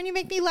with you, and you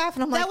make me laugh.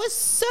 And I'm like, that was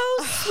so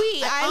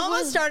sweet. I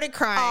almost started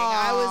crying.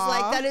 I was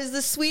like, that is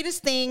the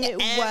sweetest thing ever.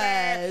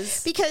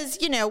 Was because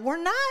we're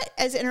not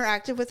as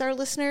interactive with our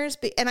listeners,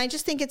 and I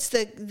just think it's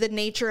the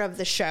nature of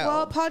the show.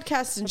 Well,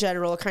 podcasts in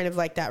general are kind of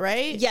like that,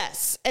 right?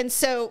 Yes, and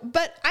so,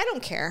 but I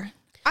don't care.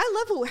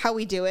 I love how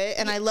we do it,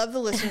 and I love the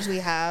listeners we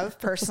have.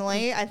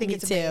 Personally, I think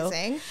it's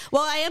amazing.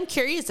 Well, I am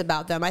curious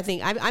about them. I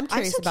think I'm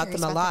curious about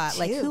them a lot.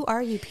 Like, who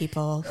are you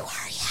people? Who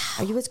are you?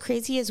 Are you as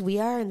crazy as we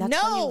are? And that's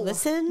why you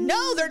listen?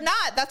 No, they're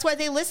not. That's why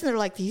they listen. They're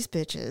like, these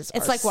bitches.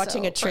 It's like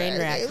watching a train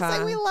wreck. It's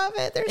like, we love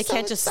it. They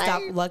can't just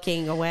stop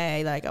looking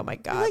away. Like, oh my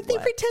God. Like, they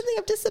pretend they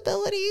have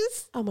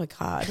disabilities. Oh my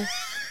God.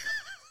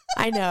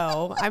 I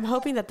know. I'm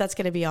hoping that that's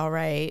going to be all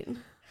right.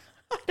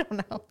 I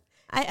don't know.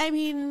 I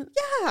mean,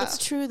 it's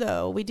true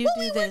though. We do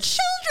we this. Were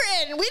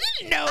children. We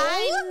didn't know.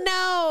 I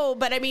know,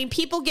 but I mean,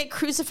 people get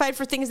crucified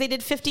for things they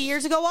did 50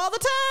 years ago all the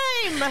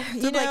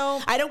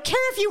time. I don't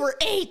care if you were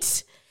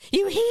 8,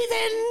 you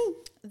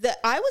heathen.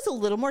 I was a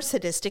little more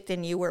sadistic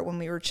than you were when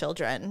we were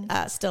children.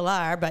 Still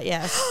are, but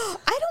yes.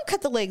 I don't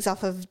cut the legs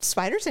off of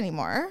spiders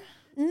anymore.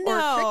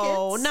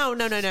 No.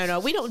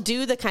 We don't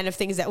do the kind of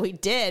things that we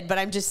did, but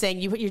I'm just saying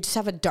you just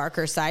have a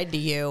darker side to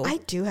you. I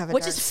do have a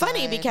which dark is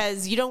funny side.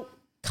 Because you don't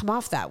come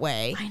off that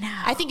way. I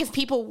know. I think if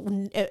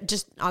people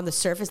just on the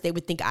surface, they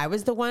would think I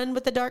was the one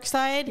with the dark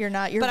side. You're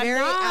not. You're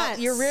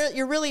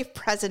you're really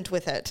present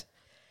with it.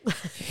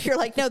 You're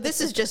like, no,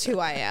 this is just who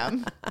I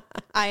am.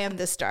 I am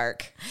this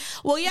dark.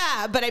 Well,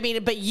 yeah, but I mean,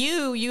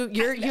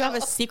 you have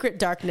a secret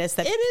darkness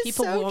that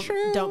people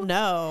don't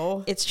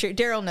know. It's true.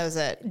 Daryl knows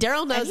it.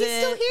 Daryl knows it. He's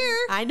still here.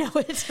 I know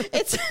it.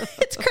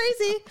 It's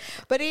crazy,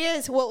 but he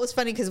is. Well, it was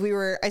funny because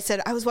I said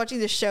I was watching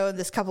this show and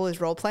this couple was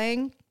role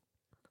playing.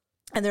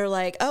 And they're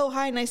like, oh,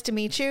 hi, nice to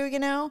meet you.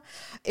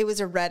 It was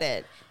a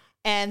Reddit.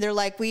 And they're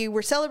like, we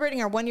were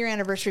celebrating our 1-year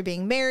anniversary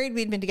being married.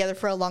 We'd been together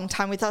for a long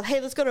time. We thought,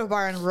 hey, let's go to a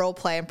bar and role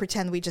play and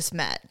pretend we just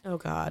met. Oh,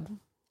 God.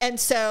 And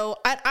so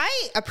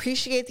I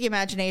appreciate the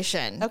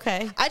imagination.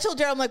 Okay. I told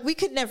Daryl, I'm like, we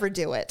could never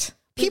do it.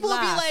 People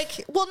would be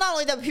like, well, not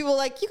only that, but people are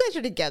like, you guys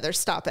are together.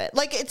 Stop it.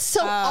 Like, it's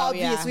so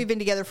obvious we've been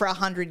together for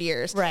 100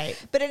 years. Right.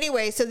 But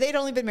anyway, so they'd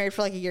only been married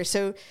for like a year.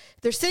 So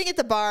they're sitting at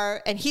the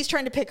bar and he's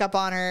trying to pick up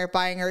on her,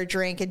 buying her a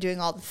drink and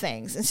doing all the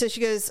things. And so she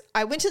goes,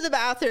 I went to the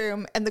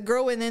bathroom and the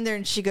girl went in there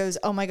and she goes,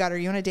 oh my God, are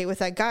you on a date with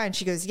that guy? And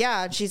she goes,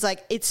 yeah. And she's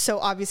like, it's so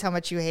obvious how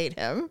much you hate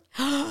him.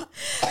 Oh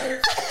my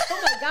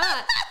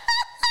God.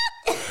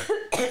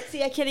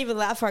 See, I can't even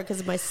laugh hard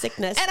because of my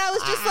sickness. And I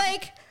was just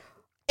like,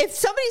 if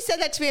somebody said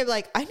that to me, I'm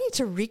like, I need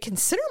to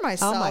reconsider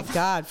myself. Oh my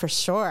God, for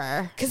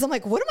sure. Because I'm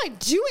like, what am I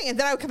doing? And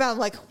then I would come out, I'm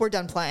like, we're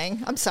done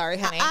playing. I'm sorry,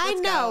 honey. I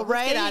know,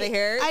 right? Let's get out of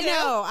here. I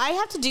know. I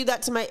have to do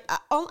that to my,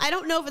 I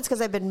don't know if it's because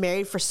I've been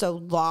married for so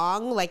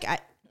long. Like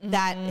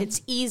that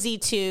it's easy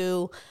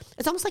to,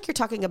 it's almost like you're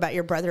talking about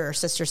your brother or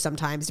sister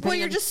sometimes. Well,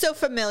 you're just so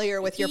familiar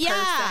with your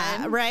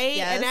person. Right.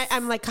 Yes. And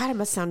I'm like, God, I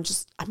must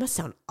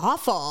sound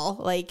awful.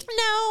 Like,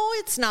 no,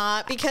 it's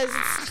not, because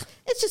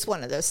it's just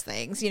one of those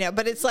things,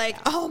 but it's like,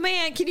 oh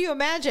man, can you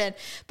imagine?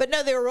 But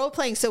no, they were role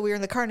playing. So we were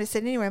in the car and I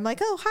said, anyway, I'm like,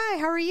 oh, hi,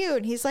 how are you?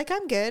 And he's like,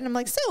 I'm good. And I'm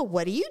like, so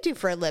what do you do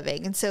for a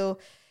living? And so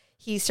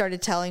he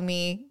started telling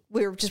me,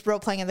 we were just role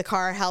playing in the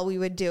car, how we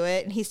would do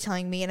it. And he's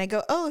telling me, and I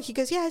go, oh, he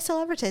goes, yeah, I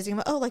sell advertising. I'm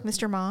like, oh, like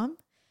Mr. Mom?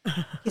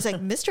 He's like,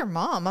 Mr.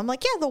 Mom? I'm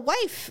like, yeah, the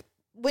wife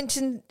went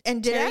and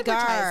did Terry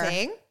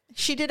advertising.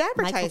 She did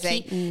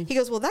advertising. He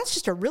goes, well, that's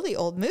just a really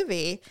old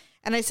movie.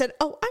 And I said,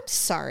 oh, I'm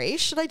sorry.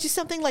 Should I do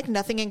something like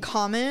Nothing in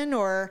Common?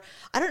 Or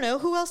I don't know,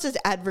 who else does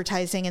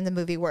advertising in the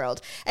movie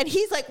world? And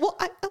he's like, well,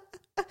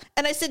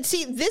 and I said,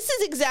 see, this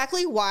is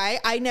exactly why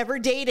I never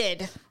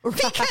dated,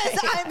 because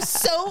I'm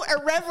so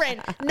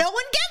irreverent. No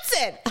one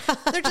gets it.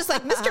 They're just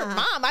like, Mr.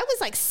 Mom, I was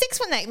like 6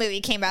 when that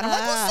movie came out. I'm like,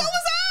 well, so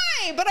was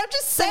I, but I'm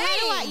just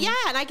saying. Yeah,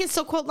 and I can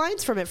still quote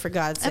lines from it, for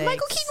God's sake. And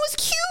Michael Keaton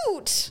was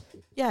cute.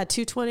 Yeah,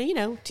 220,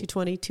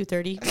 220,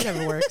 230,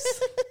 whatever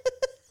works.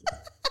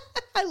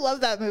 I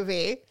love that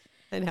movie.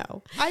 I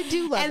know. I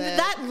do love it. And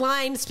that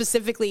line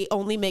specifically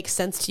only makes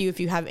sense to you if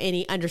you have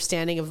any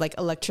understanding of like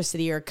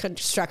electricity or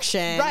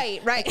construction.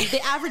 Right. Like,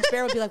 the average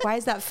bear would be like, why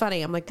is that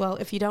funny? I'm like, well,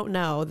 if you don't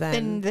know,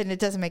 then it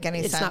doesn't make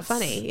any sense. It's not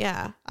funny.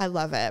 Yeah. I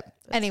love it.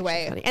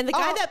 Anyway. Funny. And the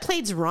guy that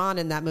plays Ron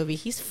in that movie,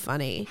 he's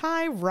funny.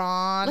 Hi,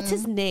 Ron. What's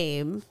his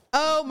name?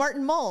 Oh,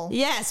 Martin Mull.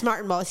 Yes,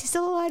 Martin Mull. Is he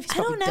still alive? He's I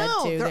don't know. dead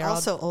too. They're all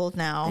so old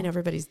now. I know,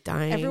 everybody's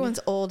dying. Everyone's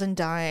old and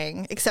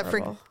dying, except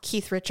Horrible. for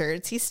Keith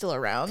Richards. He's still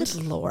around.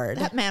 Good Lord.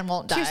 That man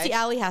won't die. Kirstie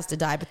Alley has to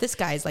die, but this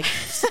guy's like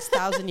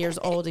 6,000 years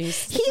old. And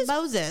he's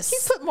Moses.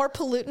 He's put more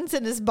pollutants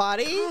in his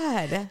body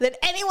than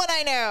anyone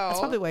I know. That's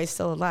probably why he's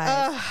still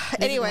alive.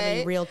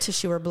 Anyway. Real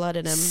tissue or blood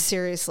in him.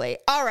 Seriously.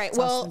 All right.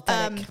 Well,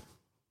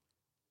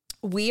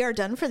 we are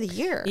done for the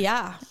year.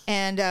 Yeah.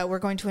 And we're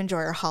going to enjoy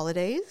our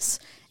holidays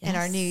and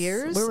our New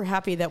Year's. We were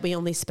happy that we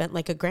only spent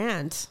like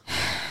 $1,000.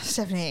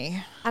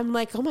 Stephanie. I'm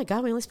like, oh my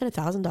God, we only spent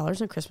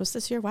 $1,000 on Christmas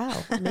this year.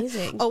 Wow.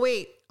 Amazing. Oh,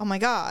 wait. Oh my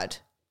God.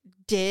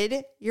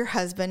 Did your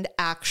husband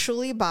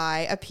actually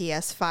buy a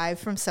PS5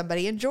 from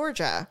somebody in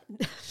Georgia?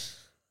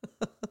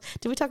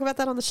 Did we talk about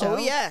that on the show? Oh,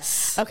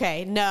 yes.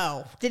 Okay,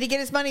 no. Did he get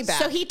his money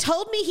back? So he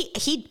told me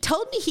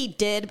he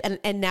did,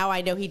 and now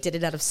I know he did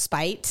it out of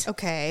spite.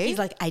 Okay. He's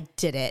like, I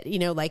did it,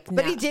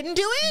 But he didn't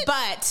do it?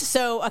 But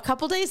so a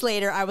couple days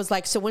later, I was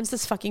like, so when's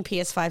this fucking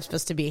PS5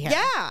 supposed to be here?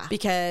 Yeah.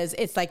 Because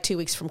it's like 2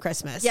 weeks from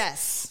Christmas.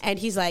 Yes. And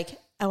he's like,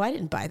 oh, I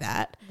didn't buy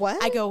that.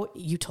 What? I go,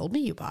 you told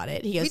me you bought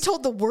it. He goes, we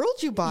told the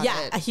world you bought it.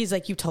 Yeah. He's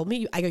like, you told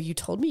me. I go, you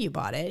told me you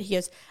bought it. He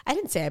goes, I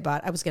didn't say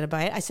I was going to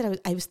buy it. I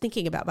said I was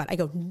thinking about buying it. I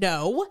go,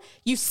 no,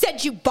 you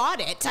said you bought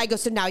it. I go,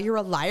 so now you're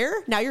a liar?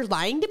 Now you're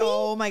lying to me?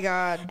 Oh my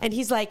God. And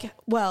he's like,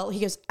 well,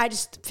 he goes, I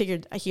just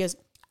figured, he goes,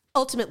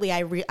 ultimately, I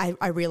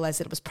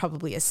realized that it was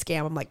probably a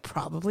scam. I'm like,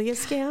 probably a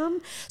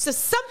scam? So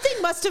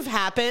something must have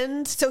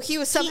happened. So he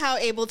was somehow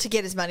able to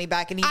get his money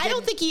back, and I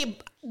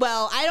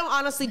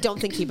honestly don't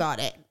think he bought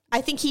it. I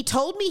think he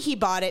told me he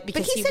bought it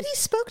because he said he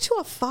spoke to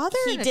a father.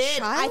 He and did. A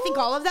child? I think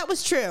all of that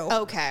was true.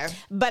 Okay.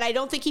 But I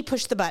don't think he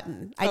pushed the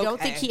button. I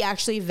don't think he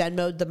actually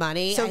Venmo'd the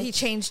money. So he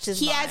changed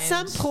his mind. He at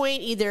some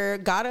point either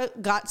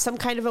got some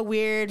kind of a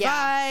weird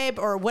vibe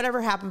or whatever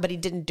happened, but he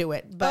didn't do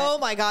it. But oh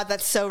my God,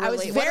 that's so I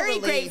was very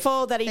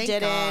grateful that he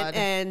did God. it.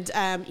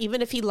 And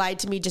even if he lied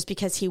to me just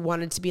because he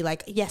wanted to be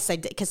like, yes, I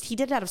did, because he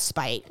did it out of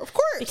spite. Of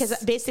course.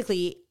 Because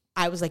basically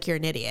I was like, you're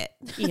an idiot,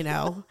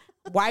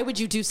 Why would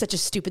you do such a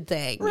stupid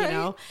thing,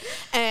 right.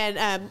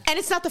 And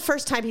it's not the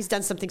first time he's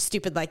done something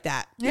stupid like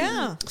that.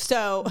 Yeah.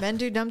 So men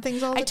do dumb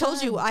things all the time. I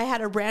told you I had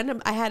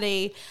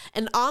an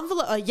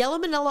envelope, a yellow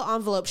manila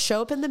envelope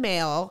show up in the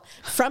mail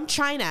from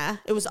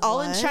China. It was all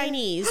in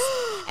Chinese.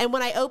 And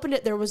when I opened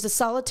it, there was a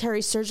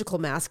solitary surgical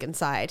mask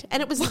inside.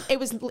 And it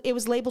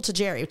was labeled to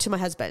Jerry, to my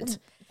husband.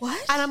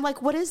 What? And I'm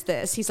like, what is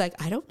this? He's like,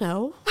 I don't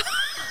know.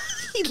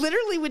 He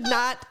literally would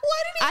not.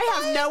 Why did he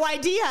I buy have no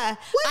idea.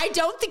 What? I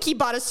don't think he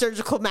bought a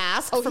surgical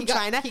mask from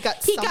China. He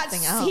got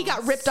something else. He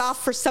got ripped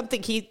off for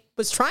something he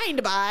was trying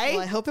to buy.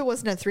 Well, I hope it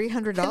wasn't a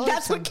 $300.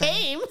 That's what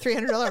came.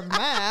 $300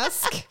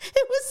 mask.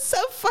 It was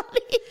so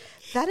funny.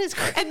 That is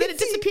crazy. And then it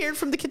disappeared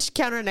from the kitchen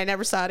counter, and I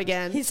never saw it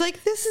again. He's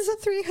like, this is a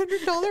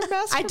 $300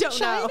 mask. I don't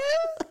China? know.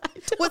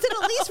 Was it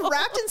at least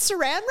wrapped in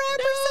saran wrap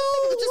or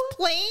something? It was just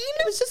plain?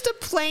 It was just a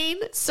plain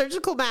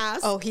surgical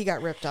mask. Oh, he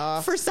got ripped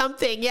off. For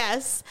something,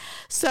 yes.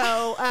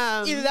 So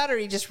either that or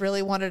he just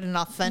really wanted an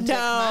authentic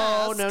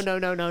mask.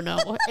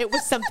 No. It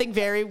was something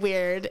very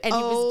weird. And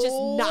he was just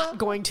not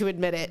going to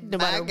admit it, no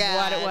matter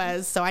what it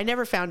was. So I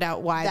never found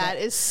out why. That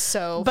is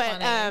so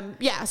funny. funny.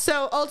 Yeah.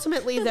 So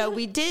ultimately, though,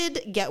 we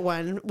did get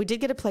one. We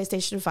did get a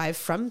PlayStation 5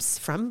 from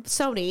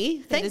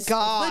Sony. Thank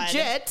God.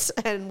 Legit.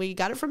 And we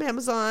got it from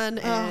Amazon.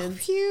 And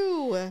phew.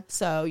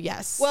 So,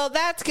 yes. Well,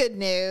 that's good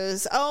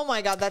news. Oh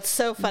my God, that's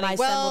so funny. My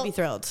son will be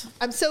thrilled.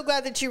 I'm so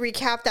glad that you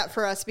recapped that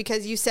for us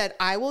because you said,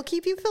 I will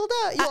keep you filled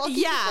up.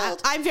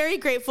 I'm very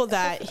grateful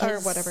that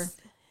or whatever.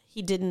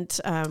 He didn't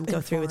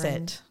go through with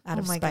it out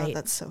of spite. Oh my God,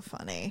 that's so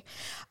funny.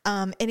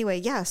 Anyway,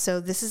 yeah,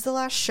 so this is the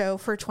last show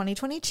for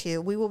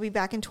 2022. We will be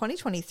back in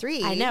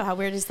 2023. I know. How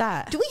weird is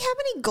that? Do we have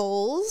any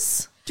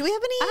goals? Do we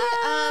have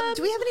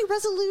any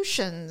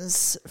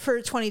resolutions for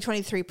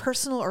 2023,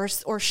 personal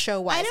or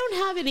show wise? I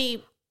don't have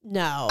any.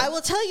 No. I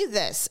will tell you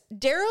this.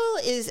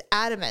 Daryl is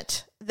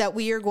adamant that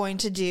we are going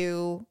to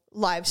do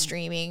live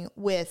streaming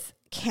with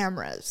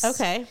cameras.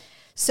 Okay.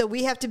 So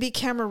we have to be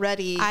camera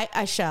ready.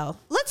 I shall.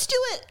 Let's do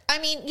it. I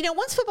mean,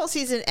 once football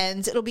season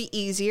ends, it'll be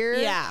easier.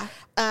 Yeah.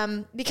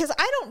 Because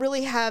I don't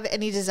really have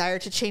any desire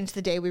to change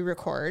the day we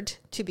record,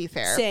 to be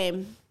fair.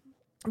 Same.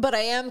 But I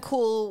am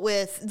cool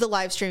with the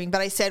live streaming.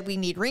 But I said we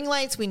need ring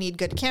lights. We need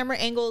good camera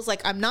angles.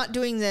 Like, I'm not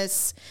doing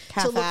this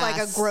to look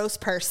like a gross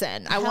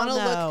person. I want to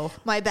look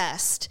my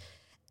best.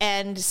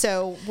 And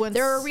so when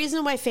there are a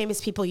reason why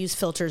famous people use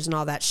filters and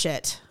all that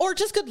shit. Or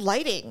just good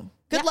lighting.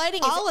 Good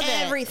lighting all is of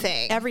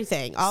everything.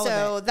 Everything. All of it.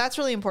 So that's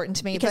really important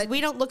to me. Because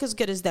we don't look as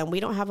good as them. We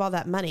don't have all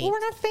that money. Well, we're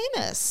not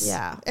famous.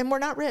 Yeah. And we're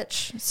not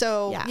rich.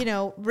 So, you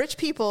know, rich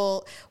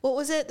people, what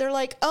was it? They're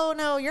like, oh,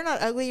 no, you're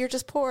not ugly. You're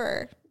just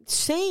poor.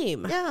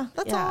 Same. Yeah,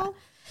 that's all.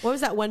 What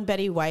was that one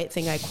Betty White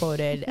thing I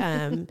quoted?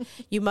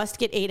 You must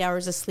get 8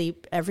 hours of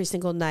sleep every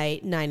single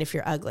night, 9 if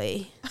you're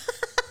ugly.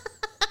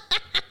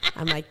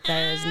 I'm like,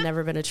 there has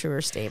never been a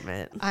truer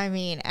statement. I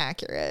mean,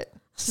 accurate.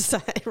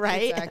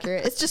 Right? It's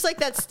accurate. It's just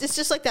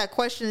like that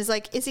question is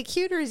like, is he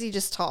cute or is he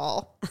just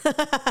tall?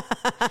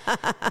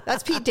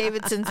 That's Pete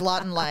Davidson's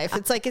lot in life.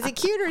 It's like, is he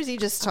cute or is he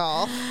just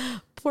tall?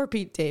 Poor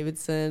Pete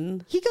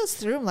Davidson. He goes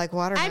through them like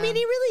water. I mean,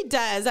 he really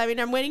does. I mean,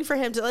 I'm waiting for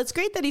him to. It's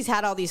great that he's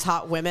had all these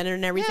hot women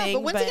and everything. Yeah,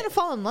 but when's he going to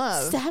fall in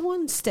love? Have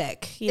one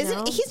stick. He's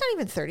not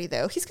even 30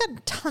 though. He's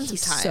got tons of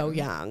time. He's so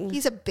young.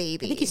 He's a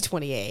baby. I think he's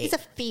 28. He's a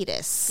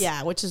fetus.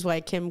 Yeah, which is why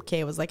Kim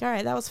K was like, "All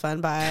right, that was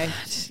fun. Bye."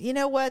 You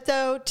know what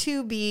though?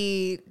 To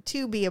be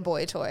a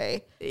boy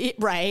toy,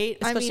 right?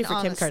 Especially for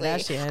honestly, Kim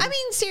Kardashian. I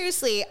mean,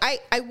 seriously,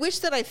 I wish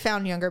that I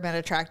found younger men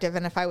attractive,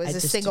 and if I was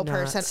a single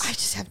person, I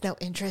just have no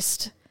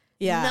interest.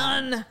 Yeah.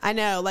 None. I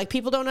know. Like,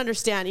 people don't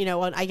understand, you know,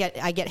 when I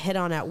get hit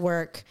on at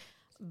work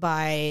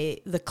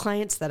by the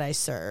clients that I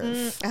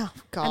serve. Oh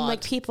God. I'm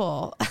like,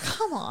 people,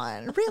 come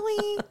on.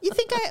 Really? You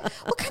think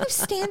what kind of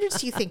standards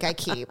do you think I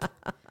keep?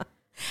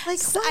 Like,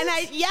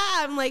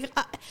 I'm like,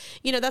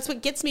 you know, that's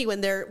what gets me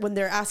when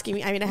they're asking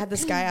me. I mean, I had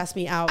this guy ask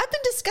me out. I've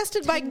been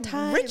disgusted by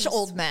rich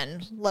old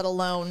men, let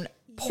alone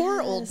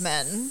poor old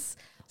men.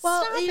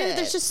 Well, you know,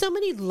 there's just so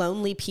many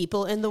lonely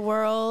people in the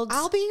world.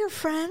 I'll be your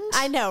friend.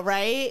 I know,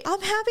 right?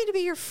 I'm happy to be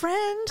your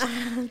friend.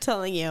 I'm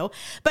telling you.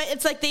 But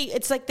it's like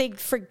they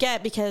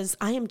forget because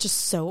I am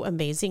just so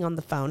amazing on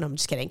the phone. I'm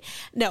just kidding.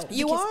 No,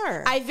 you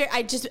are.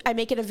 I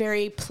make it a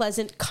very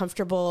pleasant,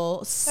 comfortable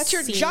That's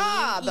your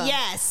job.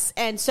 Yes.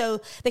 And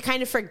so they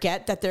kind of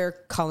forget that they're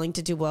calling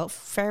to do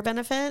welfare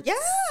benefits.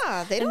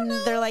 Yeah. They don't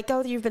know. They're like,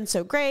 oh, you've been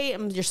so great.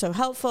 You're so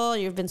helpful.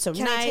 You've been so nice.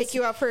 Can I take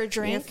you out for a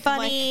drink? You're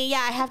funny. Yeah,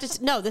 I have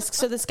to. No,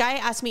 this guy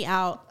asked me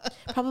out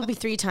probably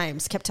 3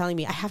 times, kept telling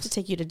me, I have to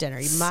take you to dinner.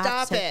 You must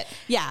Stop it.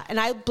 Yeah. And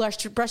I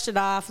brushed it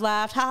off,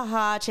 laughed, ha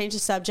ha, changed the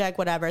subject,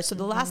 whatever. So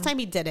the last time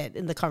he did it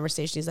in the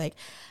conversation, he's like,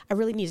 I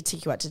really need to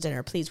take you out to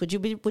dinner. Please. Would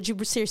you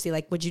seriously,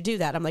 like, would you do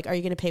that? I'm like, are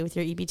you going to pay with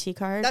your EBT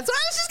card? That's what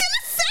I was just going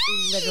to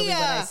say. Literally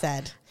what I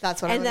said.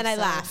 That's what And then I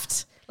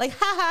laughed. Like,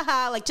 ha ha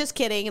ha, like, just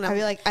kidding. And I'd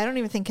be like, I don't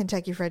even think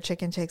Kentucky Fried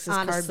Chicken takes this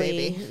card,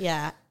 baby.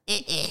 Yeah.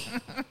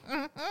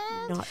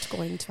 Not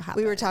going to happen.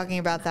 We were talking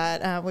about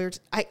that.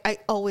 I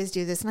always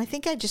do this, and I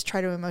think I just try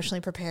to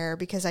emotionally prepare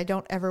because I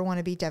don't ever want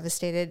to be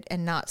devastated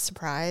and not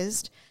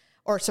surprised,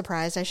 or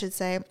surprised, I should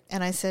say.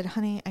 And I said,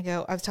 honey,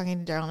 I was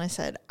talking to Daryl, and I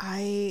said,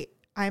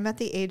 I'm at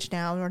the age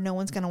now where no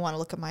one's going to want to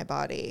look at my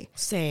body.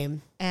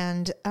 Same.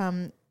 And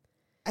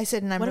I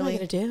said, and what am I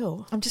going to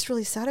do? I'm just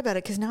really sad about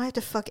it because now I have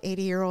to fuck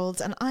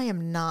 80-year-olds, and I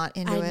am not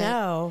into it. I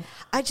know.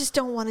 I just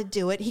don't want to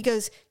do it. He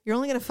goes, you're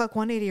only going to fuck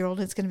one 80-year-old,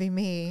 and it's going to be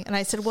me. And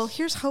I said, well,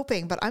 here's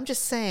hoping, but I'm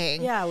just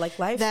saying. Yeah, like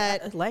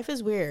life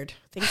is weird.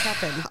 Things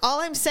happen. All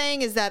I'm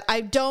saying is that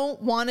I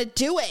don't want to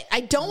do it. I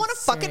don't want to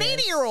fuck an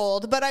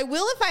 80-year-old, but I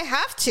will if I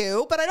have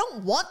to, but I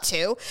don't want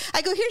to.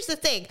 I go, here's the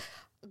thing.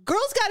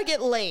 Girls got to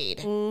get laid.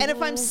 Mm-hmm. And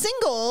if I'm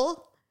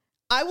single,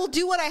 I will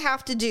do what I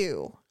have to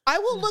do. I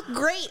will look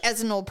great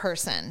as an old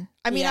person.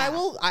 I mean,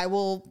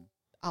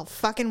 I'll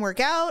fucking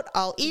work out.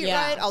 I'll eat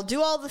right. I'll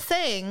do all the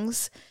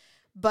things.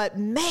 But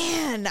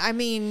man, I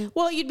mean,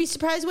 well, you'd be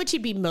surprised what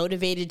you'd be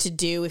motivated to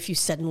do if you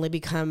suddenly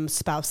become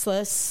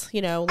spouseless.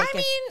 You know,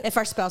 like if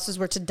our spouses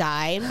were to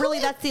die, and really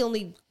that's the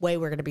only way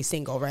we're going to be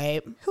single,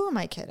 right? Who am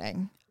I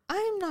kidding?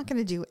 I'm not going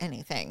to do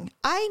anything.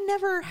 I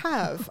never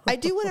have. I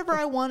do whatever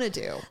I want to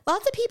do.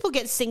 Lots of people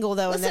get single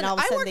though, and then all of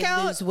a sudden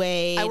they lose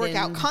weight. I work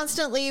out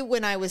constantly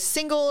when I was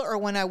single or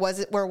when I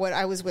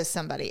was with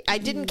somebody. I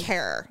didn't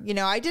care. You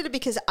know, I did it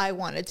because I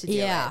wanted to do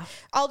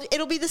it.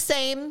 It'll be the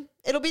same.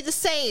 It'll be the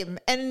same,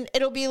 and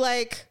it'll be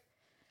like.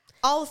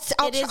 I'll say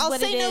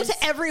no to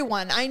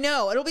everyone. I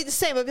know. It'll be the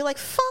same. I'll be like,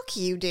 fuck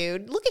you,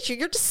 dude. Look at you.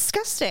 You're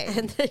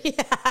disgusting.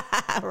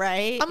 Yeah,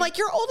 right? I'm like,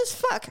 you're old as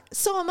fuck.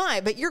 So am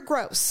I, but you're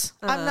gross.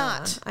 I'm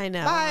not. I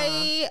know.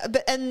 Bye.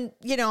 And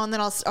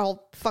then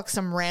I'll fuck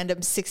some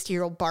random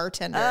 60-year-old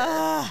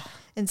bartender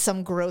in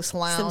some gross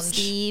lounge. Some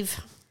Steve.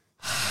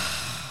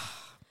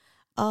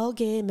 All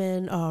gay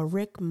men are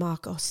Rick,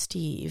 Mark, or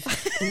Steve.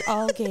 And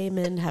all gay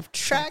men have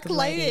track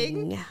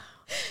lighting.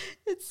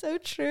 It's so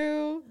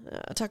true.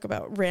 Talk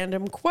about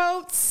random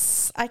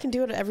quotes. I can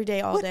do it every day,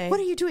 all day. What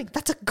are you doing?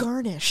 That's a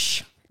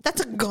garnish. That's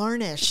a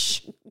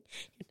garnish.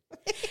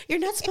 You're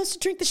not supposed to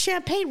drink the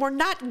champagne. We're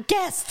not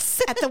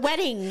guests at the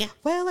wedding.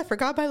 Well, I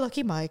forgot my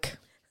lucky mic.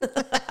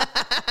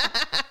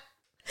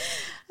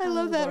 I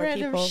love that Lord,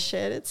 random people.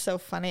 shit. It's so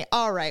funny.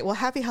 All right. Well,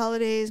 happy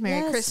holidays.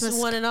 Merry Yes, Christmas.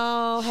 one and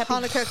all. Happy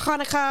Hanukkah.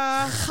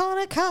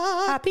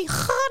 Hanukkah. Happy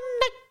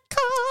Hanukkah.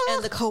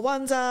 And the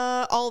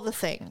Kwanzaa, all the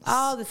things.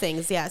 All the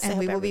things, yes. And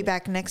we will be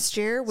back next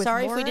year with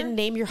Sorry more if we didn't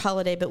name your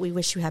holiday, but we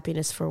wish you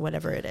happiness for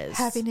whatever it is.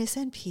 happiness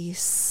and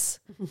peace,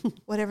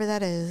 whatever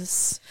that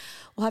is.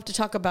 We'll have to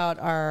talk about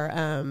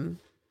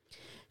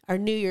our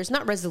New Year's,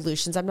 not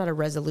resolutions. I'm not a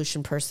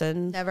resolution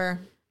person. Never.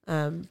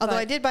 Although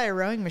I did buy a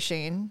rowing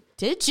machine.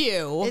 Did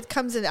you? It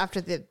comes in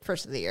after the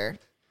first of the year.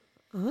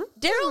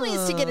 Daryl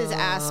needs to get his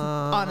ass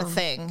on a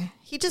thing.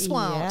 He just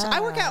won't. Yeah.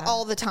 I work out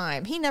all the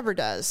time. He never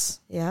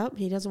does. Yep.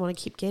 He doesn't want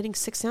to keep gaining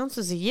 6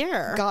 ounces a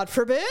year. God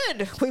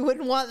forbid. We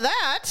wouldn't want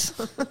that.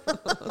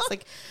 It's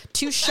like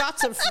 2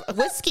 shots of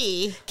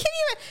whiskey. Can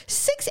you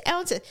 6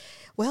 ounces?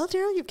 Well,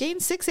 Daryl, you've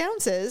gained 6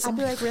 ounces. I'd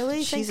be like,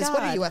 really? Thank Jesus, what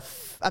are God.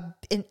 you,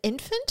 an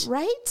infant?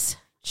 Right?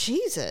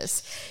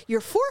 Jesus. You're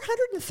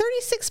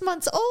 436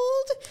 months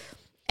old.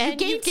 And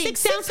You gained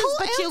 6 ounces, whole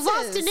but you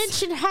lost an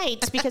inch in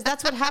height because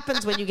that's what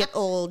happens when you get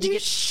old. You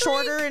get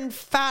shrink. shorter and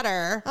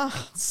fatter.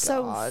 Oh,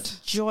 So God.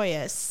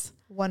 joyous.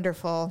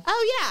 Wonderful.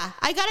 Oh, yeah.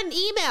 I got an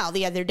email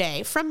the other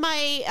day from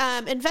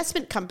my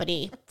investment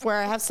company where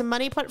I have some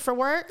money put for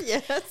work.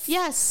 Yes.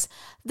 Yes.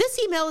 This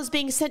email is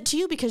being sent to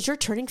you because you're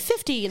turning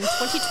 50 in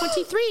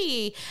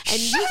 2023. And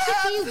you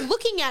should be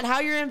looking at how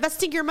you're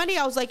investing your money.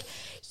 I was like,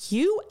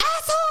 you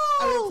asshole.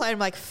 I would reply, I'm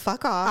like,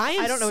 fuck off.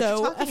 I don't know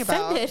so what you're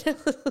talking offended.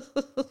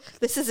 about.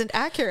 This isn't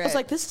accurate. I was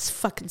like, this is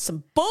fucking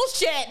some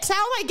bullshit. How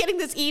am I getting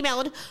this email?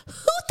 And who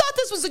thought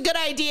this was a good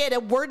idea to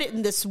word it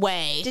in this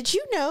way? did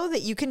you know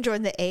that you can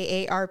join the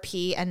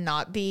AARP and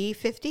not be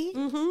 50?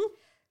 Mm-hmm.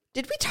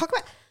 Did we talk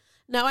about...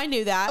 No, I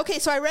knew that. Okay,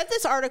 so I read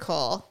this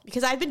article.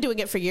 Because I've been doing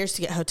it for years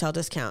to get hotel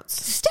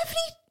discounts. Stephanie,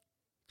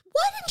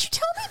 why didn't you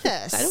tell me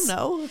this? I don't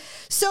know.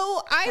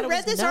 So I it read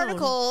was this known.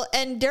 article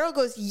and Daryl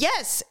goes,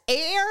 yes,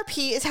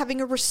 AARP is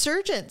having a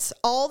resurgence.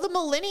 All the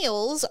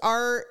millennials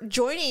are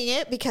joining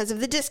it because of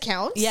the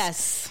discounts.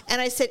 Yes.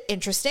 And I said,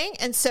 interesting.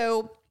 And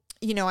so,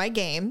 I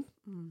game.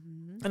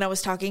 And I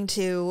was I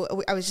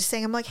was just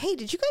saying, I'm like, hey,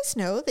 did you guys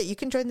know that you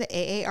can join the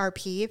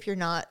AARP if you're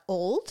not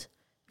old?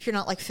 If you're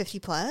not like 50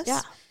 plus? Yeah.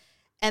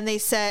 And they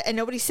said, and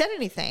nobody said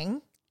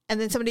anything. And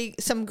then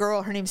some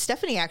girl, her name's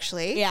Stephanie,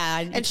 actually. Yeah,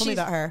 you told me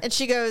about her. And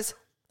she goes,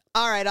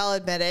 all right, I'll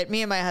admit it.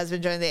 Me and my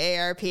husband joined the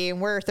AARP and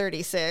we're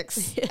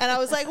 36. And I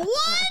was like,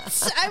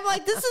 what? I'm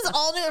like, this is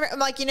all new. I'm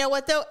like, you know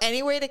what, though?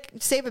 Any way to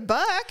save a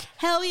buck?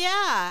 Hell yeah.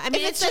 I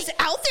mean, If it's just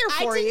out there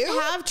for I you.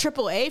 didn't have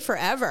AAA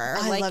forever.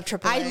 I love AAA.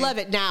 I love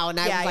it now. And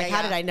I Yeah, was like, yeah,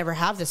 how yeah. did I never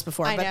have this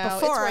before? I But know,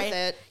 it's before worth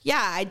it.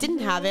 Yeah, I didn't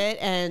have it.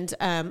 And,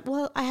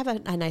 well, I have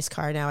a nice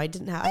car now. I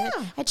didn't have,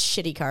 I had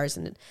shitty cars.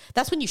 And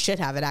that's when you should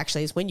have it,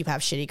 actually, is when you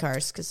have shitty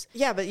cars. Because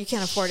Yeah, but you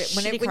can't afford it.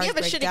 When Shitty you have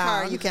a cars break shitty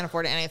car, down. you can't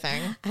afford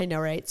anything. I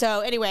know, right? So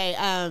anyway,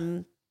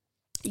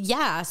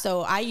 yeah,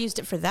 so I used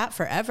it for that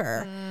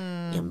forever.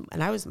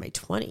 And I was in my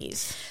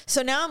 20s.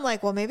 So now I'm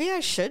like, well, maybe I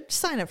should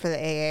sign up for the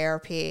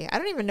AARP. I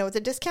don't even know what the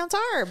discounts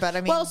are, but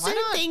I mean, Well, why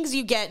certain not? things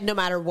you get no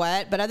matter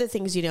what, but other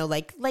things,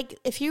 like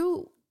if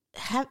you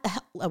have,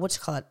 what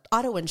you call it,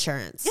 auto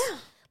insurance. Yeah.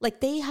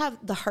 Like they have,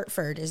 the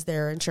Hartford is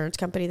their insurance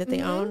company that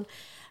they own.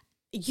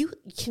 You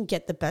can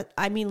get the best.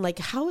 I mean, like,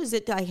 how is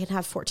it that I can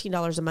have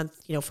 $14 a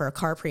month, for a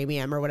car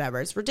premium or whatever?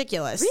 It's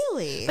ridiculous.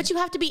 Really? But you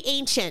have to be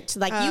ancient.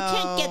 Like, you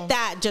can't get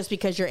that just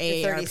because you're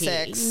AARP.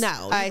 36.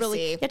 No. I you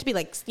see. You have to be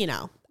like,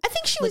 I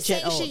think she was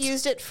legit saying she old.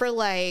 used it for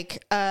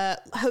like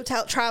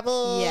hotel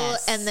travel.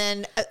 Yes. And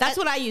then That's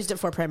what I used it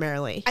for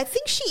primarily. I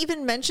think she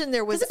even mentioned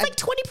there was It's like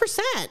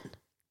 20%.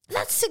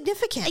 that's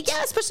significant.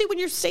 Yeah, especially when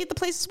you're staying at the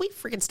places we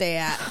freaking stay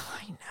at.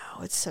 I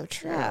know. It's so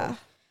true. Yeah.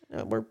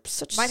 We're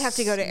such Might have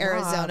to go to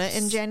Arizona snobs.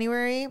 in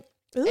January.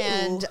 Ooh.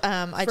 And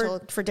I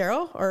told for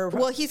Daryl or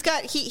well,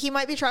 he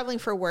might be traveling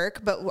for work,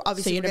 but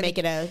obviously So you're we're gonna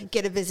gonna make it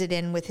get a visit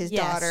in with his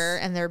Yes. daughter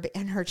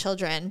and her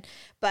children.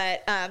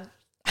 But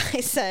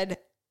I said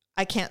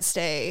I can't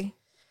stay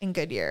in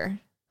Goodyear.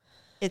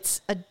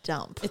 It's a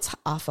dump. it's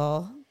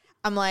awful.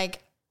 I'm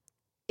like,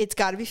 it's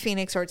got to be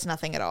Phoenix or it's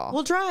nothing at all.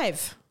 We'll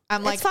drive.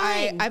 I'm like, It's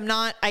fine. I'm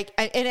not, and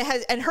it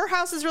has, and her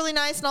house is really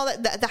nice and all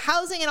that. The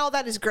housing and all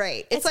that is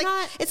great. It's like,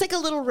 not- it's like a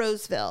little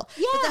Roseville.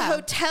 But the Yeah.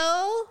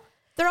 hotel,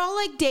 They're all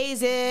like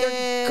days in.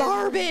 they're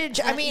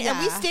garbage. I mean, and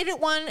we Yeah. stayed at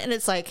one and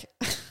it's like,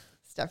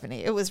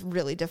 Stephanie, it was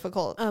really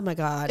difficult. Oh my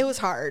God. It was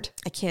hard.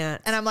 I can't.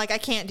 And I'm like, I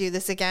can't do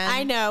this again.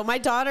 I know. My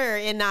daughter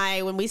and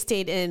I, when we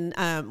stayed in,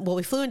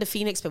 we flew into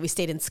Phoenix, but we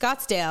stayed in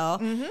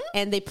Scottsdale,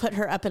 and they put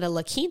her up in a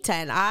La Quinta.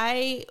 And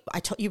I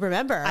told you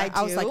remember,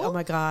 I was like, do. oh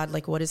my God,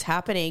 like what is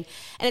happening?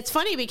 And it's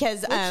funny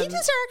because La Quintas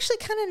are actually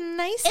kind of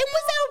nice. it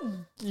was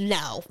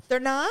no. They're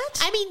not?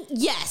 I mean,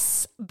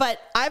 yes,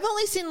 but I've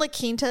only seen La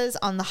Quintas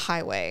on the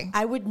highway.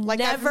 I would Like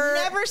never.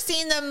 I've never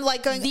seen them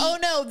like going, oh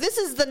no, this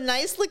is the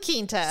nice La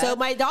Quinta. So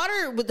my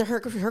daughter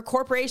her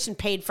corporation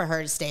paid for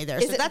her to stay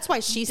there. So that's why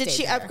she stayed Did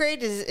she there.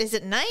 upgrade? Is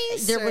it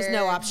nice? There was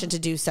no or- option to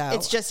do so.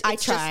 I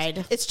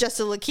tried. It's just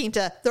a La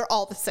Quinta. They're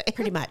all the same.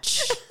 Pretty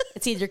much.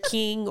 It's either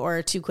king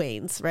or two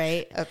queens,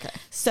 right? Okay.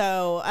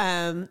 So,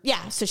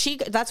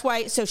 that's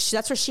why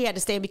she had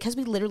to stay. And because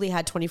we literally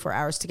had 24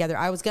 hours together,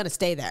 I was going to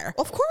stay there.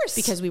 Of course.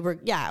 Because we were,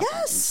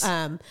 Yes.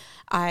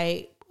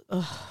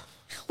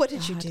 What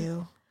did you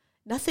do?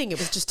 Nothing. It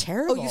was just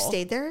terrible. Oh, you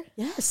stayed there?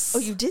 Yes. Oh,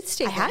 you did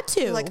stay there. I had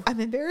to. You're like, I'm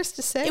embarrassed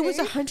to say. It was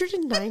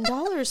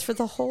 $109 for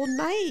the whole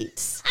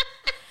night.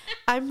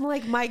 I'm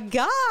like, my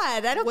God,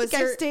 I don't think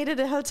I stayed at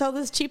a hotel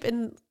this cheap.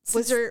 And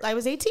I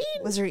was 18.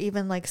 Was there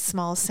even like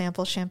small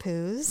sample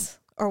shampoos?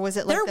 Or was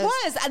it like there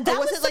was. That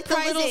was it like the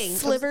little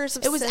slivers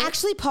of It was scent?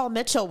 actually Paul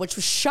Mitchell, which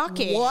was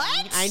shocking.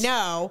 What? I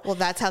know. Well,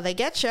 that's how they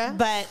get you.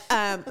 But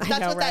that's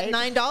what that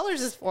 $9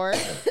 is for.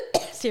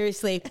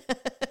 Seriously.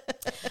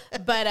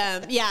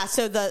 But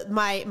so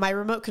my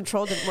remote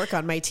control didn't work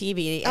on my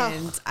TV,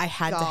 and I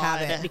had to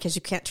have it because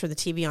you can't turn the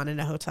TV on in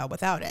a hotel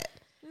without it.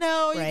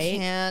 No, right? You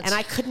can't. And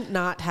I couldn't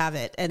not have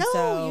it. And no,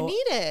 so you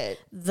need it.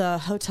 The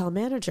hotel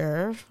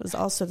manager was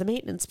also the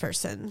maintenance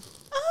person.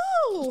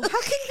 Oh, how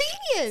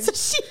convenient. So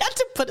she had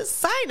to put a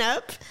sign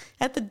up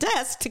at the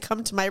desk to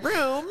come to my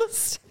room.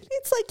 It's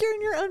like you're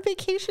in your own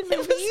vacation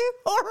movie. It was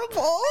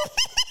horrible.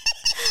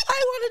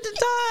 I wanted to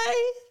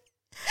die.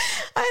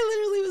 I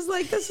literally was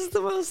like, "This is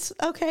the most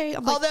okay."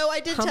 Although I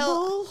did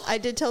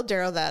tell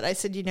Daryl that I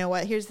said, you know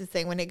what? Here's the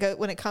thing: when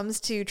it comes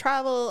to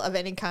travel of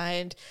any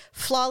kind,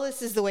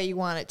 flawless is the way you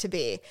want it to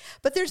be.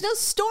 But there's no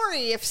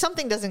story if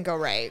something doesn't go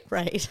right.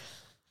 Right.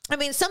 I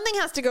mean, something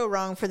has to go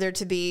wrong for there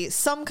to be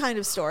some kind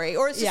of story,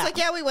 or it's just like,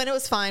 yeah, we went, it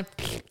was fine,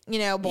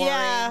 boring.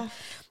 Yeah.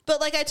 But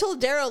like I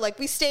told Daryl, like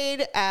we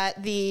stayed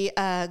at the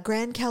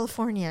Grand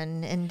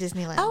Californian in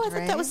Disneyland. Oh, I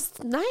thought that was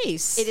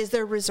nice. It is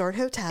their resort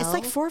hotel. It's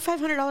like $400 or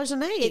 $500 a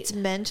night. It's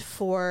meant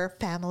for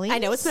families. I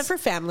know it's meant for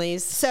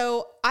families.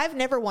 So I've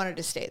never wanted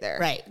to stay there.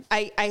 Right.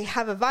 I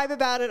have a vibe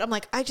about it. I'm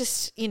like, I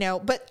just,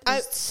 but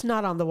there's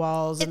snot on the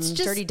walls and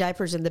dirty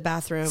diapers in the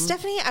bathroom.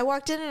 Stephanie, I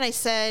walked in and I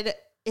said,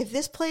 if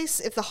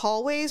the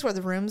hallways where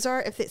the rooms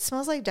are, if it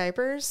smells like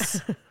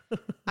diapers,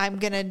 I'm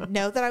going to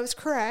know that I was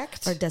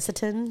correct. Or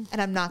Desitin.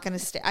 And I'm not going to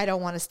stay. I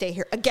don't want to stay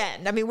here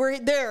again. I mean, we're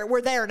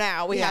there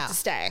now. We have to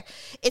stay.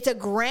 It's a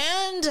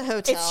grand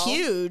hotel. It's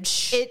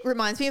huge. It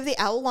reminds me of the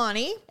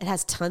Aulani. It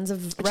has tons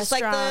of just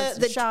restaurants,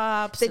 like the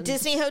shops. The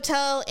Disney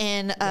Hotel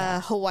in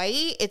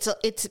Hawaii.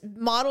 It's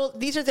modeled.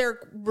 These are their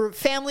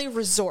family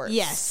resorts.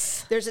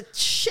 Yes. There's a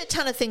shit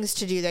ton of things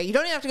to do there. You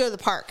don't even have to go to the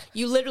park.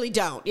 You literally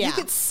don't. Yeah. You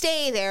could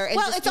stay there. And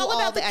it's all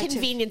about the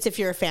convenience if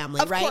you're a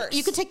family, right? Course.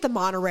 You could take the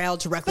monorail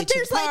directly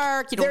to the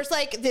park. There's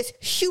like this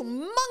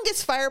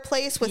humongous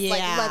fireplace with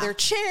like leather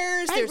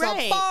chairs. There's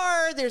a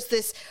bar. There's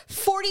this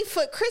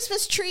 40-foot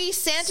Christmas tree.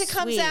 Santa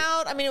comes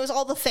out. I mean, it was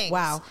all the things.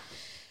 Wow.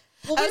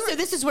 Well, so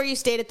this is where you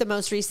stayed at the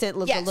most recent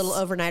the little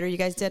overnighter you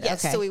guys did?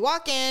 Yes. Okay. So we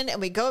walk in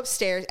and we go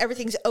upstairs.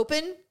 Everything's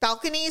open,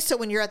 balconies. So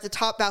when you're at the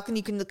top balcony,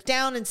 you can look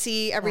down and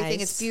see everything.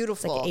 Nice. It's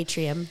beautiful. It's like an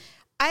atrium.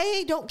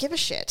 I don't give a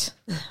shit.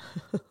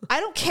 I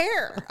don't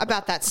care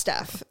about that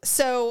stuff.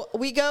 So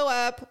we go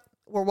up.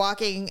 We're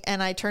walking,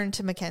 and I turned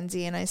to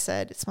Mackenzie and I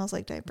said, "It smells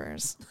like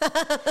diapers."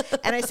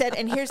 And I said,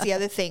 "And here's the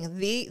other thing: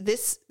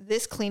 this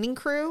cleaning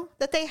crew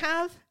that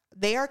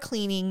they are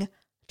cleaning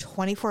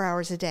 24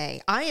 hours a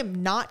day. I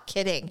am not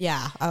kidding.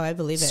 Yeah. Oh, I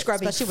believe it.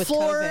 Scrubbing especially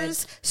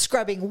floors, with COVID.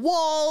 scrubbing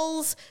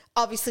walls,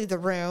 obviously the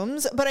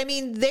rooms. But I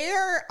mean,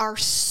 there are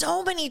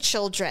so many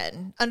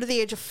children under the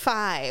age of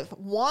 5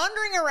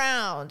 wandering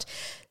around.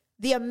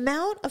 The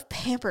amount of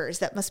Pampers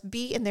that must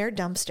be in their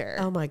dumpster,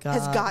 oh my God,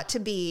 has got to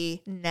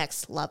be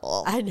next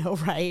level. I know,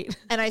 right?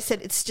 And I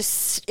said,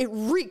 it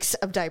reeks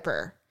of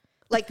diaper.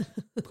 Like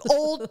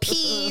old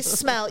pee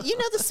smell. You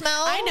know the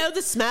smell? I know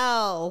the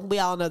smell. We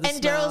all know the smell.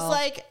 And Daryl's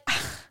like,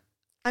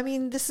 I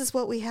mean, this is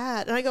what we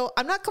had. And I go,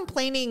 I'm not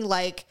complaining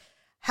like,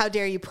 how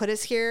dare you put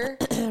us here?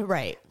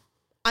 Right.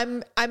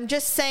 I'm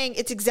just saying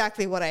it's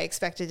exactly what I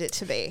expected it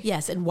to be.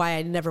 Yes, and why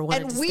I never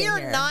wanted to stay here.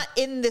 And we are not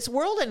in this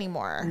world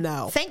anymore.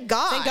 No. Thank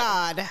God. Thank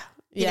God.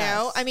 You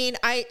know, I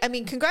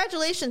mean,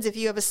 congratulations if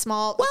you have a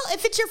small. Well,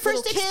 if it's your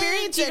first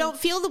experience, you don't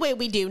feel the way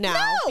we do now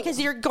because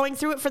you're going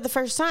through it for the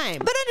first time.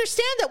 But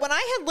understand that when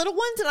I had little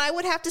ones and I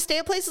would have to stay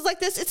at places like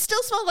this, it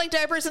still smelled like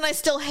diapers and I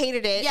still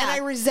hated it and I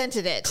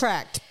resented it.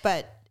 Correct.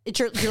 But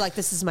you're like,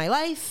 this is my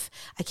life.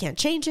 I can't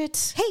change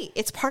it. Hey,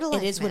 it's part of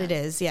life. It is what it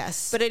is.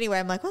 Yes. But anyway,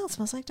 I'm like, well, it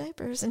smells like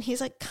diapers. And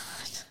he's like,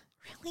 God,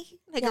 really?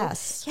 And I go,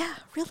 yeah,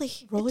 really.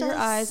 Roll your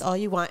eyes all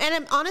you want. And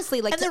I'm honestly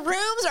like, and the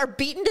rooms are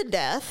beaten to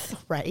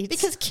death. Right.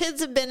 Because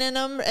kids have been in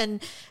them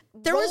and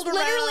there was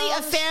literally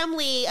a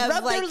family of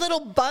rub their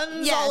little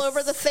buns all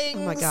over the things.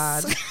 Oh my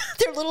God.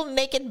 Their little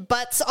naked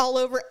butts all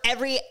over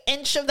every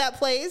inch of that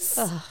place.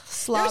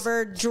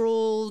 Slobber,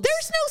 drooled.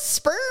 There's no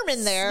sperm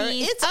in there.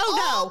 Sneezed. It's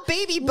all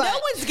baby butt. No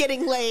one's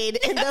getting laid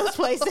in those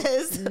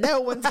places. No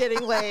one's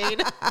getting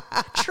laid.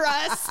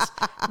 Trust.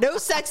 No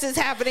sex is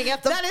happening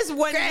at the That is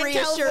one Grand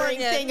reassuring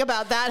Californian. thing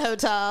about that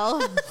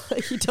hotel.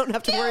 You don't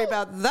have to worry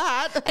about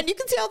that. And you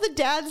can see all the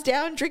dads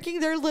down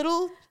drinking their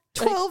little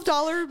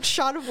 $12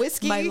 shot of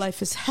whiskey. My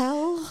life is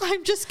hell.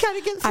 I'm just kind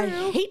of getting I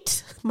through.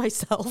 hate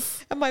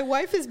myself. And my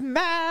wife is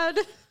mad.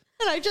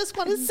 And I just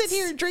want to sit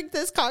here and drink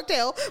this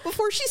cocktail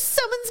before she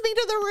summons me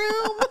to the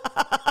room.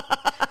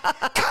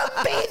 Come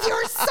bathe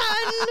your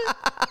son.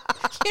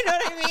 You know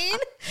what I mean?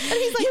 And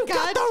he's like, You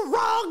God, got the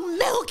wrong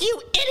milk, you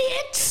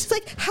idiot. it's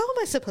like, how am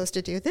I supposed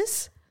to do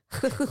this?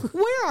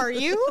 Where are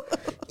you?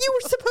 You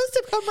were supposed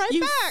to come right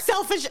You back.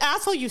 selfish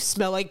asshole. You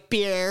smell like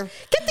beer.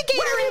 Get the Gatorade.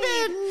 Where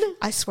have you been?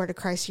 I swear to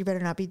Christ, you better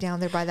not be down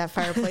there by that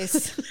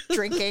fireplace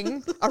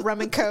drinking a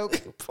rum and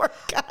Coke. Poor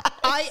guy.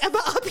 I am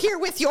up here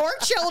with your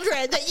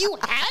children that you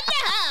had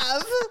to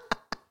have.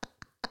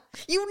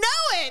 You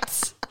know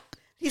it.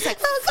 He's like,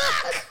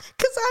 fuck.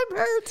 Because I'm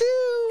her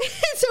too. And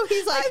so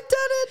he's like, I've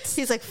done it.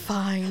 He's like,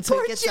 fine. So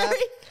Poor he gets up.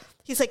 Jerry.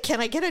 He's like, can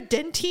I get a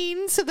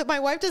Dentine so that my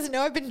wife doesn't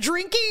know I've been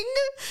drinking?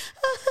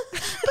 But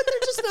they're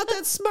just not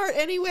that smart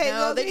anyway.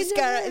 No, they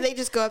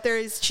just go up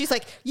there. She's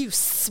like, you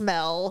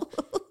smell.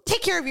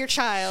 Take care of your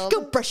child.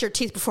 Go brush your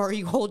teeth before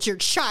you hold your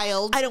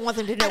child. I don't want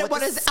them to know I don't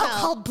what want the his smell.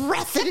 alcohol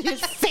breath in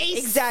his face.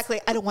 Exactly.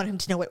 I don't want him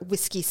to know what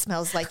whiskey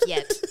smells like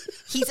yet.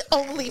 He's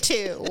only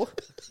 2.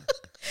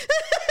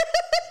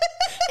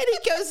 And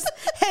he goes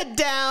head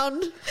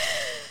down,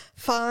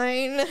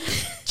 Fine.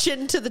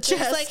 chin to the He's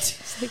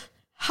chest. like,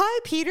 hi,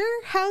 Peter.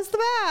 How's the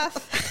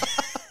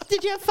bath?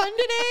 Did you have fun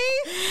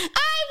today?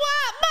 I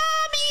want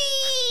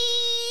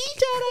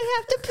Dad, I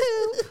have to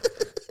poop.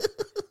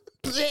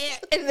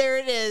 And there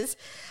it is.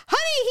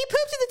 Honey, he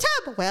pooped in the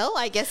tub. Well,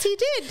 I guess he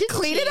did. Didn't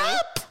Clean he? it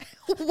up.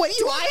 What do you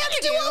Do want I have me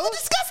to do all the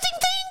disgusting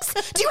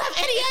things? Do you have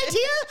any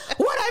idea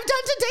what I've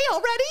done today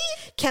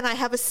already? Can I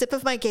have a sip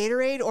of my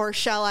Gatorade, or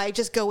shall I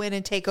just go in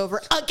and take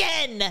over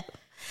again?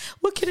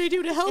 What can I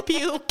do to help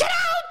you? Get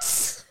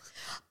out!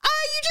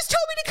 You just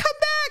told me to come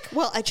back.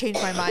 Well, I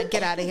changed my mind.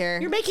 Get out of here.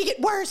 You're making it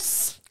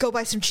worse. Go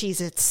buy some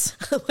Cheez-Its.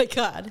 Oh my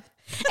God.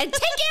 And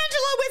take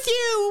Angela with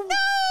you.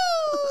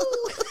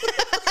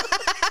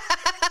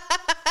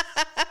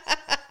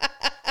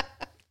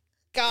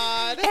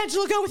 God.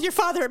 Angela, go with your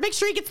father. Make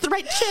sure he gets the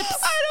right chips.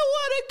 I don't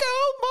want to go,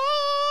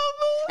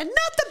 Mom. And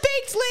not the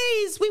baked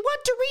Lays. We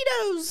want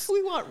Doritos.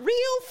 We want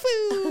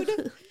real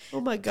food. Oh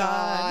my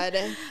God.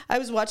 I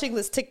was watching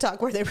this TikTok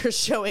where they were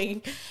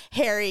showing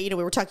Harry. You know,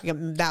 we were talking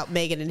about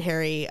Meghan and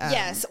Harry.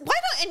 Yes. Why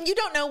not? And you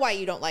don't know why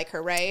you don't like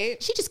her,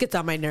 right? She just gets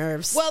on my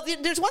nerves. Well,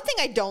 there's one thing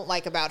I don't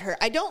like about her.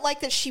 I don't like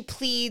that she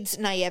pleads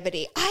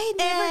naivety. I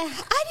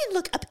didn't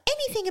look up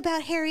anything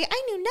about Harry.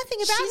 I knew nothing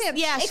about him.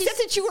 Yeah, except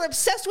that you were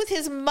obsessed with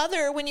his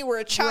mother when you were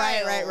a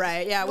child.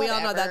 Right. Yeah, we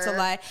all know that's a Whatever.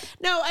 lie.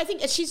 No, I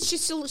think she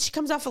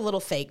comes off a little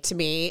fake to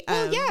me.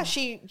 Well, yeah,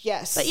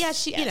 But yeah,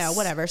 you know,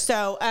 whatever.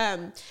 So,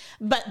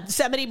 but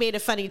somebody made a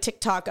funny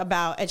TikTok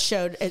about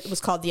it was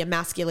called the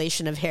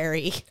emasculation of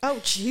Harry. Oh,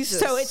 Jesus.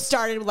 So it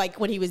started like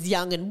when he was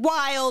young and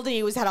wild, and he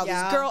had all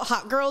these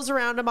hot girls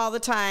around him all the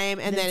time,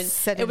 and then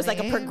it was like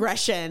a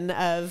progression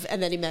of,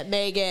 and then he met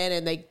Meghan,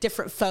 and like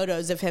different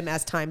photos of him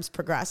as times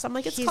progressed. I'm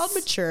like, it's called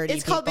maturity.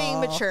 It's called being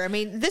mature. I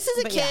mean, this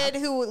is a kid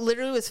who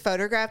literally was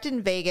photographed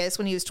in Vegas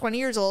when he was 20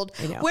 years old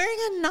wearing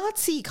a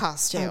Nazi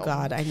costume. Oh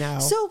God, I know.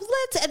 So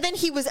and then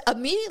he was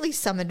immediately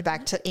summoned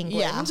back to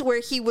England, where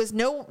he was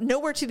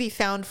nowhere to be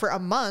found for a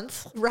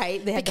month.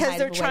 Right. They had because to hide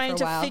they're him away trying for a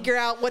to while. figure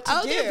out what to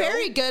do. They're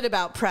very good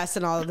about press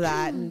and all of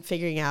that and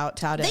figuring out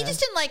how to. They just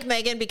didn't like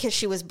Meghan because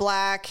she was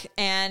black,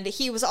 and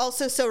he was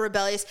also so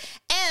rebellious,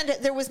 and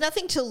there was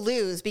nothing to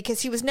lose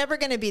because he was never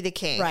going to be the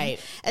king. Right.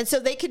 And so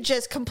they could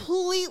just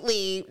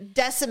completely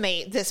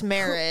decimate this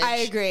marriage. I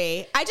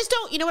agree. I just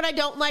don't, you know what I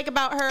don't like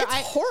about her? It's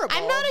horrible.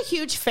 I'm not a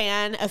huge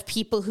fan of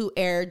people who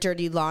air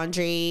dirty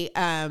laundry,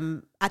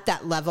 at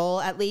that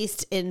level, at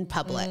least in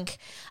public.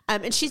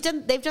 And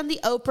they've done the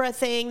Oprah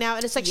thing now.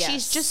 And it's like,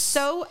 she's just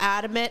so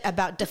adamant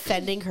about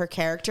defending her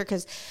character.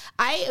 Cause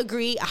I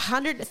agree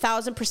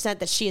 100,000%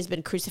 that she has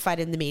been crucified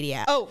in the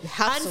media. Oh,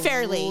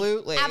 unfairly.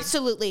 absolutely.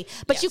 Absolutely.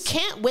 But you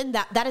can't win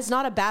that. That is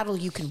not a battle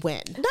you can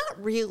win.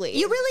 Not really.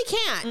 You really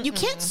can't. You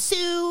can't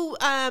sue.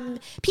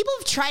 People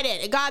have tried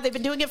it. God, they've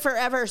been doing it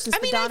forever since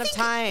the dawn of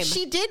time.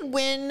 She did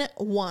win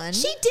one.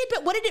 She did,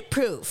 but what did it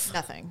prove?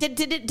 Nothing. Did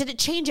it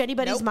change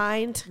anybody's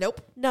mind?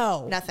 Nope.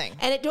 No. Nothing.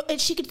 And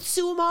she could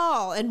sue them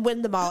all and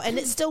win them all, and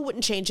it still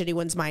wouldn't change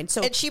anyone's mind.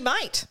 So And she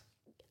might.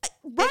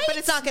 right, But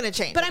it's not going to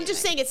change. But I'm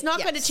just saying it's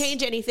not going to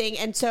change anything.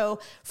 And so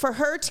for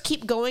her to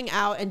keep going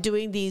out and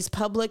doing these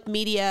public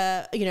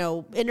media,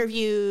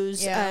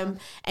 interviews, and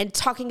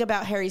talking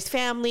about Harry's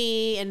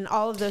family and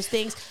all of those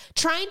things,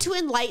 trying to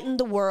enlighten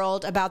the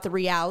world about the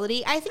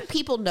reality. I think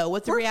people know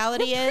what the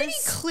reality we're is. pretty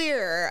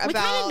clear We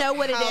about kinda know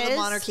what it how the is.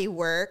 monarchy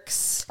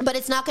works. But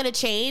it's not going to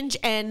change.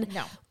 And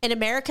No. in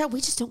America,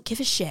 we just don't give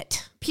a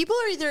shit. People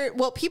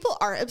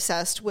are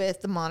obsessed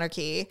with the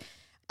monarchy,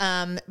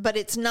 but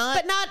it's not.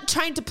 But not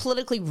trying to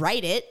politically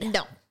write it.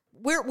 No,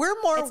 we're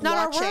more. It's not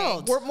our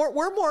watching. world.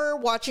 We're more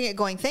watching it,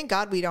 going, thank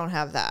God we don't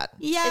have that.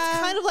 Yeah. It's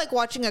kind of like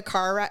watching a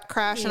car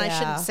crash, and I Yeah.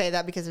 shouldn't say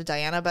that because of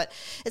Diana, but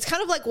it's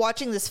kind of like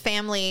watching this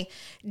family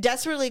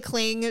desperately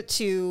cling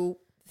to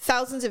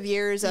thousands of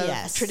years of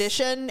Yes.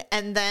 tradition,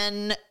 and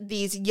then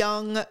these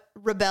young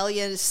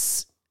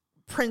rebellious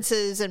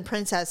princes and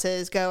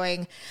princesses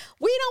going,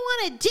 we don't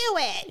want to do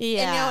it.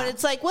 Yeah. And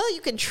it's like, well,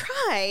 you can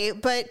try,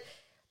 but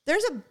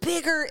there's a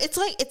bigger, it's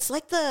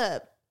like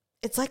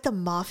the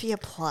Mafia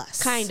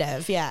Plus. Kind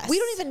of, yes. We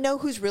don't even know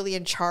who's really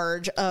in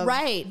charge of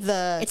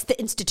It's the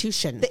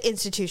institution. the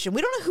institution.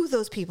 We don't know who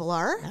those people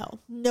are. No.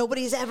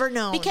 Nobody's ever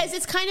known. Because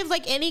it's kind of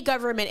like any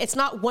government. It's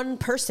not one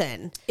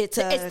person. It's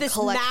this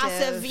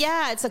collective. massive,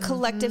 it's a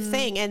collective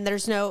thing. And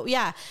there's no,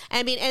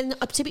 I mean, and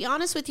to be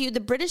honest with you, the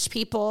British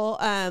people,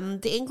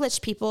 the English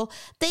people,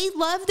 they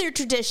love their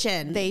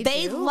tradition. They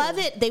do. love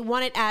it. They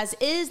want it as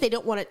is. They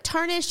don't want it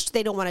tarnished.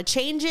 They don't want to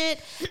change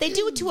it. They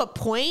do it to a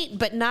point,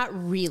 but not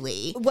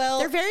really. Well,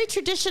 they're very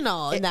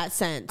traditional in that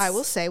sense. I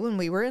will say, when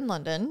we were in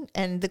London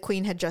and the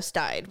Queen had just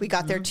died, we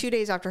got there 2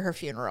 days after her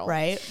funeral.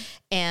 Right.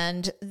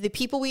 And the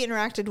people we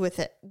interacted with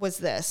it was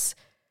this.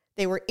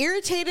 They were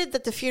irritated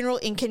that the funeral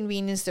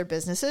inconvenienced their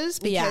businesses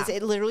because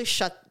it literally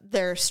shut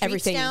their streets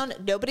Everything down.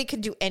 Nobody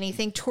could do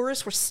anything.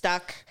 Tourists were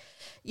stuck.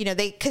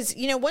 Because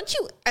once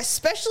you,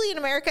 especially in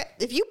America,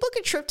 if you book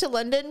a trip to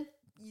London,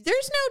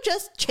 there's no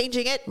just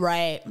changing it.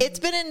 Right. It's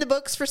been in the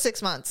books for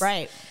 6 months.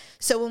 Right.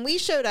 So when we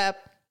showed up,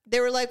 they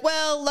were like,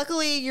 well,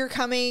 luckily you're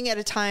coming at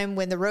a time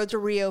when the roads are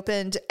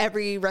reopened.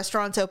 Every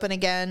restaurant's open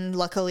again,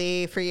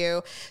 luckily for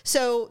you.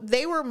 So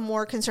they were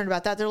more concerned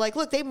about that. They're like,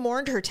 look, they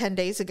mourned her 10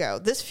 days ago.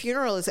 This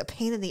funeral is a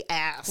pain in the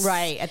ass.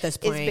 Right, at this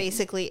point. Is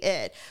basically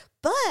it.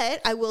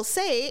 But I will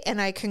say,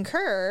 and I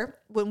concur,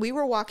 when we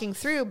were walking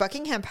through,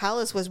 Buckingham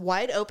Palace was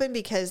wide open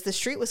because the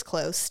street was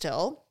closed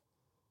still.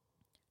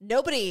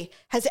 Nobody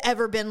has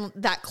ever been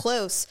that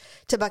close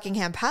to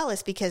Buckingham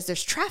Palace because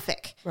there's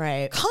traffic.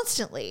 Right.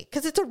 Constantly.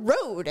 Because it's a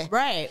road.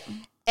 Right.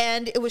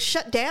 And it was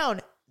shut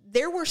down.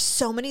 There were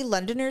so many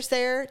Londoners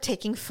there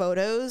taking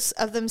photos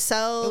of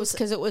themselves. It was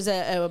because it was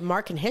a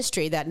mark in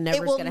history that never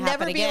It is will going to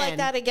happen never be again. like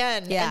that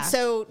again. Yeah. And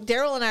so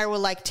Daryl and I were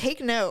like,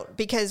 take note,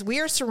 because we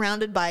are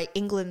surrounded by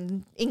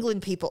England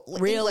people.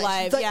 Real English,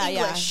 life. the Yeah,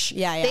 yeah. English.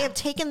 Yeah. They have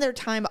taken their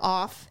time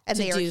off and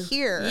they are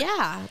here.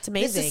 Yeah, it's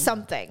amazing. This is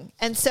something.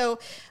 And so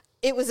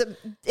it was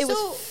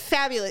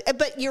fabulous.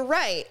 But you're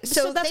right.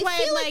 So that's they why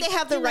feel I'm like like, they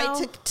have the you right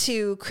know.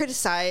 to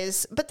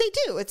criticize, but they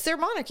do. It's their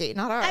monarchy,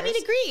 not ours. I mean,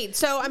 agreed.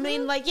 So, I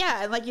mean, like,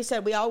 yeah, and like you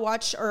said, we all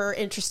watch or are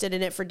interested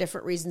in it for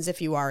different reasons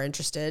if you are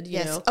interested,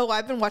 you know. Oh,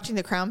 I've been watching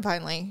The Crown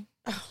finally.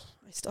 I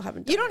still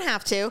haven't done You don't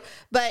have to,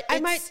 but I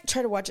it's- might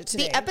try to watch it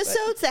today. The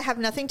episodes that have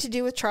nothing to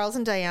do with Charles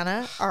and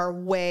Diana are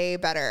way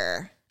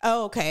better.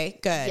 Oh, okay,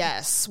 good.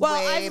 Yes, Well,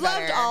 way I've loved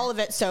better. all of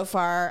it so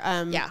far.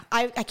 Yeah.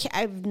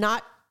 I've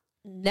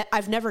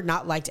never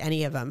not liked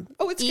any of them.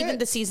 Oh, it's even good.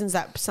 the seasons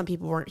that some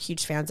people weren't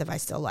huge fans of. I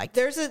still liked.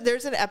 There's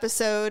an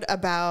episode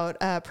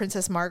about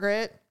Princess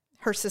Margaret,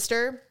 her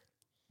sister.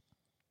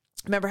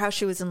 Remember how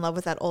she was in love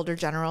with that older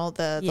general,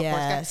 the fourth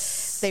guy?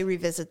 Yes. They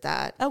revisit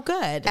that Oh,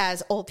 good.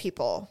 as old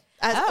people.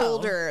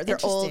 They're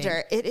interesting.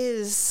 older. It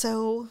is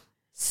so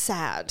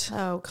sad,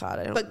 Oh God,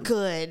 I don't. but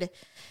good.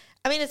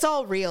 I mean, it's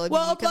all real. I mean,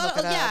 Well, you can look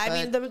it up, yeah,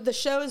 I but- mean, the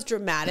show is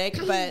dramatic,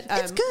 but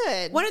It's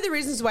good. One of the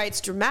reasons why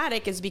it's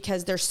dramatic is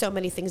because there's so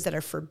many things that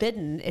are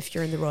forbidden if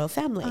you're in the royal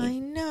family. I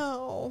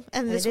know.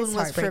 And this it one is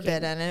was heartbreaking.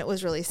 forbidden, and it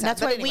was really sad. That's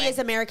But why anyway. we as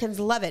Americans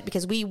love it,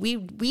 because we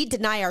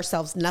deny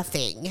ourselves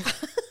nothing.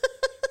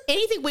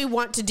 Anything we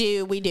want to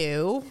do, we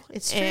do.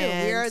 It's true.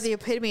 We are the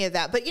epitome of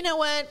that. But you know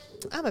what?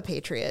 I'm a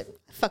patriot.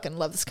 I fucking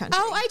love this country.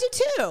 Oh, I do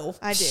too.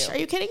 I do. Are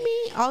you kidding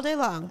me? All day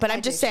long. But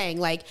I'm just saying,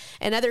 like,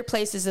 in other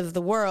places of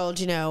the world,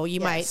 you know, you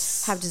might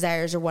Yes. have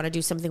desires or want to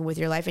do something with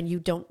your life, and you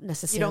don't You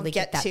necessarily don't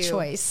get that to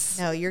choice.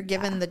 No, you're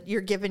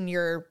given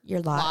your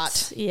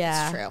lot.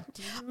 Yeah. It's true.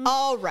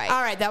 All right.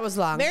 All right, that was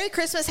long. Merry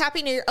Christmas,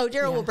 Happy New Year. Oh,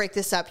 Daryl will break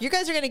this up. You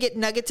guys are going to get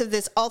nuggets of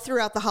this all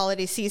throughout the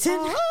holiday season.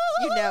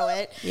 You know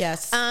it.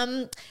 Yes.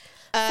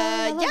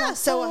 Yeah.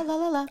 So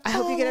I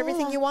hope you get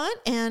everything you want,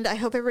 and I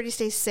hope everybody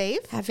stays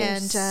safe. Have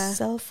and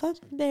yourself a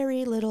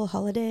merry little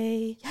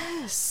holiday,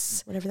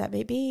 yes, whatever that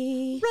may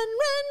be.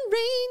 run,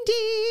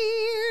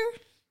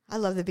 reindeer. I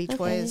love the Beach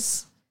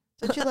Boys.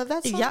 Don't you love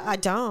that song? Yeah, I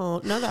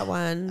don't know that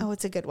one. Oh,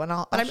 it's a good one.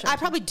 But I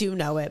probably do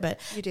know it, but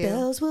You do.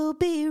 bells will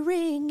be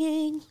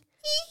ringing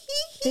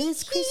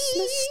this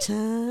Christmas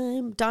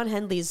time. Don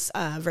Henley's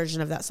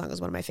version of that song is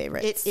one of my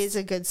favorites. It is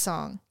a good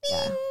song.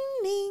 Yeah.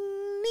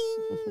 Ning,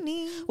 ning,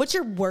 ning. What's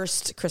your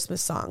worst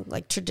Christmas song?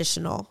 Like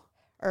traditional?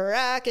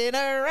 Rocking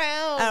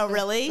around. Oh,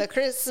 really? The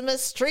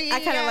Christmas tree. I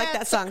kinda like at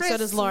that song. the So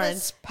does Lauren.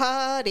 Christmas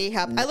Party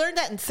hop. I learned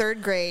that in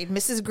 3rd grade.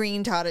 Mrs.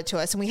 Green taught it to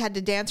us, and we had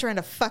to dance around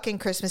a fucking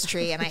Christmas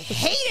tree, and I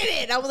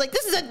hated it. I was like,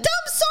 this is a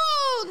dumb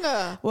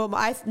song. Well,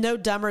 I no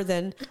dumber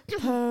than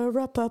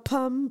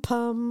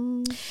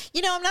pa-ra-pa-pum-pum.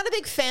 You know, I'm not a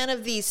big fan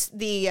of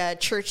the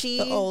churchy,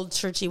 The old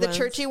churchy the ones.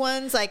 churchy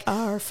ones, like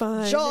Our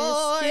finest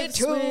joy gifts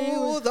to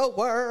we- the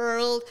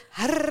world.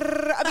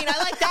 I mean, I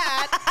like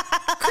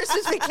that.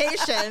 Christmas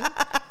Vacation.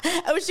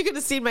 I wish you could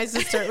have seen my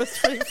sister. It was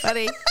pretty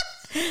funny.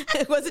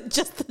 It wasn't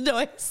just the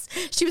noise.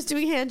 She was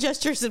doing hand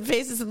gestures and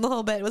faces in the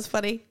whole bit. It was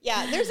funny.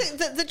 Yeah, there's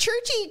the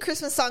churchy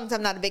Christmas songs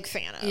I'm not a big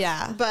fan of.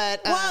 Yeah.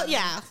 But, well,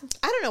 yeah.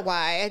 I don't know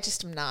why. I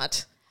just am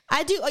not.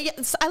 I do.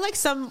 I like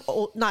some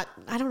old, not,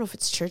 I don't know if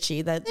it's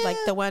churchy. That like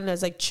the one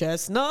that's like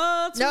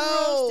chestnuts.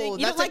 No,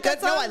 you don't like that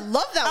song? No, I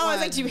love that one. I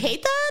was like, do you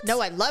hate that?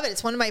 No, I love it.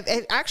 It's one of my,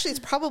 actually, it's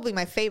probably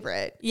my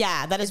favorite.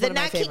 Yeah, that is The one of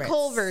my Nat King favorites.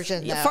 Cole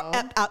version,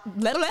 though.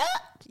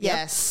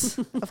 Yes,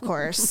 of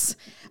course.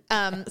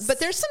 But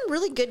there's some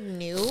really good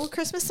new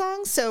Christmas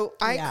songs. So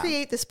I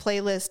create this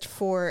playlist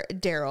for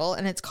Daryl,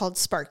 and it's called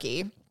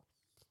Sparky.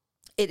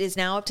 It is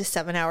now up to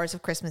 7 hours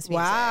of Christmas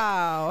music.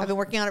 Wow. I've been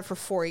working on it for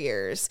 4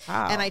 years.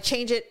 Wow. And I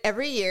change it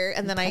every year,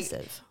 and then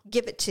Impressive. I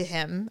give it to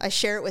him. I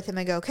share it with him.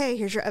 I go, okay,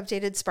 here's your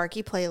updated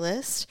Sparky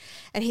playlist.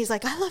 And he's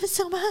like, I love it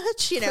so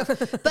much,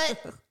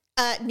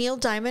 But Neil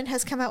Diamond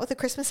has come out with a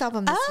Christmas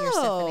album this year,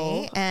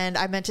 Stephanie. And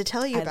I meant to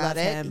tell you about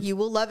it. him. You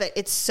will love it.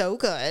 It's so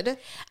good.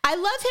 I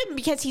love him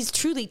because he's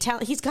truly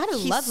talented. He's got a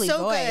lovely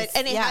so voice. good.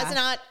 And it has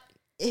not,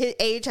 his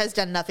age has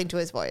done nothing to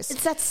his voice.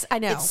 I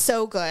know. It's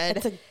so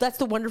good. That's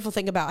the wonderful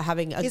thing about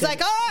having a He's good,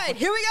 like, all right,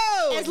 here we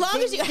go. As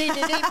long as you- did it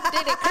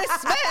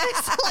Christmas.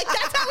 Like,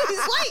 that's how he's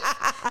like.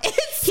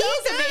 It's so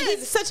good.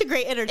 He's such a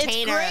great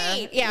entertainer. It's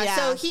great. Yeah.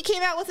 So he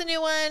came out with a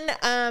new one.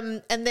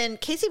 And then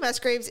Casey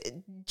Musgraves,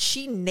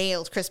 she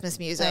nailed Christmas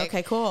music.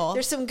 Okay, cool.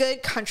 There's some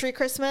good country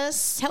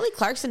Christmas. Kelly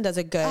Clarkson does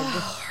a good.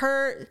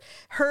 I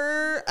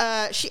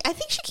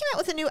think she came out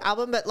with a new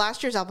album, but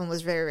last year's album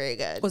was very, very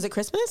good. Was it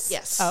Christmas?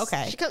 Yes. Oh,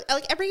 okay.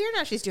 Like every year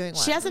now she's doing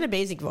one. She has an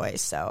amazing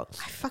voice, so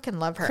I fucking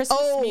love her. Christmas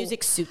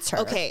music suits her.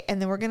 Okay,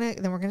 and then we're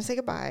gonna say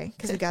goodbye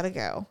because we gotta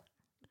go.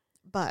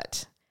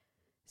 But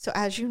so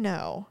as you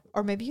know,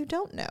 or maybe you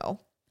don't know,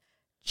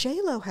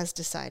 J-Lo has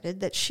decided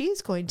that she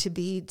is going to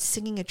be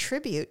singing a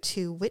tribute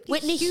to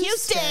Whitney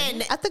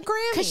Houston at the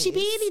Grammys. Could she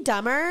be any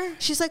dumber?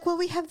 She's like, well,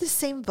 we have the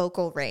same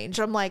vocal range.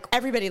 I'm like,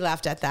 Everybody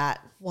laughed at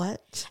that.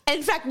 what?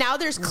 In fact, now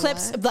there's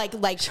clips of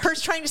like Her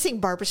trying to sing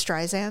Barbra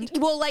Streisand.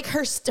 well, like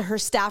her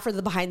staff or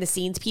the behind the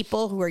scenes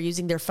people who are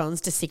using their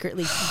phones to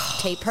secretly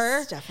tape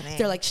her. Stephanie.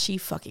 They're like, she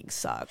fucking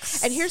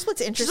sucks. And here's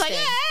what's interesting. She's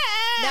like,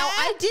 "Ah!" Now,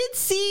 I did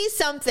see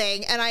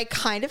something, and I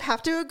kind of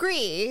have to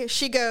agree.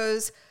 She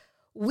goes,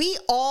 we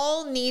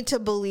all need to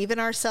believe in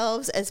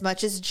ourselves as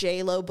much as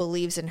J-Lo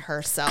believes in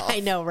herself. I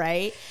know,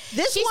 right?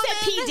 She said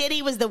P.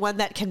 Diddy was the one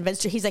that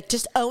convinced her. He's like,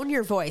 just own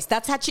your voice.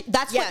 That's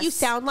what you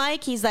sound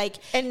like. He's like,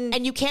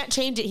 and you can't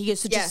change it. He goes,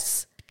 so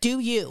just do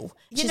you.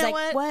 She's know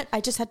like, what? I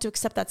just had to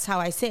accept that's how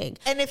I sing.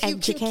 And if you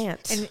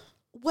can't. And,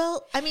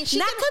 well, I mean, she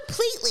Not can,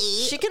 completely.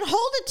 She can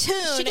hold a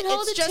tune. She can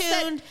hold It's a just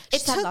that tune. It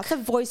She's had took, lots of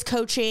voice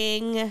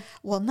coaching.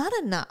 well, not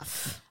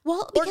enough.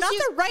 Well, Or not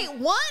the right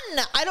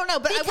one. I don't know,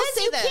 but I will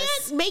say you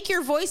this. can't make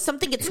your voice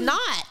something it's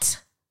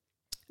not.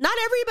 Not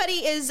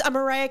everybody is a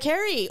Mariah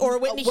Carey or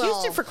Whitney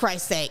Houston, for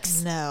Christ's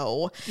sakes.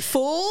 No.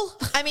 Fool.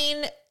 I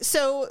mean,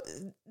 so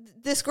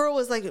this girl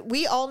was like,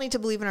 we all need to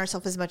believe in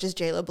ourselves as much as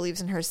J-Lo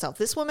believes in herself.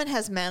 This woman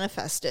has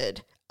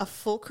manifested a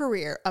full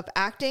career of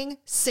acting,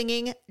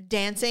 singing,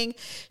 dancing.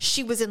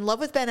 She was in love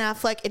with Ben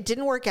Affleck. It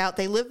didn't work out.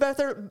 They lived both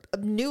their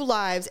new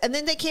lives. And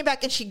then they came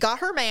back and she got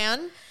her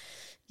man.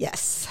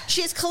 Yes.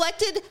 She has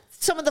collected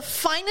some of the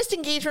finest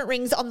engagement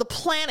rings on the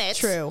planet.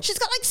 True. She's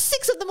got like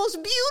 6 of the most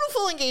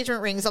beautiful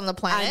engagement rings on the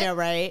planet. I know,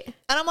 right?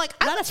 And I'm like,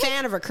 I'm not a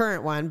fan of her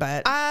current one,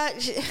 but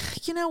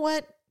you know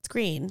what? it's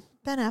green.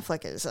 Ben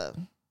Affleck is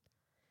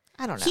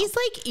I don't know. He's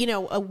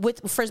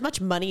like, for as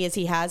much money as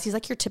he has, he's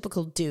like your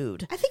typical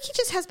dude. I think he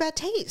just has bad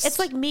taste. It's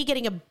like me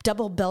getting a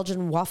double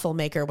Belgian waffle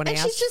maker when I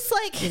asked. She's just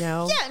like,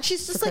 yeah, and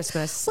she's just for like,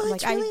 Christmas. well, I'm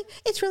it's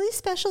like, it's really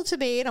special to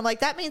me. And I'm like,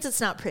 that means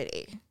it's not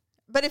pretty.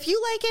 But if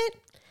you like it,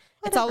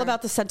 it's all whatever.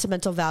 about the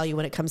sentimental value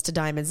when it comes to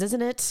diamonds,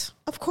 isn't it?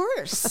 Of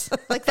course.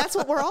 Like, that's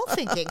what we're all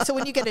thinking. So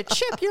when you get a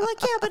chip, you're like,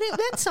 yeah, but it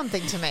meant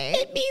something to me.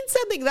 It means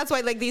something. That's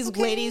why, like, these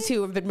ladies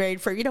who have been married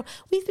for,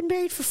 we've been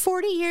married for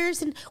 40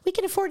 years and we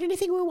can afford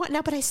anything we want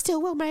now, but I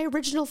still will my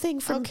original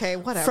thing from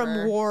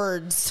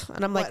Wards.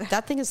 And I'm like,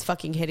 that thing is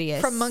fucking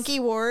hideous. From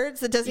Monkey Wards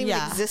that doesn't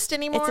even exist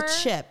anymore?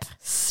 It's a chip.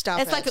 Stop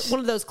it's it. like one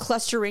of those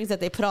cluster rings that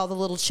they put all the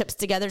little chips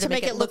together to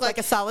make it look like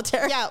a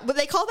solitaire. Yeah, but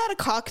they call that a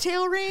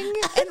cocktail ring.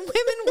 And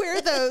women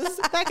wear those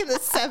back in the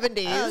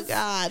 70s. Oh,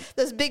 God.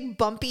 Those big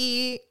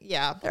bumpy,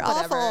 They're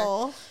whatever.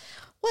 awful.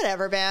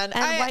 Whatever, man.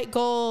 And white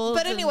gold.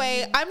 But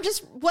anyway,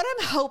 what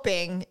I'm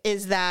hoping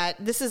is that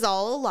this is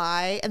all a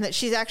lie and that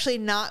she's actually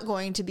not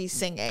going to be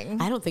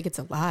singing. I don't think it's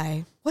a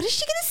lie. What is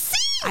she going to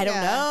sing? I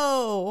don't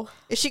know.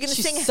 Is she going to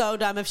She's sing? so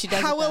dumb if she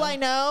doesn't. How will I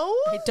know?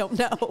 I don't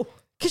know.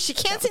 Because she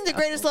can't sing The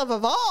Greatest Love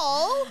of All.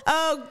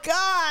 Oh,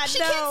 God, She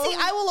can't sing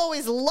I Will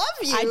Always Love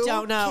You. I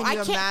don't know. Can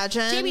you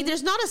imagine? Jamie,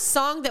 there's not a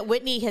song that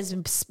Whitney has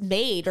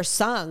made or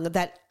sung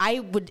that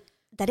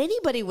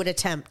anybody would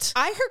attempt.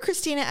 I heard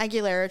Christina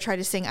Aguilera try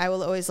to sing I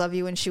Will Always Love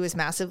You when she was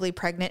massively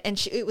pregnant,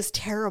 and it was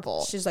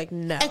terrible. She's like,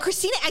 no. And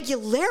Christina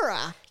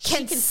Aguilera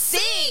can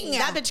sing.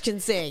 That bitch can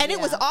sing. And it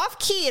was off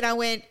key, and I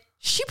went,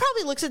 She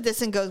probably looks at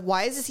this and goes,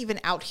 why is this even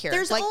out here?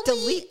 There's like, only,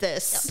 delete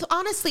this.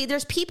 Honestly,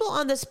 there's people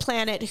on this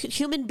planet,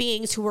 human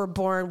beings who were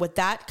born with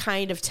that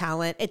kind of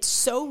talent. It's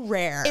so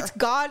rare. It's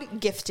God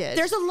gifted.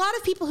 There's a lot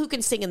of people who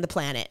can sing in the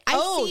planet. I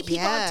see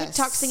people on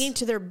TikTok singing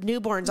to their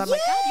newborns. I'm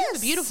like, oh, you have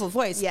a beautiful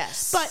voice.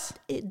 Yes.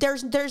 But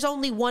there's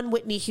only one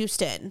Whitney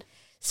Houston.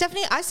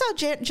 Stephanie, I saw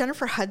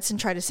Jennifer Hudson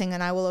try to sing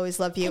and I Will Always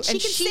Love You. And she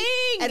can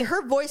sing. And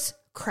her voice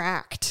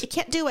cracked. You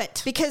can't do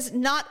it. Because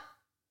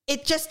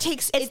it just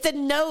takes... It's the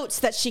notes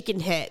that she can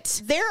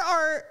hit.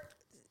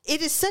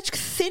 It is such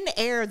thin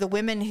air, the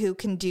women who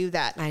can do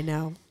that. I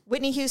know.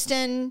 Whitney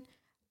Houston,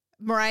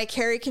 Mariah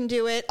Carey can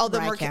do it.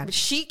 Although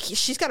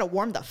she's got to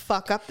warm the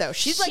fuck up though.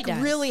 She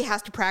really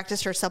has to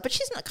practice herself, but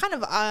she's not kind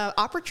of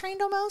opera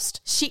trained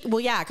almost.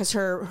 Because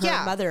her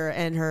mother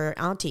and her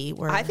auntie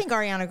were. I think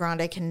Ariana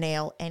Grande can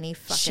nail any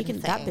fucking thing.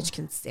 That bitch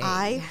can sing.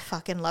 I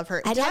fucking love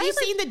her. And have you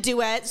seen the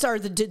duets or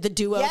the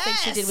duo thing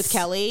she did with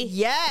Kelly?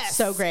 Yes,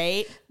 so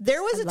great.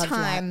 There was a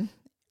time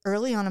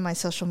early on in my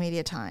social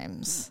media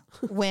times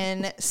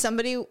when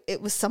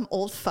it was some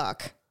old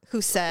fuck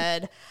who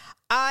said,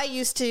 I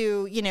used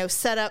to,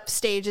 set up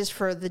stages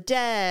for the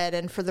Dead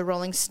and for the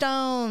Rolling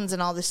Stones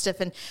and all this stuff.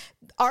 And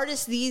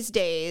artists these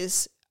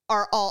days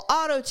are all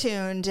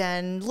auto-tuned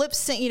and lip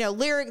sync,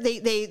 lyric.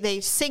 They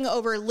sing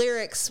over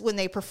lyrics when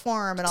they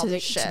perform and all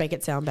this shit to make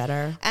it sound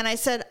better. And I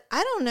said,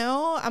 I don't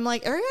know. I'm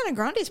like, Ariana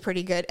Grande's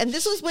pretty good. And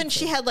this was when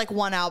she had like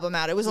one album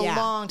out. It was a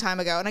long time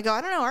ago. And I go,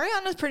 I don't know.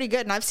 Ariana's pretty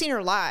good. And I've seen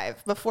her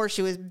live before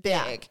she was big.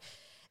 Yeah.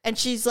 And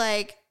she's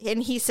like,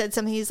 and he said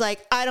something. He's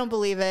like, I don't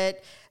believe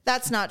it.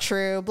 That's not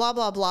true, blah,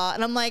 blah, blah.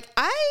 And I'm like,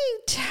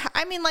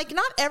 I mean, like,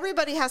 not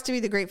everybody has to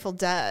be the Grateful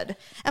Dead.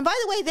 And by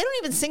the way, they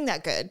don't even sing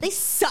that good. They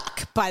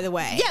suck, by the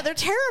way. Yeah, they're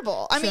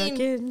terrible. I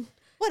mean,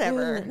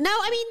 whatever. No,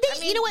 I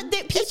mean, you know what?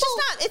 People,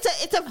 it's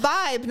just it's a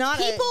vibe, not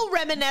people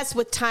reminisce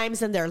with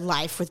times in their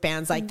life with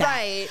bands like that.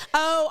 Right.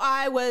 Oh,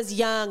 I was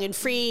young and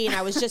free and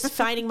I was just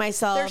finding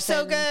myself. They're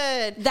so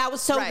good. That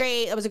was so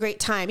great. It was a great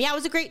time. Yeah, it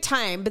was a great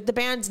time, but the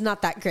band's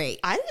not that great.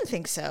 I didn't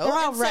think so. They're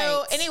all right.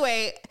 So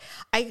anyway,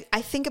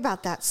 I think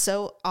about that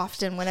so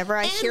often whenever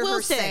I hear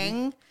her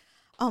sing.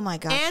 Oh my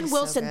God. Ann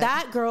Wilson, so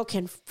that girl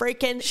can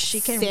freaking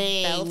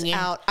sing. Belt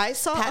out. I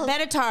saw Pat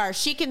Benatar,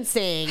 she can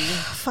sing.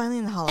 Finally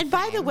in the Hall of And Fame.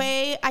 by the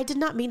way, I did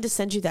not mean to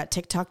send you that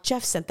TikTok.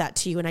 Jeff sent that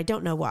to you and I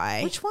don't know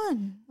why. Which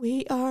one?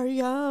 We are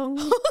young.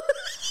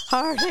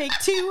 Heartache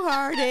to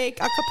heartache.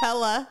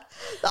 Acapella.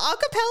 The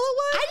acapella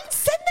one? I didn't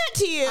send that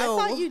to you. I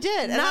thought you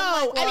did. And No.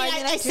 I'm like,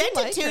 well, I sent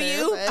it to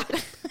you.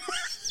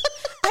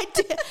 I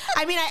did.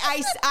 I mean,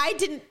 I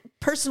didn't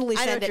personally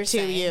send it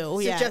to you. So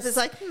yes. Jeff is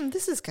like,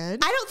 this is good.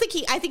 I don't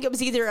think I think it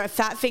was either a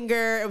fat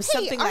finger. It was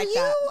something like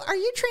that. Are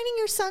you training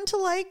your son to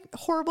like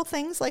horrible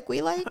things like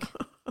we like?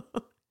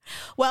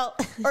 Well,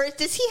 or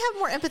does he have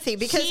more empathy?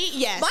 Because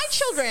yes. my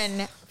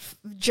children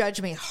judge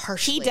me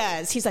harshly. He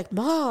does. He's like,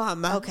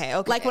 Mom. Okay.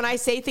 Like when I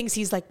say things,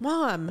 he's like,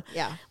 Mom.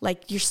 Yeah.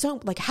 Like you're so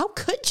like, how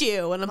could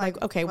you? And I'm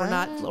like, okay, what? we're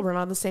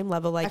not on the same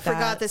level like that. I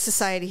forgot that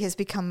society has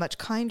become much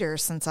kinder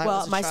since I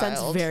was a my child.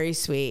 son's very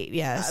sweet.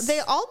 Yes.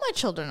 All my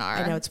children are.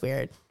 I know it's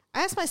weird.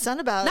 I asked my son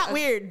about not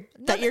weird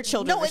that your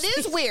children. No, it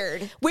is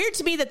weird. Weird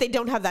to me that they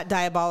don't have that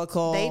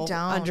diabolical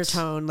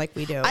undertone like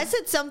we do. I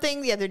said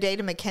something the other day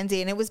to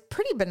Mackenzie, and it was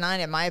pretty benign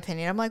in my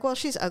opinion. I'm like, well,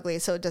 she's ugly,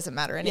 so it doesn't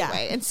matter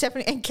anyway. Yeah. And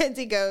Stephanie and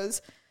Kenzie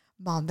goes,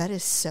 Mom, that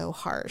is so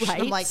harsh.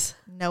 Right? I'm like,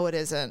 no, it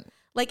isn't.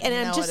 Like, and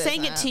I'm just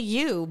saying it to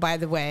you, by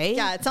the way.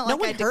 Yeah, it's not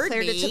like I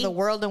declared it to the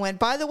world and went,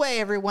 by the way,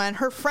 everyone,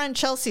 her friend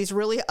Chelsea's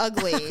really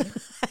ugly.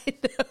 I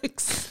know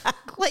exactly.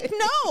 Like,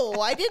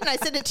 no, I didn't. I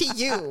said it to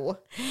you.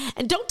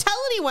 And don't tell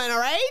anyone, all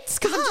right?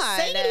 Because I'm just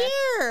saying it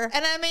here.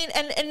 And I mean,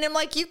 and I'm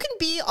like, you can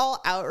be all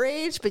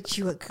outraged, but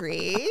you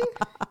agree.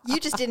 You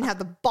just didn't have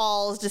the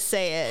balls to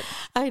say it.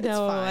 I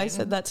know.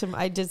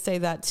 I did say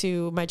that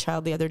to my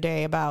child the other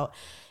day about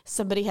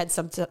somebody had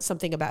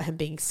something about him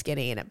being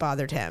skinny and it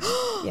bothered him.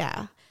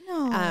 Yeah.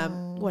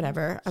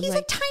 Whatever. He's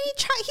a tiny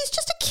child. He's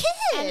just a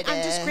kid.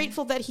 I'm just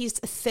grateful that he's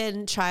a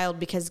thin child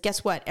because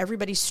guess what?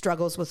 Everybody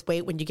struggles with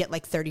weight when you get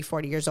like 30,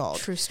 40 years old.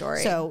 True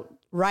story. So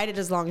ride it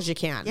as long as you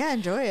can. Yeah,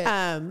 enjoy it.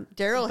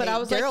 Daryl, but I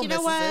was like, you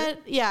know what?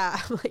 It. Yeah.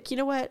 I'm like, you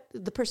know what?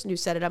 The person who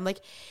said it, I'm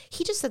like,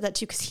 he just said that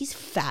too because he's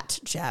fat,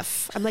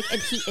 Jeff. I'm like,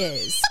 and he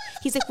is.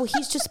 He's like, well,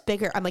 he's just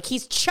bigger. I'm like,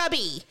 he's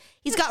chubby.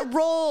 He's got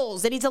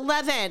rolls and he's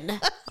 11.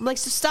 I'm like,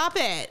 so stop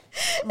it.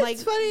 I'm like,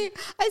 it's funny.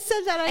 I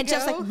said that. And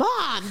Jeff's like,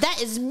 Mom,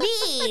 that is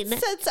mean.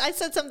 I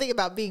said something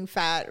about being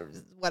fat or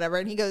whatever.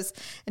 And he goes,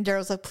 and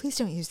Daryl's like, please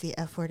don't use the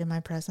F word in my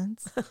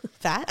presence.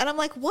 Fat? And I'm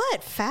like,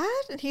 what? Fat?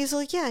 And he's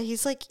like, yeah.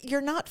 He's like, you're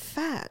not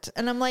fat.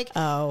 And I'm like,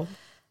 oh,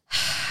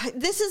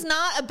 this is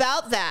not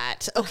about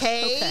that.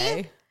 Okay.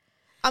 Okay.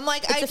 I'm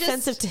like, it's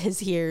offensive to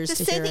his ears.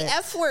 Just say the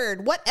F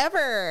word,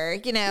 whatever,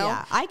 you know.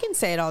 Yeah, I can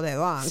say it all day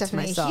long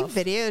Stephanie, to myself.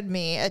 He videoed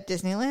me at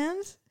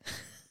Disneyland.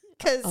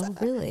 Oh,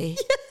 really?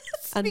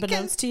 Yes,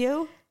 unbeknownst to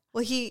you?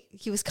 Well, he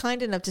was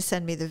kind enough to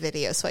send me the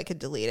video so I could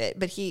delete it,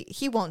 but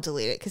he won't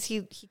delete it because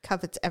he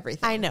covets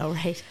everything. I know,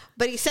 right?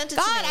 But he sent it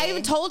to me. God, I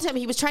even told him,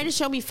 he was trying to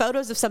show me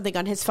photos of something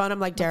on his phone. I'm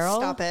like, Daryl.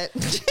 Stop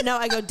it. No,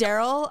 I go,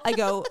 Daryl,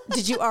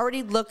 did you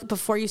already look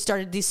before you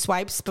started these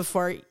swipes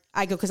before...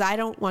 I go, because I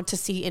don't want to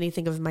see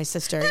anything of my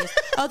sister. Goes,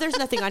 oh, there's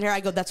nothing on here. I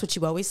go, that's what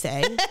you always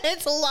say.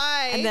 It's a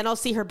lie. And then I'll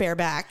see her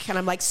bareback. And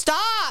I'm like,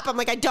 stop. I'm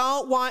like, I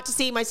don't want to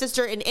see my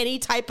sister in any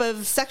type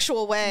of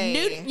sexual way.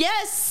 Nude.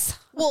 Yes.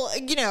 Well,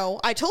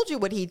 I told you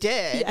what he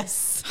did.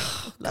 Yes.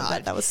 Love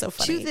that. That was so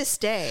funny. To this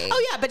day.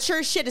 Oh, yeah. But sure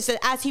as shit, is that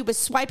as he was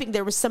swiping,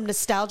 there was some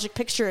nostalgic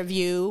picture of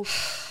you.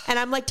 And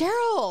I'm like,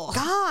 Daryl.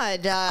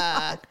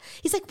 God.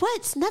 He's like, what?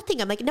 It's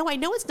nothing. I'm like, no, I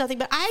know it's nothing,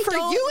 but For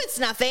you, it's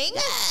nothing.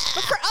 Yeah.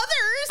 But for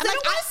others, they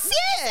don't want to see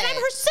it. And I'm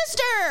her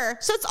sister.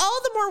 So it's all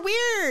the more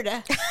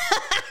weird.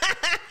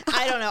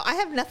 I don't know. I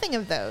have nothing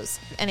of those.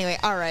 Anyway,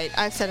 all right.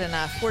 I've said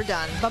enough. We're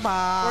done.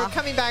 Bye-bye. We're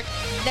coming back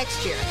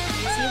next year.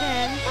 See you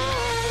then.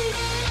 Bye.